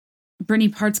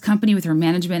parts company with her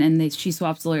management, and she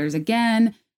swaps lawyers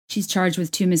again. She's charged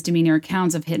with 2 misdemeanor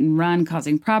counts of hit and run,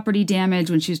 causing property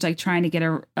damage when she was like trying to get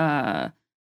her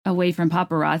away from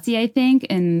paparazzi, I think.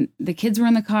 And the kids were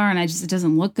in the car, and it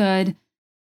doesn't look good.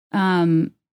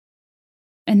 And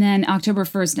then October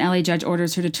 1st, an LA judge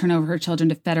orders her to turn over her children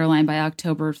to Federline by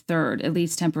October 3rd, at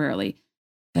least temporarily.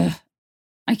 Ugh.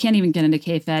 I can't even get into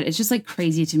K-Fed. It's just like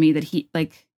crazy to me that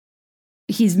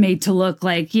he's made to look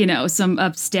like, you know, some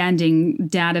upstanding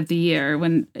dad of the year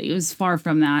when it was far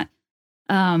from that.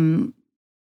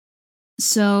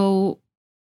 So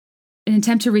in an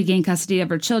attempt to regain custody of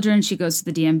her children, she goes to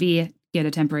the DMV, get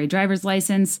a temporary driver's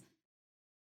license.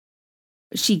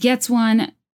 She gets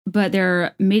one, but there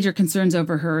are major concerns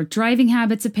over her driving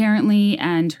habits, apparently,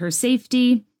 and her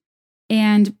safety.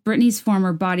 And Britney's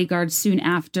former bodyguard soon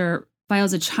after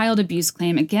files a child abuse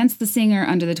claim against the singer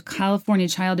under the California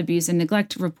Child Abuse and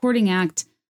Neglect Reporting Act,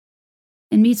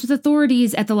 and meets with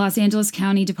authorities at the Los Angeles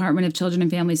County Department of Children and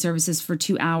Family Services for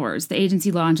 2 hours. The agency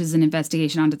launches an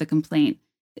investigation onto the complaint.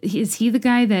 Is he the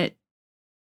guy that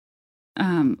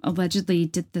allegedly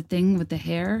did the thing with the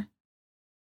hair?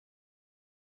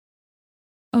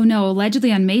 Oh no,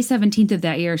 allegedly on May 17th of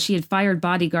that year, she had fired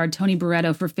bodyguard Tony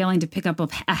Barreto for failing to pick up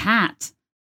a hat.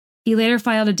 He later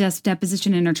filed a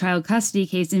deposition in her child custody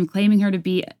case and claiming to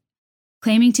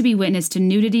be witness to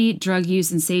nudity, drug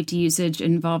use, and safety usage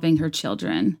involving her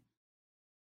children.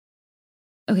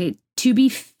 Okay, to be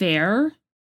fair,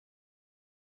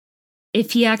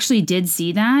 if he actually did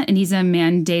see that and he's a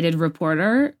mandated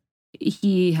reporter,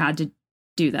 he had to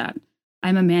do that.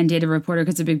 I'm a mandated reporter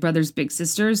because of Big Brothers Big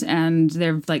Sisters, and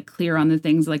they're like clear on the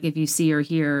things like if you see or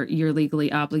hear, you're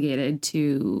legally obligated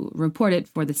to report it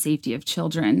for the safety of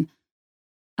children.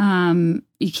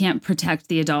 You can't protect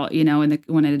the adult, you know,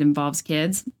 when it involves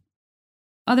kids.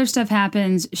 Other stuff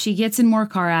happens. She gets in more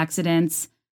car accidents.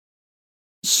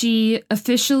 She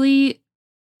officially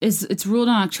it's ruled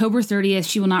on October 30th.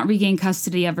 She will not regain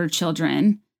custody of her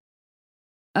children.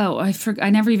 Oh, I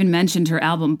never even mentioned her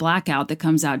album Blackout that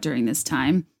comes out during this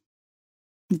time.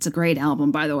 It's a great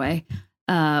album, by the way.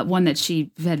 One that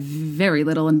she had very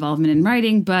little involvement in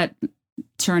writing, but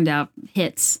turned out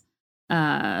hits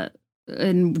and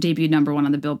debuted number 1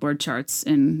 on the Billboard charts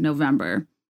in November.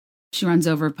 She runs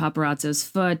over paparazzo's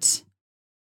foot,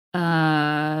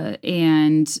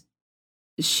 and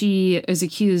she is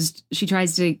accused. She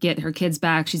tries to get her kids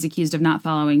back. She's accused of not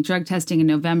following drug testing in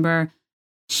November.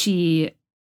 She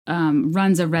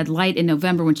runs a red light in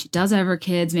November when she does have her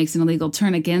kids, makes an illegal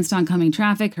turn against oncoming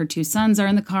traffic. Her 2 sons are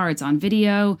in the car. It's on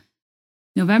video.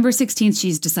 November 16th,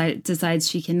 she decides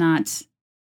she cannot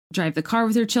drive the car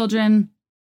with her children.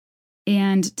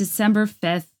 And December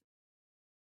 5th,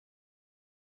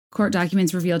 court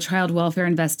documents reveal child welfare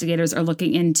investigators are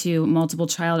looking into multiple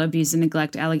child abuse and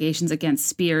neglect allegations against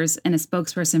Spears, and a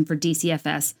spokesperson for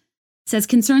DCFS says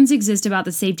concerns exist about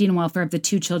the safety and welfare of the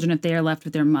 2 children if they are left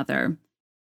with their mother.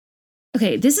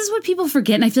 Okay, this is what people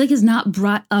forget, and I feel like is not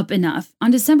brought up enough.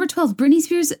 On December 12th, Britney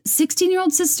Spears'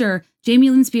 16-year-old sister, Jamie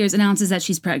Lynn Spears, announces that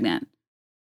she's pregnant.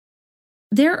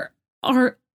 There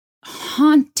are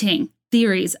haunting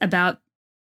theories about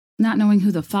not knowing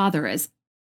who the father is.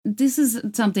 This is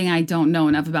something I don't know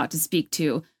enough about to speak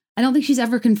to. I don't think she's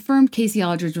ever confirmed Casey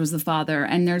Aldridge was the father,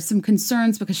 and there's some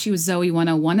concerns because she was Zoe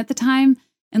 101 at the time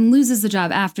and loses the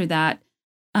job after that.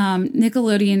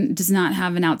 Nickelodeon does not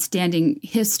have an outstanding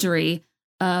history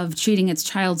of treating its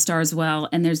child stars well,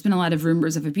 and there's been a lot of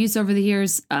rumors of abuse over the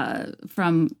years,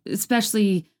 from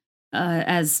especially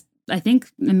as I think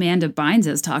Amanda Bynes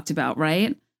has talked about,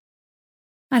 right?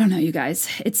 I don't know, you guys.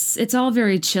 It's all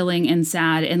very chilling and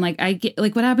sad, and like I get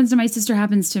like what happens to my sister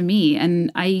happens to me,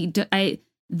 and I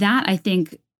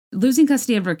think losing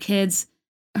custody of her kids,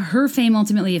 her fame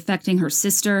ultimately affecting her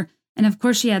sister. And of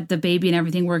course, she had the baby and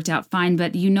everything worked out fine.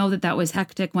 But you know that was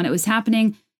hectic when it was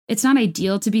happening. It's not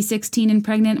ideal to be 16 and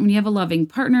pregnant when you have a loving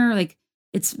partner. Like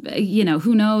it's, you know,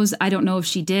 who knows? I don't know if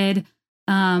she did.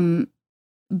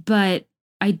 But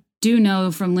I do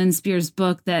know from Lynn Spears'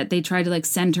 book that they tried to like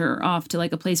send her off to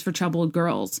like a place for troubled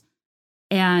girls.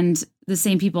 And the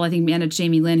same people I think managed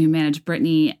Jamie Lynn who managed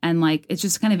Britney. And like, it's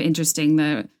just kind of interesting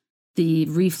the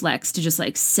reflex to just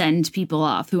like send people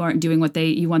off who aren't doing what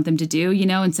you want them to do, you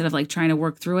know, instead of like trying to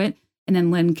work through it. And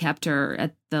then Lynn kept her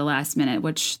at the last minute,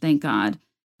 which thank God.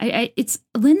 It's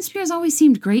Lynn Spears always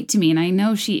seemed great to me. And I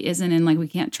know she isn't, and like we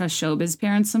can't trust showbiz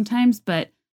parents sometimes, but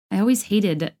I always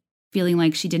hated feeling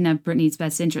like she didn't have Britney's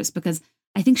best interest because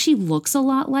I think she looks a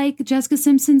lot like Jessica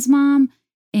Simpson's mom.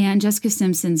 And Jessica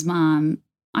Simpson's mom,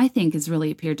 I think, has really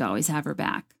appeared to always have her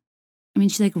back. I mean,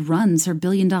 she like runs her $1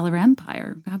 billion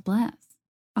empire. God bless.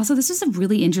 Also, this is a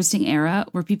really interesting era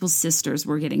where people's sisters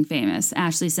were getting famous.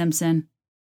 Ashley Simpson,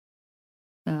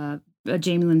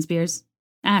 Jamie Lynn Spears,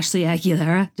 Ashley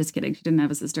Aguilera. Just kidding. She didn't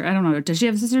have a sister. I don't know. Does she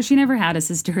have a sister? She never had a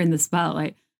sister in the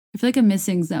spotlight. I feel like I'm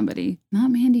missing somebody.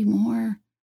 Not Mandy Moore.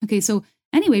 Okay, so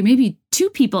anyway, maybe 2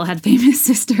 people had famous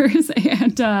sisters.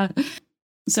 And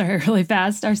sorry, really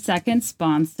fast. Our second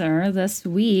sponsor this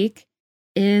week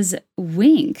is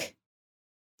Wink.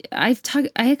 I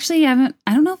actually haven't,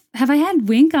 I don't know, have I had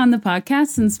Wink on the podcast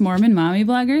since Mormon Mommy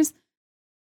Bloggers?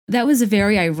 That was a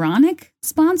very ironic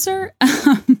sponsor.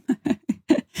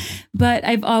 But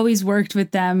I've always worked with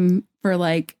them for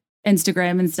like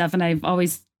Instagram and stuff, and I've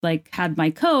always like had my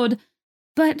code.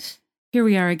 But here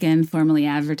we are again, formally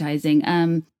advertising.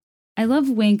 I love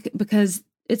Wink because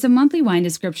it's a monthly wine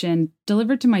description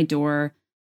delivered to my door.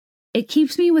 It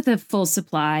keeps me with a full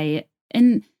supply.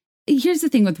 And here's the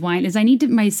thing with wine is I need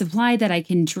my supply that I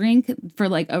can drink for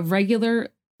like a regular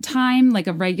time, like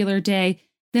a regular day.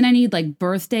 Then I need like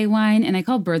birthday wine, and I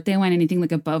call birthday wine anything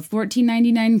like above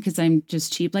 $14.99 because I'm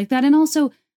just cheap like that. And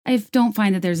also I don't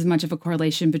find that there's as much of a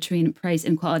correlation between price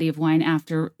and quality of wine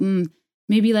after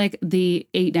maybe like the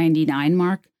 $8.99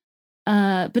 mark.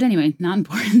 But anyway, not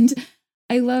important.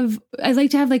 I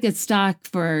like to have like a stock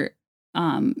for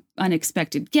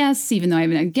unexpected guests, even though I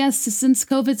haven't had guests since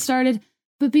COVID started.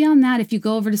 But beyond that, if you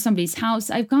go over to somebody's house,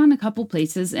 I've gone a couple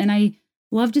places and I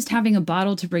love just having a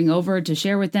bottle to bring over to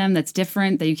share with them that's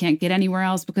different, that you can't get anywhere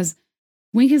else, because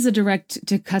Winc is a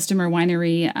direct-to-customer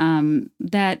winery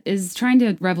that is trying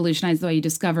to revolutionize the way you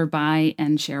discover, buy,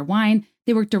 and share wine.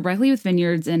 They work directly with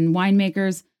vineyards and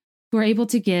winemakers who are able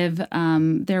to give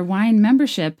their wine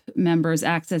membership members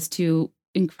access to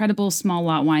incredible small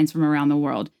lot wines from around the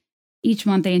world. Each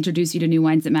month, they introduce you to new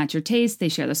wines that match your taste. They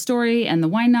share the story and the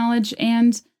wine knowledge,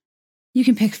 and you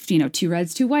can pick, 2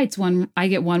 reds, 2 whites. I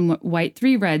get 1 white,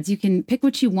 3 reds. You can pick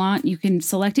what you want. You can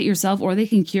select it yourself, or they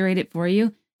can curate it for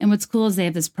you. And what's cool is they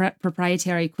have this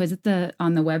proprietary quiz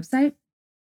on the website,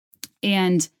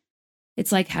 and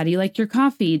it's like, how do you like your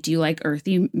coffee? Do you like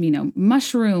earthy,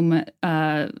 mushroom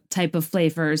type of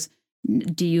flavors?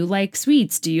 Do you like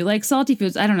sweets? Do you like salty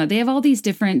foods? I don't know. They have all these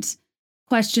different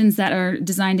questions that are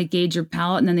designed to gauge your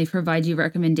palate, and then they provide you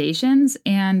recommendations.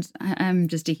 And I'm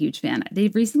just a huge fan.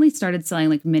 They've recently started selling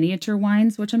like miniature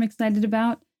wines, which I'm excited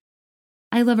about.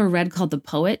 I love a red called the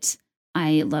Poet.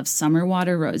 I love Summer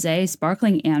Water Rosé,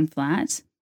 sparkling and flat.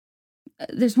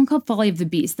 There's one called Folly of the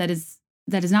Beast that is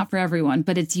not for everyone,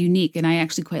 but it's unique, and I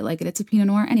actually quite like it. It's a Pinot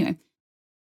Noir. Anyway,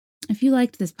 if you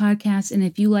liked this podcast, and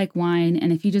if you like wine,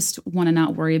 and if you just want to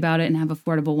not worry about it and have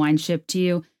affordable wine shipped to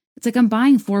you, it's like I'm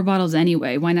buying 4 bottles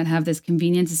anyway. Why not have this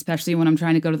convenience, especially when I'm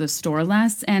trying to go to the store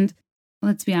less? And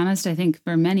let's be honest, I think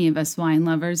for many of us wine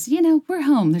lovers, we're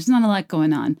home. There's not a lot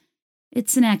going on.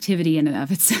 It's an activity in and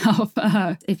of itself.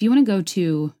 If you want to go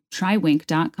to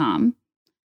trywinc.com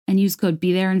and use code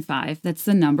BeThereIn5, that's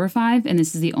the number 5, and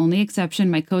this is the only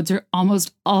exception. My codes are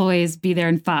almost always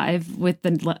BeThereIn5 with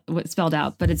the spelled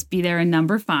out, but it's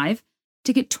BeThereIn5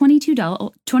 to get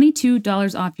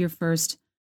 $22 off your first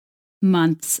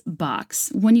month's box.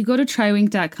 When you go to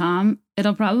trywinc.com,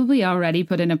 it'll probably already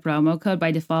put in a promo code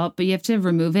by default, but you have to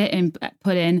remove it and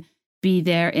put in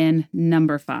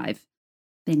BeThereIn5.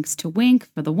 Thanks to Winc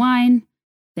for the wine.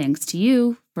 Thanks to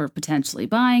you for potentially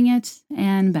buying it.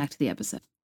 And back to the episode.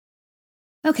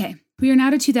 Okay, we are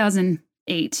now to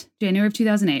 2008, January of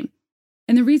 2008.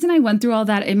 And the reason I went through all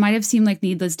that, it might have seemed like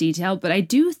needless detail, but I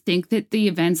do think that the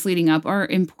events leading up are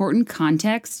important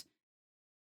context,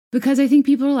 because I think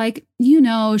people are like,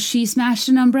 she smashed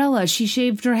an umbrella, she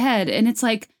shaved her head. And it's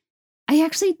like,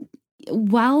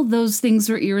 while those things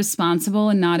were irresponsible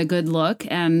and not a good look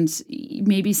and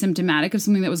maybe symptomatic of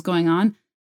something that was going on,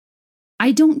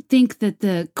 I don't think that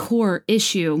the core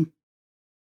issue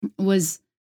was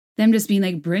them just being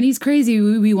like, Britney's crazy.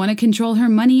 We want to control her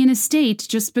money and estate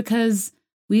just because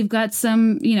we've got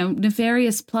some,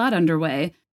 nefarious plot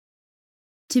underway.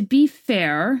 To be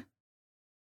fair,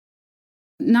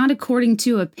 not according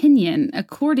to opinion,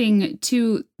 according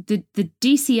to the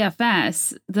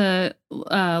DCFS, the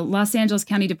Los Angeles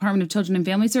County Department of Children and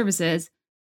Family Services,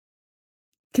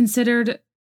 considered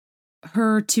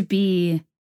her to be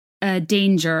a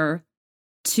danger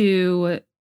to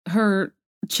her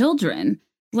children.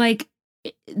 Like,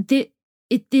 it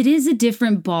is a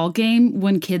different ball game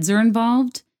when kids are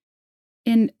involved.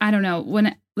 And I don't know,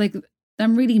 when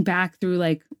I'm reading back through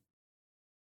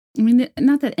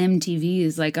not that MTV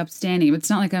is upstanding, but it's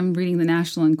not like I'm reading the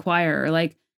National Enquirer.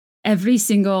 Like, every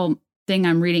single thing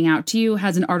I'm reading out to you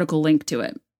has an article link to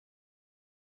it,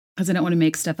 because I don't want to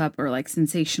make stuff up or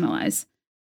sensationalize.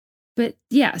 But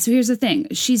yeah, so here's the thing.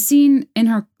 She's seen in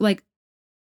her,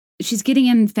 she's getting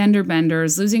in fender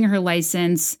benders, losing her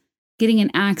license, getting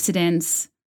in accidents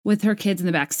with her kids in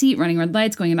the back seat, running red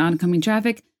lights, going in oncoming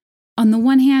traffic. On the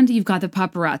one hand, you've got the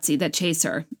paparazzi that chase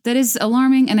her. That is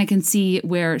alarming, and I can see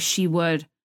where she would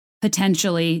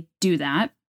potentially do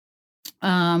that,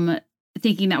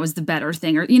 thinking that was the better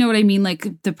thing, or you know what I mean?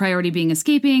 Like, the priority being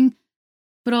escaping.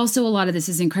 But also, a lot of this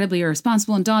is incredibly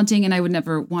irresponsible and daunting, and I would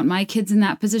never want my kids in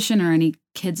that position, or any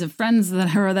kids of friends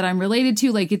that I'm related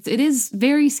to. It is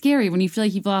very scary when you feel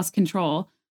like you've lost control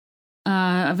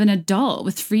of an adult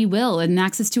with free will and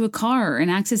access to a car and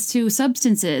access to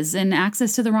substances and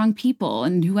access to the wrong people,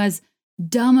 and who has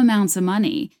dumb amounts of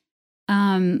money.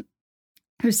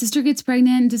 Her sister gets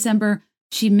pregnant in December.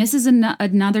 She misses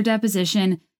another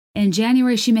deposition. In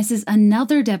January, she misses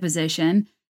another deposition.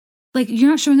 You're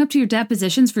not showing up to your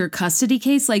depositions for your custody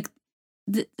case.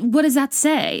 What does that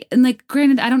say? And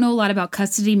granted, I don't know a lot about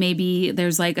custody. Maybe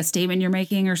there's a statement you're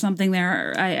making or something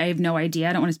there. I have no idea.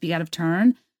 I don't want to speak out of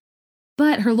turn.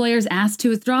 But her lawyers asked to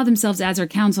withdraw themselves as her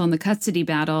counsel in the custody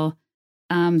battle,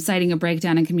 citing a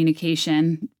breakdown in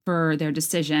communication for their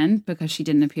decision because she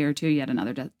didn't appear to yet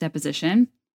another deposition.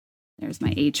 There's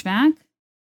my HVAC. I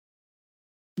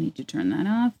need to turn that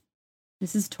off.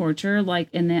 This is torture.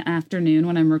 In the afternoon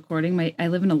when I'm recording, I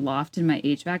live in a loft and my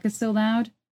HVAC is so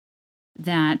loud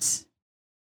that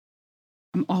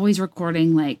I'm always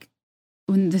recording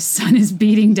when the sun is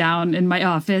beating down in my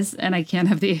office and I can't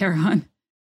have the air on.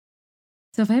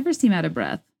 So if I ever seem out of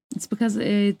breath, it's because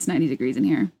it's 90 degrees in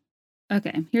here.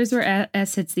 Okay, here's where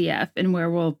S hits the F and where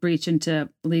we'll breach into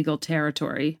legal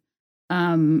territory.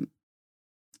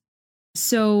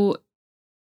 So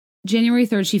January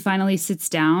 3rd, she finally sits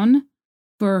down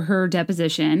for her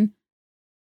deposition.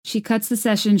 She cuts the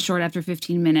session short after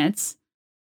 15 minutes.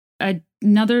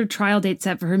 Another trial date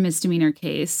set for her misdemeanor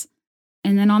case.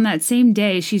 And then on that same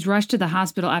day, she's rushed to the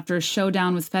hospital after a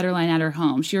showdown with Federline at her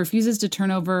home. She refuses to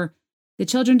turn over the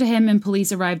children to him, and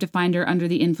police arrive to find her under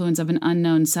the influence of an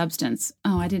unknown substance.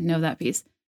 Oh, I didn't know that piece.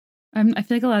 I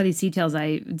feel like a lot of these details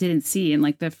I didn't see in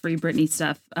like the Free Britney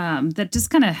stuff that just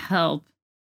kind of help,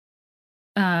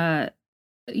 things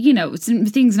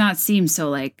not seem so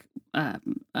like,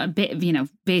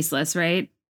 baseless, right?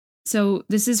 So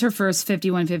this is her first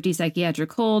 5150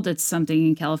 psychiatric hold. It's something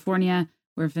in California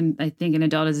where if I think an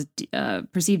adult is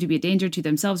perceived to be a danger to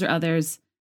themselves or others,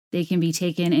 they can be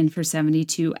taken in for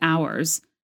 72 hours.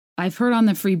 I've heard on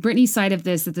the Free Britney side of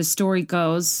this that the story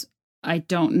goes, I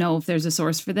don't know if there's a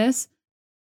source for this,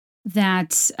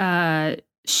 that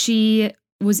she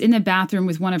was in the bathroom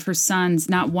with one of her sons,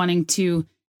 not wanting to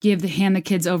hand the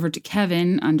kids over to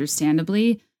Kevin,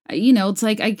 understandably. It's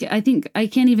like, I think I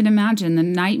can't even imagine the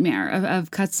nightmare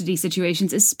of custody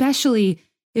situations, especially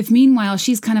if meanwhile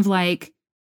she's kind of like,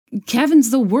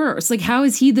 Kevin's the worst. Like, how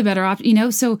is he the better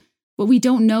option? So what we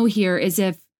don't know here is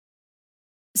if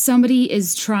somebody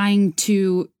is trying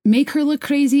to make her look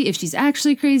crazy, if she's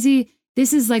actually crazy.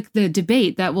 This is like the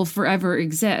debate that will forever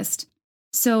exist.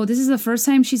 So this is the first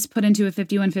time she's put into a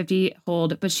 5150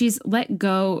 hold, but she's let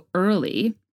go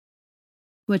early,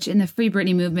 which in the Free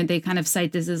Britney movement, they kind of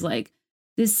cite this as like,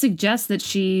 this suggests that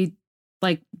she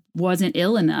like wasn't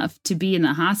ill enough to be in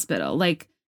the hospital. Like,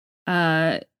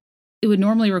 it would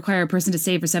normally require a person to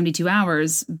stay for 72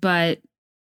 hours, but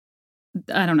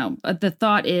I don't know. The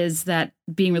thought is that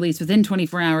being released within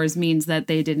 24 hours means that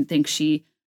they didn't think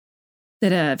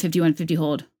that a 5150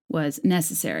 hold was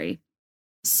necessary.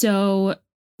 So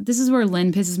this is where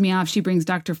Lynn pisses me off. She brings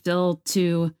Dr. Phil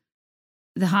to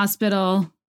the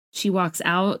hospital. She walks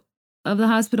out of the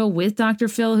hospital with Dr.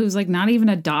 Phil, who's like not even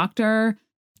a doctor.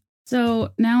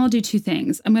 So now I'll do two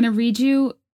things. I'm going to read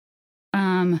you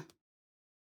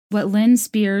what Lynn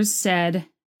Spears said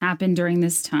happened during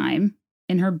this time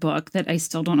in her book that I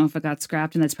still don't know if it got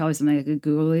scrapped, and that's probably something I could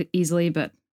Google easily,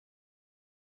 but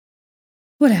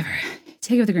whatever.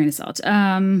 Take it with a grain of salt.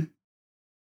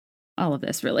 All of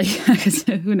this, really, because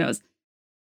who knows?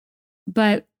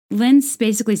 But Lynn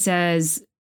basically says,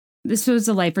 this was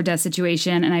a life or death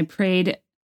situation, and I prayed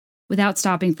without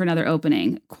stopping for another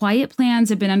opening. Quiet plans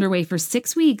had been underway for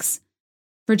 6 weeks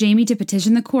for Jamie to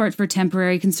petition the court for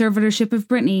temporary conservatorship of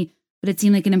Britney, but it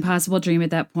seemed like an impossible dream at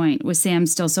that point, with Sam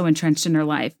still so entrenched in her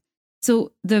life.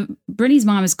 So Britney's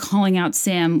mom is calling out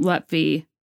Sam Lutfi,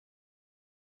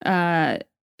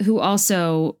 who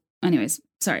also, anyways,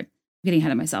 sorry, I'm getting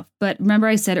ahead of myself. But remember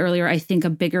I said earlier, I think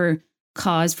a bigger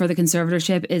cause for the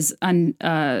conservatorship is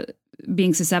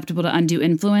being susceptible to undue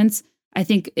influence. I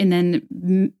think, and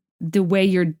then the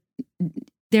way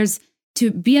there's,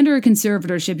 to be under a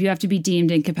conservatorship, you have to be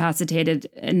deemed incapacitated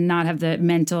and not have the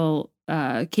mental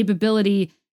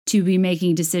capability to be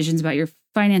making decisions about your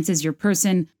finances, your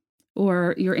person,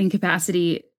 or your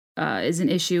incapacity is an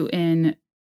issue in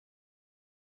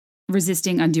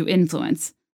resisting undue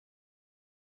influence.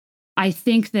 I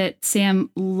think that Sam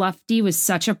Lutfi was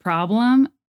such a problem,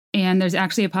 and there's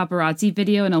actually a paparazzi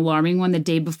video, an alarming one, the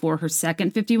day before her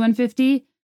second 5150.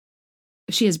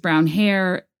 She has brown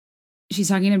hair. She's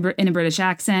talking in a British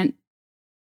accent.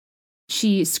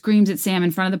 She screams at Sam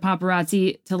in front of the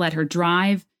paparazzi to let her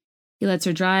drive. He lets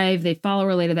her drive. They follow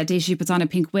her later that day. She puts on a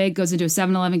pink wig, goes into a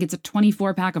 7-Eleven, gets a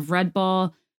 24-pack of Red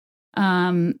Bull.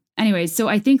 Anyway, so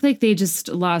I think like they just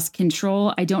lost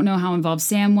control. I don't know how involved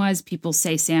Sam was. People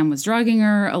say Sam was drugging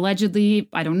her, allegedly.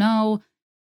 I don't know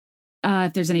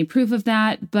if there's any proof of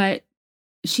that. But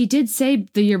she did say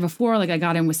the year before, like, I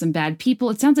got in with some bad people.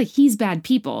 It sounds like he's bad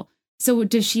people. So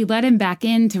does she let him back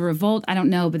in to revolt? I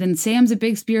don't know. But then Sam's a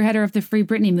big spearheader of the Free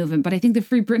Britney movement. But I think the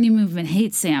Free Britney movement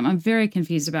hates Sam. I'm very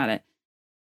confused about it.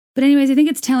 But anyways, I think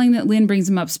it's telling that Lynn brings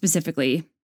him up specifically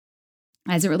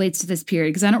as it relates to this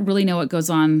period, because I don't really know what goes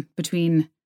on between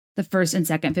the first and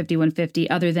second 5150,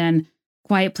 other than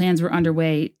quiet plans were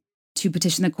underway to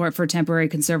petition the court for a temporary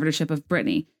conservatorship of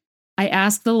Britney. I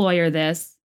asked the lawyer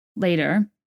this later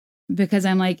because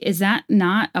I'm like, is that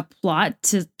not a plot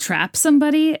to trap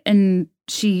somebody? And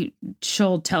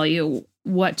she'll tell you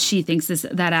what she thinks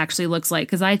that actually looks like.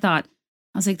 Because I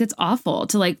was like, that's awful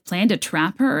to like plan to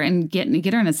trap her and get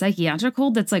her in a psychiatric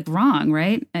hold. That's like wrong,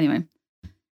 right? Anyway.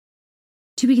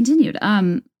 To be continued.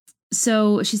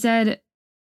 So she said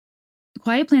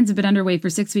quiet plans have been underway for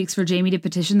 6 weeks for Jamie to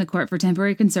petition the court for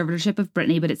temporary conservatorship of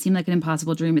Brittany, but it seemed like an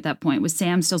impossible dream at that point, with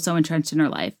Sam still so entrenched in her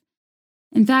life.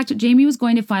 In fact, Jamie was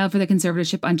going to file for the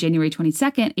conservatorship on January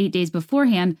 22nd, 8 days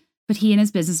beforehand, but he and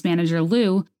his business manager,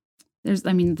 Lou,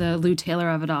 the Lou Taylor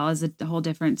of it all is a whole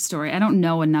different story. I don't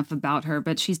know enough about her,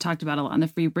 but she's talked about a lot in the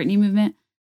Free Britney movement.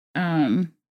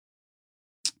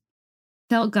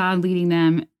 Felt God leading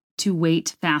them to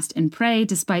wait, fast, and pray,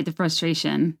 despite the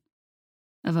frustration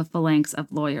of a phalanx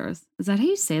of lawyers. Is that how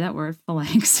you say that word,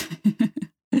 phalanx?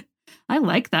 I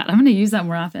like that. I'm going to use that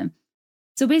more often.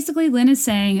 So basically, Lynn is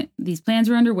saying these plans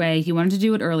were underway. He wanted to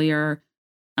do it earlier.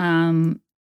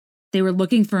 They were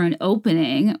looking for an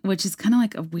opening, which is kind of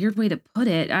like a weird way to put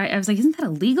it. I was like, isn't that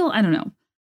illegal? I don't know.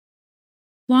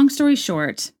 Long story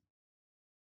short,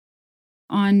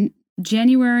 on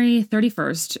January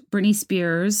 31st, Britney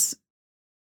Spears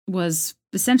was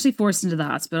essentially forced into the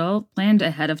hospital, planned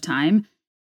ahead of time.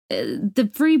 The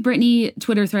Free Britney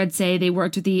Twitter threads say they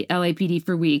worked with the LAPD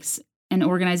for weeks and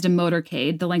organized a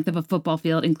motorcade the length of a football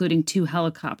field, including 2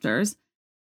 helicopters.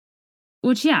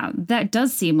 Which, yeah, that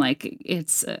does seem like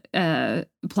it's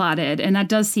plotted, and that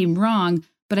does seem wrong.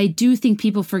 But I do think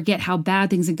people forget how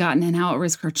bad things had gotten and how at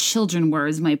risk her children were,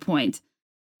 is my point.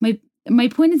 My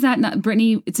point is that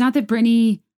it's not that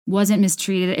Britney wasn't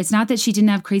mistreated. It's not that she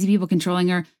didn't have crazy people controlling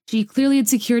her. She clearly had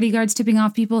security guards tipping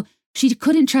off people. She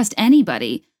couldn't trust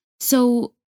anybody.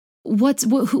 So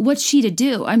what's she to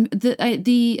do?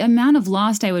 The amount of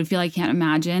loss I would feel, I can't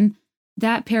imagine.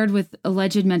 That paired with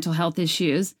alleged mental health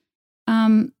issues.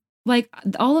 Like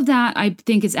all of that I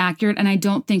think is accurate, and I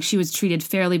don't think she was treated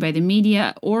fairly by the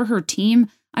media or her team.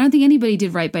 I don't think anybody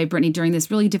did right by Britney during this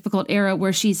really difficult era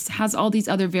where she has all these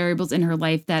other variables in her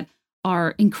life that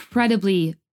are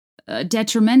incredibly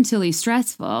detrimentally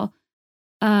stressful.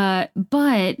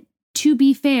 But to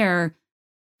be fair,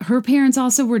 her parents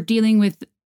also were dealing with,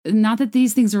 not that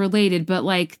these things are related, but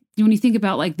like when you think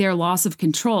about like their loss of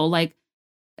control, like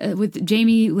with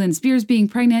Jamie Lynn Spears being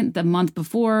pregnant the month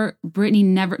before, Britney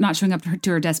not showing up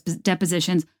to her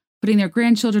depositions, putting their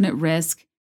grandchildren at risk,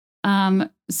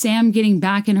 Sam getting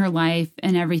back in her life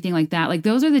and everything like that. Like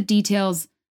those are the details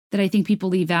that I think people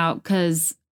leave out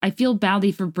because I feel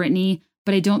badly for Britney,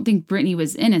 but I don't think Britney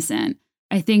was innocent.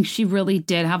 I think she really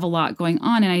did have a lot going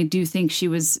on, and I do think she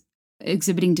was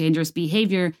exhibiting dangerous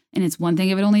behavior. And it's one thing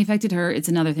if it only affected her, it's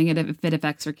another thing if it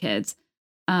affects her kids.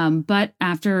 But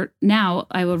after now,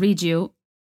 I will read you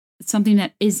something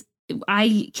that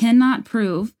I cannot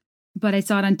prove, but I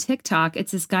saw it on TikTok.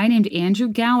 It's this guy named Andrew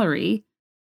Gallery.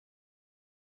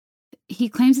 He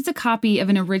claims it's a copy of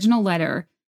an original letter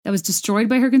that was destroyed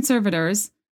by her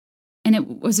conservators, and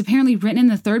it was apparently written in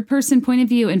the third person point of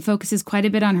view and focuses quite a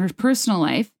bit on her personal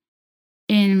life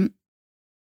in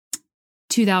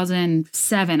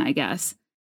 2007, I guess.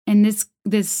 And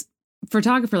this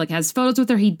photographer has photos with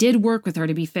her. He did work with her,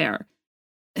 to be fair.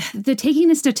 The taking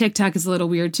this to TikTok is a little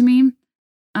weird to me.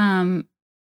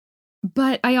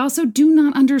 But I also do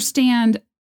not understand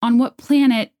on what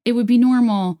planet it would be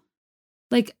normal.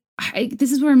 Like,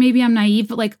 this is where maybe I'm naive,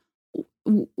 but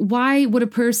why would a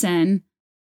person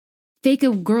fake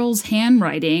a girl's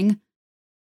handwriting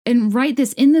and write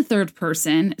this in the third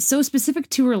person, so specific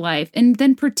to her life, and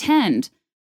then pretend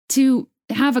to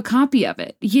have a copy of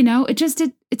it? You know,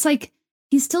 it's like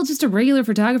he's still just a regular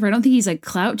photographer. I don't think he's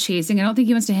clout chasing. I don't think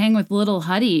he wants to hang with Little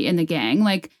Huddy in the gang.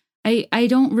 I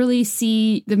don't really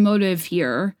see the motive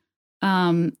here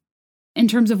in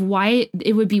terms of why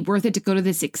it would be worth it to go to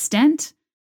this extent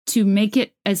to make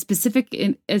it as specific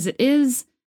as it is,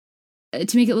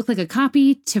 to make it look like a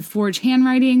copy, to forge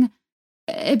handwriting,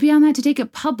 beyond that, to take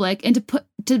it public and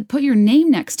to put your name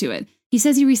next to it. He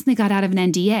says he recently got out of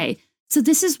an NDA. So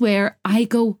this is where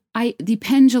the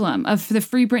pendulum of the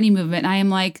Free Britney movement, I am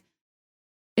like,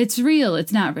 it's real,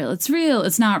 it's not real, it's real,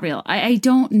 it's not real. I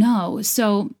don't know.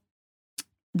 So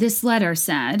this letter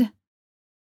said,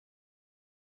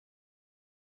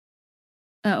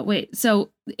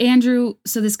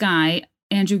 this guy,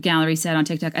 Andrew Gallery, said on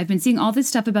TikTok, I've been seeing all this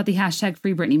stuff about the hashtag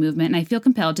Free Britney movement, and I feel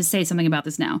compelled to say something about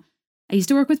this now. I used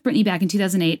to work with Britney back in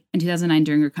 2008 and 2009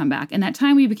 during her comeback, and that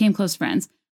time we became close friends.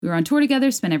 We were on tour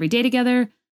together, spent every day together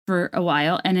for a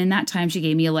while, and in that time she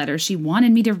gave me a letter she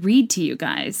wanted me to read to you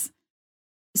guys.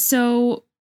 So,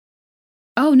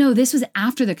 oh no, this was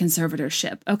after the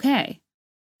conservatorship. Okay.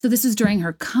 So this was during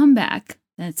her comeback.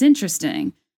 That's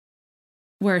interesting.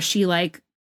 Where she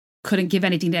couldn't give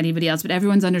anything to anybody else, but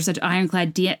everyone's under such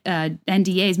ironclad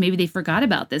NDAs. Maybe they forgot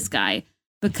about this guy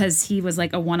because he was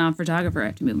a one-off photographer. I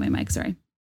have to move my mic, sorry.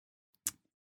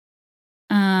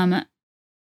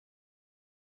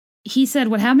 He said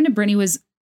what happened to Britney was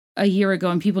a year ago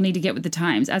and people need to get with the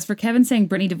times. As for Kevin saying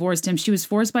Brittany divorced him, she was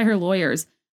forced by her lawyers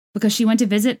because she went to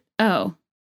visit. Oh,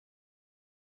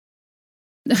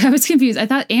 I was confused. I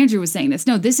thought Andrew was saying this.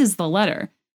 No, this is the letter.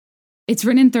 It's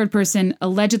written in third person,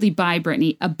 allegedly by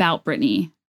Brittany, about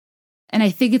Brittany. And I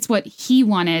think it's what he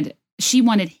wanted. She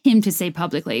wanted him to say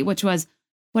publicly, which was,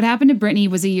 what happened to Brittany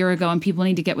was a year ago and people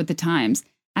need to get with the times.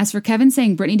 As for Kevin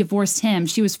saying Brittany divorced him,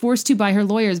 she was forced to by her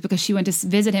lawyers because she went to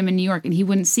visit him in New York and he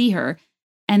wouldn't see her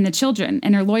and the children.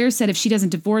 And her lawyer said if she doesn't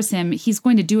divorce him, he's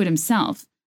going to do it himself.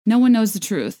 No one knows the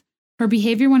truth. Her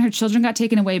behavior when her children got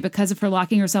taken away because of her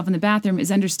locking herself in the bathroom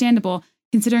is understandable,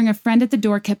 considering a friend at the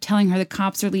door kept telling her the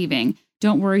cops are leaving.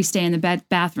 Don't worry, stay in the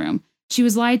bathroom. She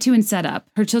was lied to and set up.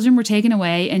 Her children were taken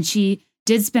away and she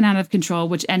did spin out of control,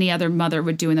 which any other mother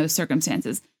would do in those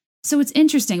circumstances. So it's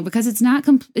interesting because it's not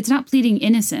pleading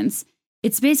innocence.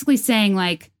 It's basically saying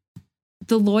like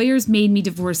the lawyers made me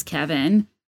divorce Kevin.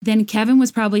 Then Kevin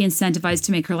was probably incentivized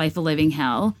to make her life a living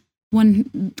hell.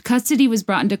 When custody was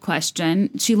brought into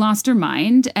question, she lost her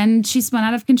mind and she spun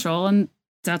out of control. And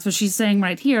that's what she's saying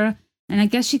right here. And I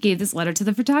guess she gave this letter to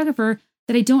the photographer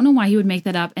that I don't know why he would make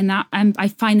that up. And that I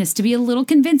find this to be a little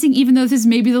convincing, even though this is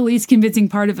maybe the least convincing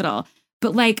part of it all.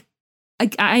 But like,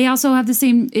 I also have the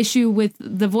same issue with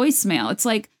the voicemail. It's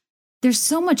like, there's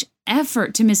so much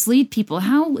effort to mislead people.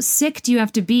 How sick do you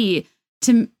have to be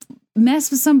to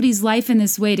mess with somebody's life in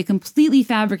this way, to completely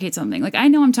fabricate something? Like, I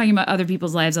know I'm talking about other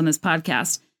people's lives on this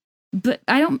podcast, but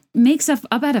I don't make stuff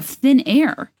up out of thin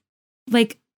air.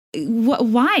 Like,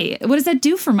 why? What does that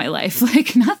do for my life?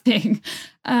 Like, nothing.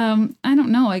 I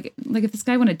don't know. Like if this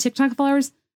guy wanted TikTok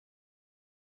followers,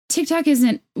 TikTok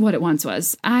isn't what it once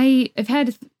was. I've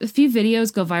had a few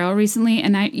videos go viral recently,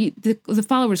 and the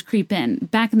followers creep in.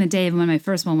 Back in the day when my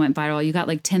first one went viral, you got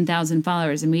like 10,000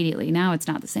 followers immediately. Now it's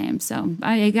not the same. So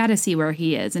I got to see where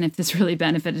he is and if this really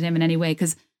benefited him in any way.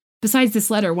 Because besides this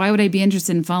letter, why would I be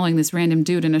interested in following this random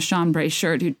dude in a chambray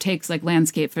shirt who takes like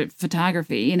landscape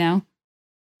photography, you know?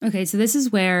 Okay, so this is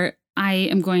where I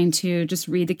am going to just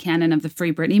read the canon of the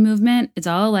Free Britney movement. It's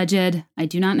all alleged. I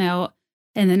do not know.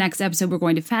 In the next episode, we're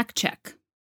going to fact check.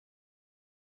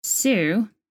 So,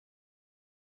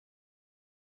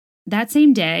 that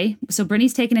same day, so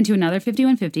Britney's taken into another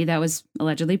 5150 that was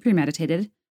allegedly premeditated.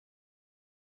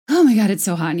 Oh my God, it's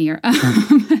so hot in here.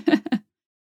 I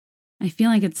feel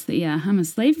like it's the I'm a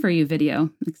slave for you video,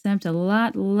 except a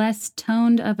lot less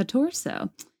toned of a torso.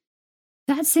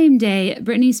 That same day,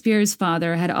 Britney Spears'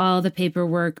 father had all the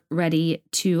paperwork ready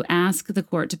to ask the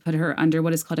court to put her under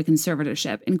what is called a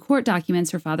conservatorship. In court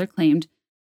documents, her father claimed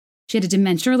she had a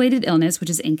dementia-related illness, which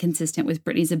is inconsistent with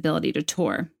Britney's ability to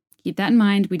tour. Keep that in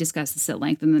mind. We discuss this at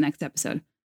length in the next episode.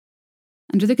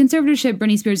 Under the conservatorship,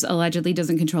 Britney Spears allegedly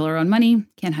doesn't control her own money,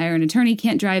 can't hire an attorney,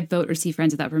 can't drive, vote, or see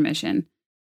friends without permission.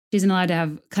 She isn't allowed to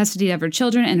have custody of her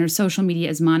children, and her social media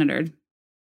is monitored.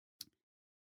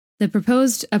 A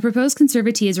proposed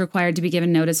conservatee is required to be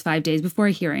given notice 5 days before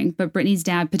a hearing, but Britney's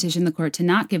dad petitioned the court to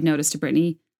not give notice to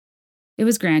Britney. It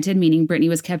was granted, meaning Britney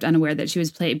was kept unaware that she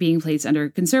was being placed under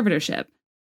conservatorship.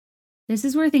 This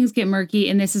is where things get murky,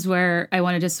 and this is where I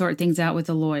wanted to sort things out with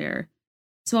a lawyer.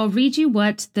 So I'll read you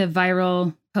what the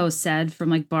viral post said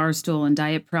from like Barstool and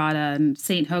Diet Prada and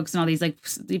St. Hoax and all these like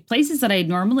places that I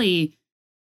normally...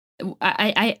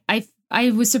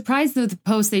 I was surprised that the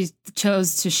post they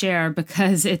chose to share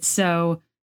because it's so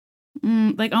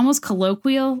like almost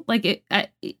colloquial. Like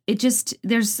it's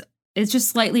just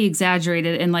slightly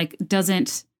exaggerated and like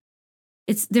there's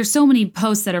so many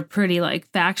posts that are pretty like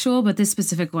factual, but this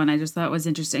specific one I just thought was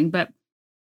interesting. But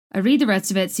I read the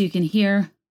rest of it so you can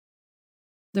hear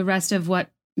the rest of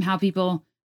how people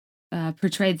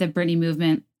portrayed the Britney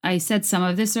movement. I said some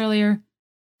of this earlier,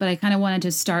 but I kind of wanted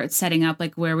to start setting up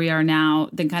like where we are now,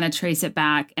 then kind of trace it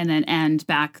back and then end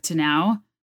back to now.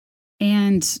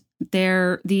 And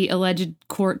the alleged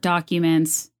court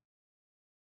documents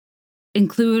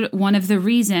include one of the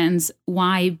reasons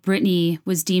why Britney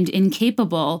was deemed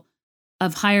incapable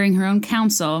of hiring her own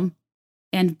counsel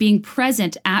and being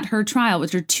present at her trial,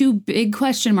 which are two big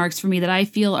question marks for me that I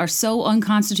feel are so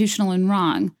unconstitutional and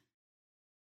wrong.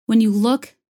 When you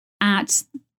look at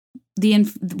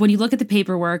the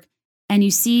paperwork and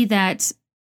you see that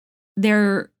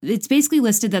it's basically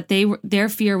listed that their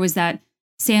fear was that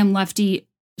Sam Lutfi,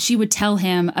 she would tell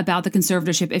him about the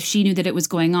conservatorship if she knew that it was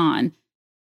going on.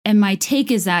 And my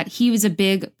take is that he was a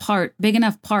big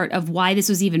enough part of why this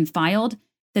was even filed,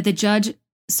 that the judge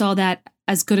saw that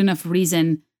as good enough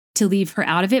reason to leave her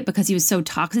out of it because he was so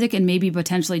toxic and maybe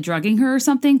potentially drugging her or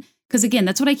something. Because again,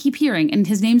 that's what I keep hearing. And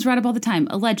his name's right up all the time.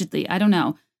 Allegedly. I don't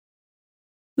know.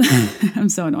 I'm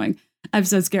so annoying. I'm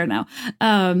so scared now.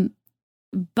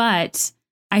 But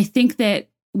I think that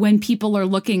when people are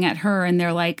looking at her and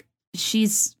they're like, she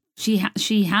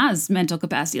has mental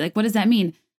capacity. Like, what does that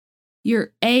mean?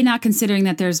 You're A, not considering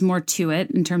that there's more to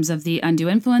it in terms of the undue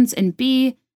influence, and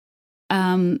B,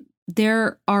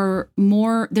 there are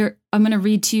more there. I'm going to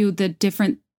read to you the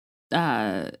different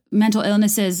mental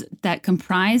illnesses that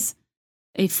comprise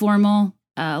a formal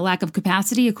lack of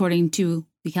capacity, according to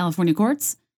the California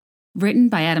courts, written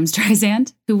by Adam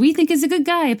Streisand, who we think is a good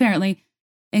guy, apparently,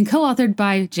 and co-authored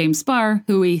by James Spahr,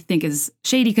 who we think is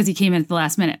shady because he came in at the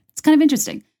last minute. It's kind of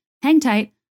interesting. Hang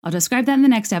tight. I'll describe that in the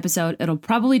next episode. It'll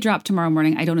probably drop tomorrow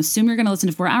morning. I don't assume you're going to listen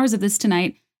to 4 hours of this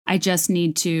tonight. I just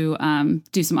need to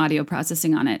do some audio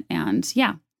processing on it. And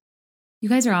yeah, you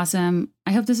guys are awesome.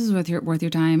 I hope this is worth your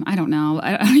time. I don't know.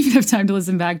 I don't even have time to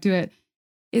listen back to it.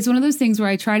 It's one of those things where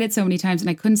I tried it so many times and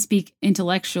I couldn't speak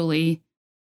intellectually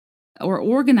or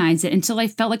organize it until I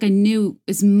felt like I knew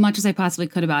as much as I possibly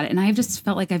could about it. And I've just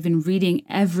felt like I've been reading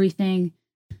everything.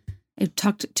 I've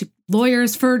talked to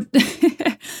lawyers for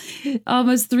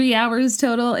almost 3 hours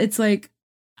total. It's like,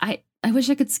 I wish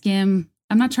I could skim.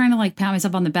 I'm not trying to like pat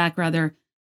myself on the back. Rather,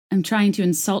 I'm trying to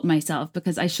insult myself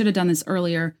because I should have done this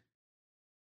earlier.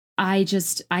 I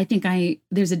think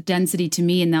there's a density to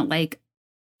me in that, like,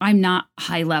 I'm not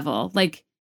high level. Like,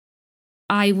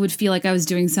 I would feel like I was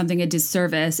doing something a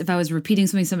disservice if I was repeating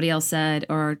something somebody else said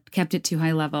or kept it too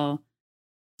high level.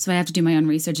 So I have to do my own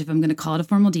research if I'm going to call it a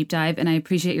formal deep dive. And I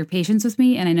appreciate your patience with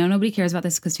me. And I know nobody cares about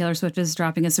this because Taylor Swift is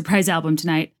dropping a surprise album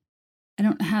tonight. I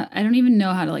don't even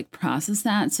know how to like process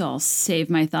that. So I'll save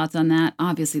my thoughts on that.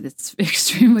 Obviously, that's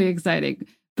extremely exciting,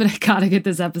 but I got to get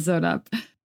this episode up.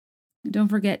 Don't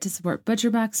forget to support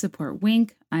ButcherBox, support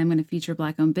Wink. I'm going to feature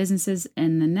Black-owned businesses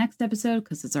in the next episode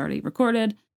because it's already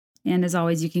recorded. And as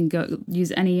always, you can go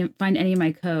find any of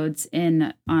my codes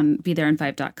on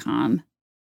BeThereIn5.com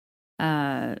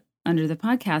under the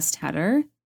podcast header,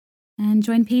 and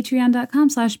join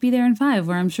patreon.com/BeThereIn5,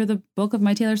 where I'm sure the bulk of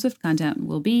my Taylor Swift content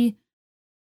will be.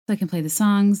 So I can play the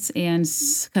songs, and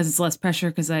because it's less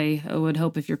pressure, because I would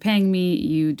hope if you're paying me,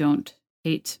 you don't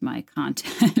hate my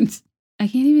content. I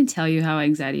can't even tell you how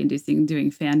anxiety inducing doing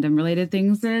fandom related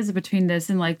things is. Between this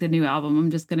and like the new album,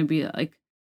 I'm just going to be like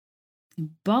a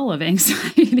ball of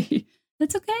anxiety.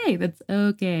 That's okay. That's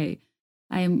okay.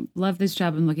 I love this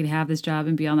job. I'm lucky to have this job.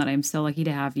 And beyond that, I'm so lucky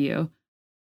to have you.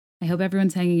 I hope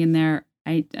everyone's hanging in there.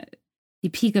 The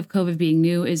peak of COVID being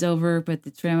new is over, but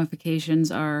its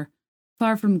ramifications are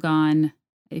far from gone.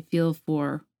 I feel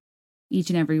for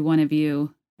each and every one of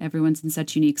you. Everyone's in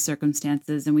such unique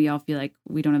circumstances, and we all feel like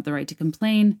we don't have the right to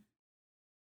complain.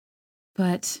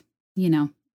 But, you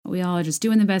know, we all are just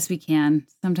doing the best we can.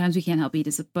 Sometimes we can't help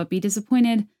but be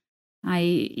disappointed.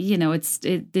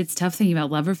 It's tough thinking about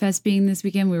Loverfest being this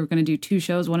weekend. We were going to do 2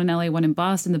 shows, one in LA, one in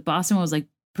Boston. The Boston one was like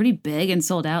pretty big and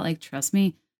sold out. Like, trust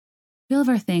me, we all have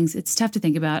our things. It's tough to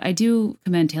think about. I do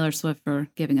commend Taylor Swift for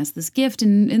giving us this gift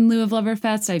in lieu of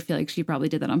Loverfest. I feel like she probably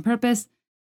did that on purpose.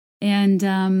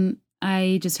 And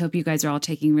I just hope you guys are all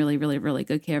taking really, really, really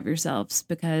good care of yourselves,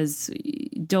 because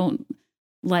don't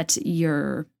let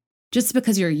just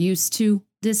because you're used to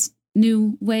this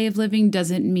new way of living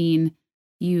doesn't mean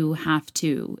you have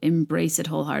to embrace it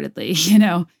wholeheartedly. You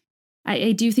know,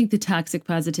 I do think the toxic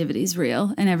positivity is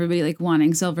real, and everybody like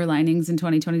wanting silver linings in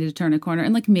 2020 to turn a corner,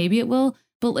 and like maybe it will,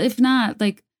 but if not,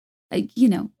 like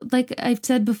I've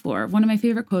said before, one of my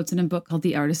favorite quotes in a book called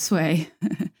The Artist's Way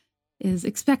is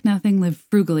expect nothing, live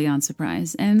frugally on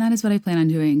surprise. And that is what I plan on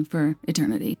doing for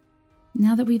eternity.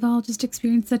 Now that we've all just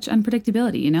experienced such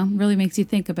unpredictability, you know, really makes you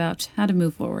think about how to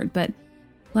move forward. But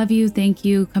love you. Thank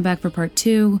you. Come back for part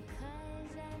 2.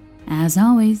 As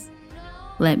always,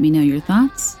 let me know your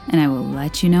thoughts and I will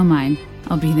let you know mine.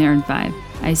 I'll be there in 5.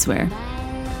 I swear.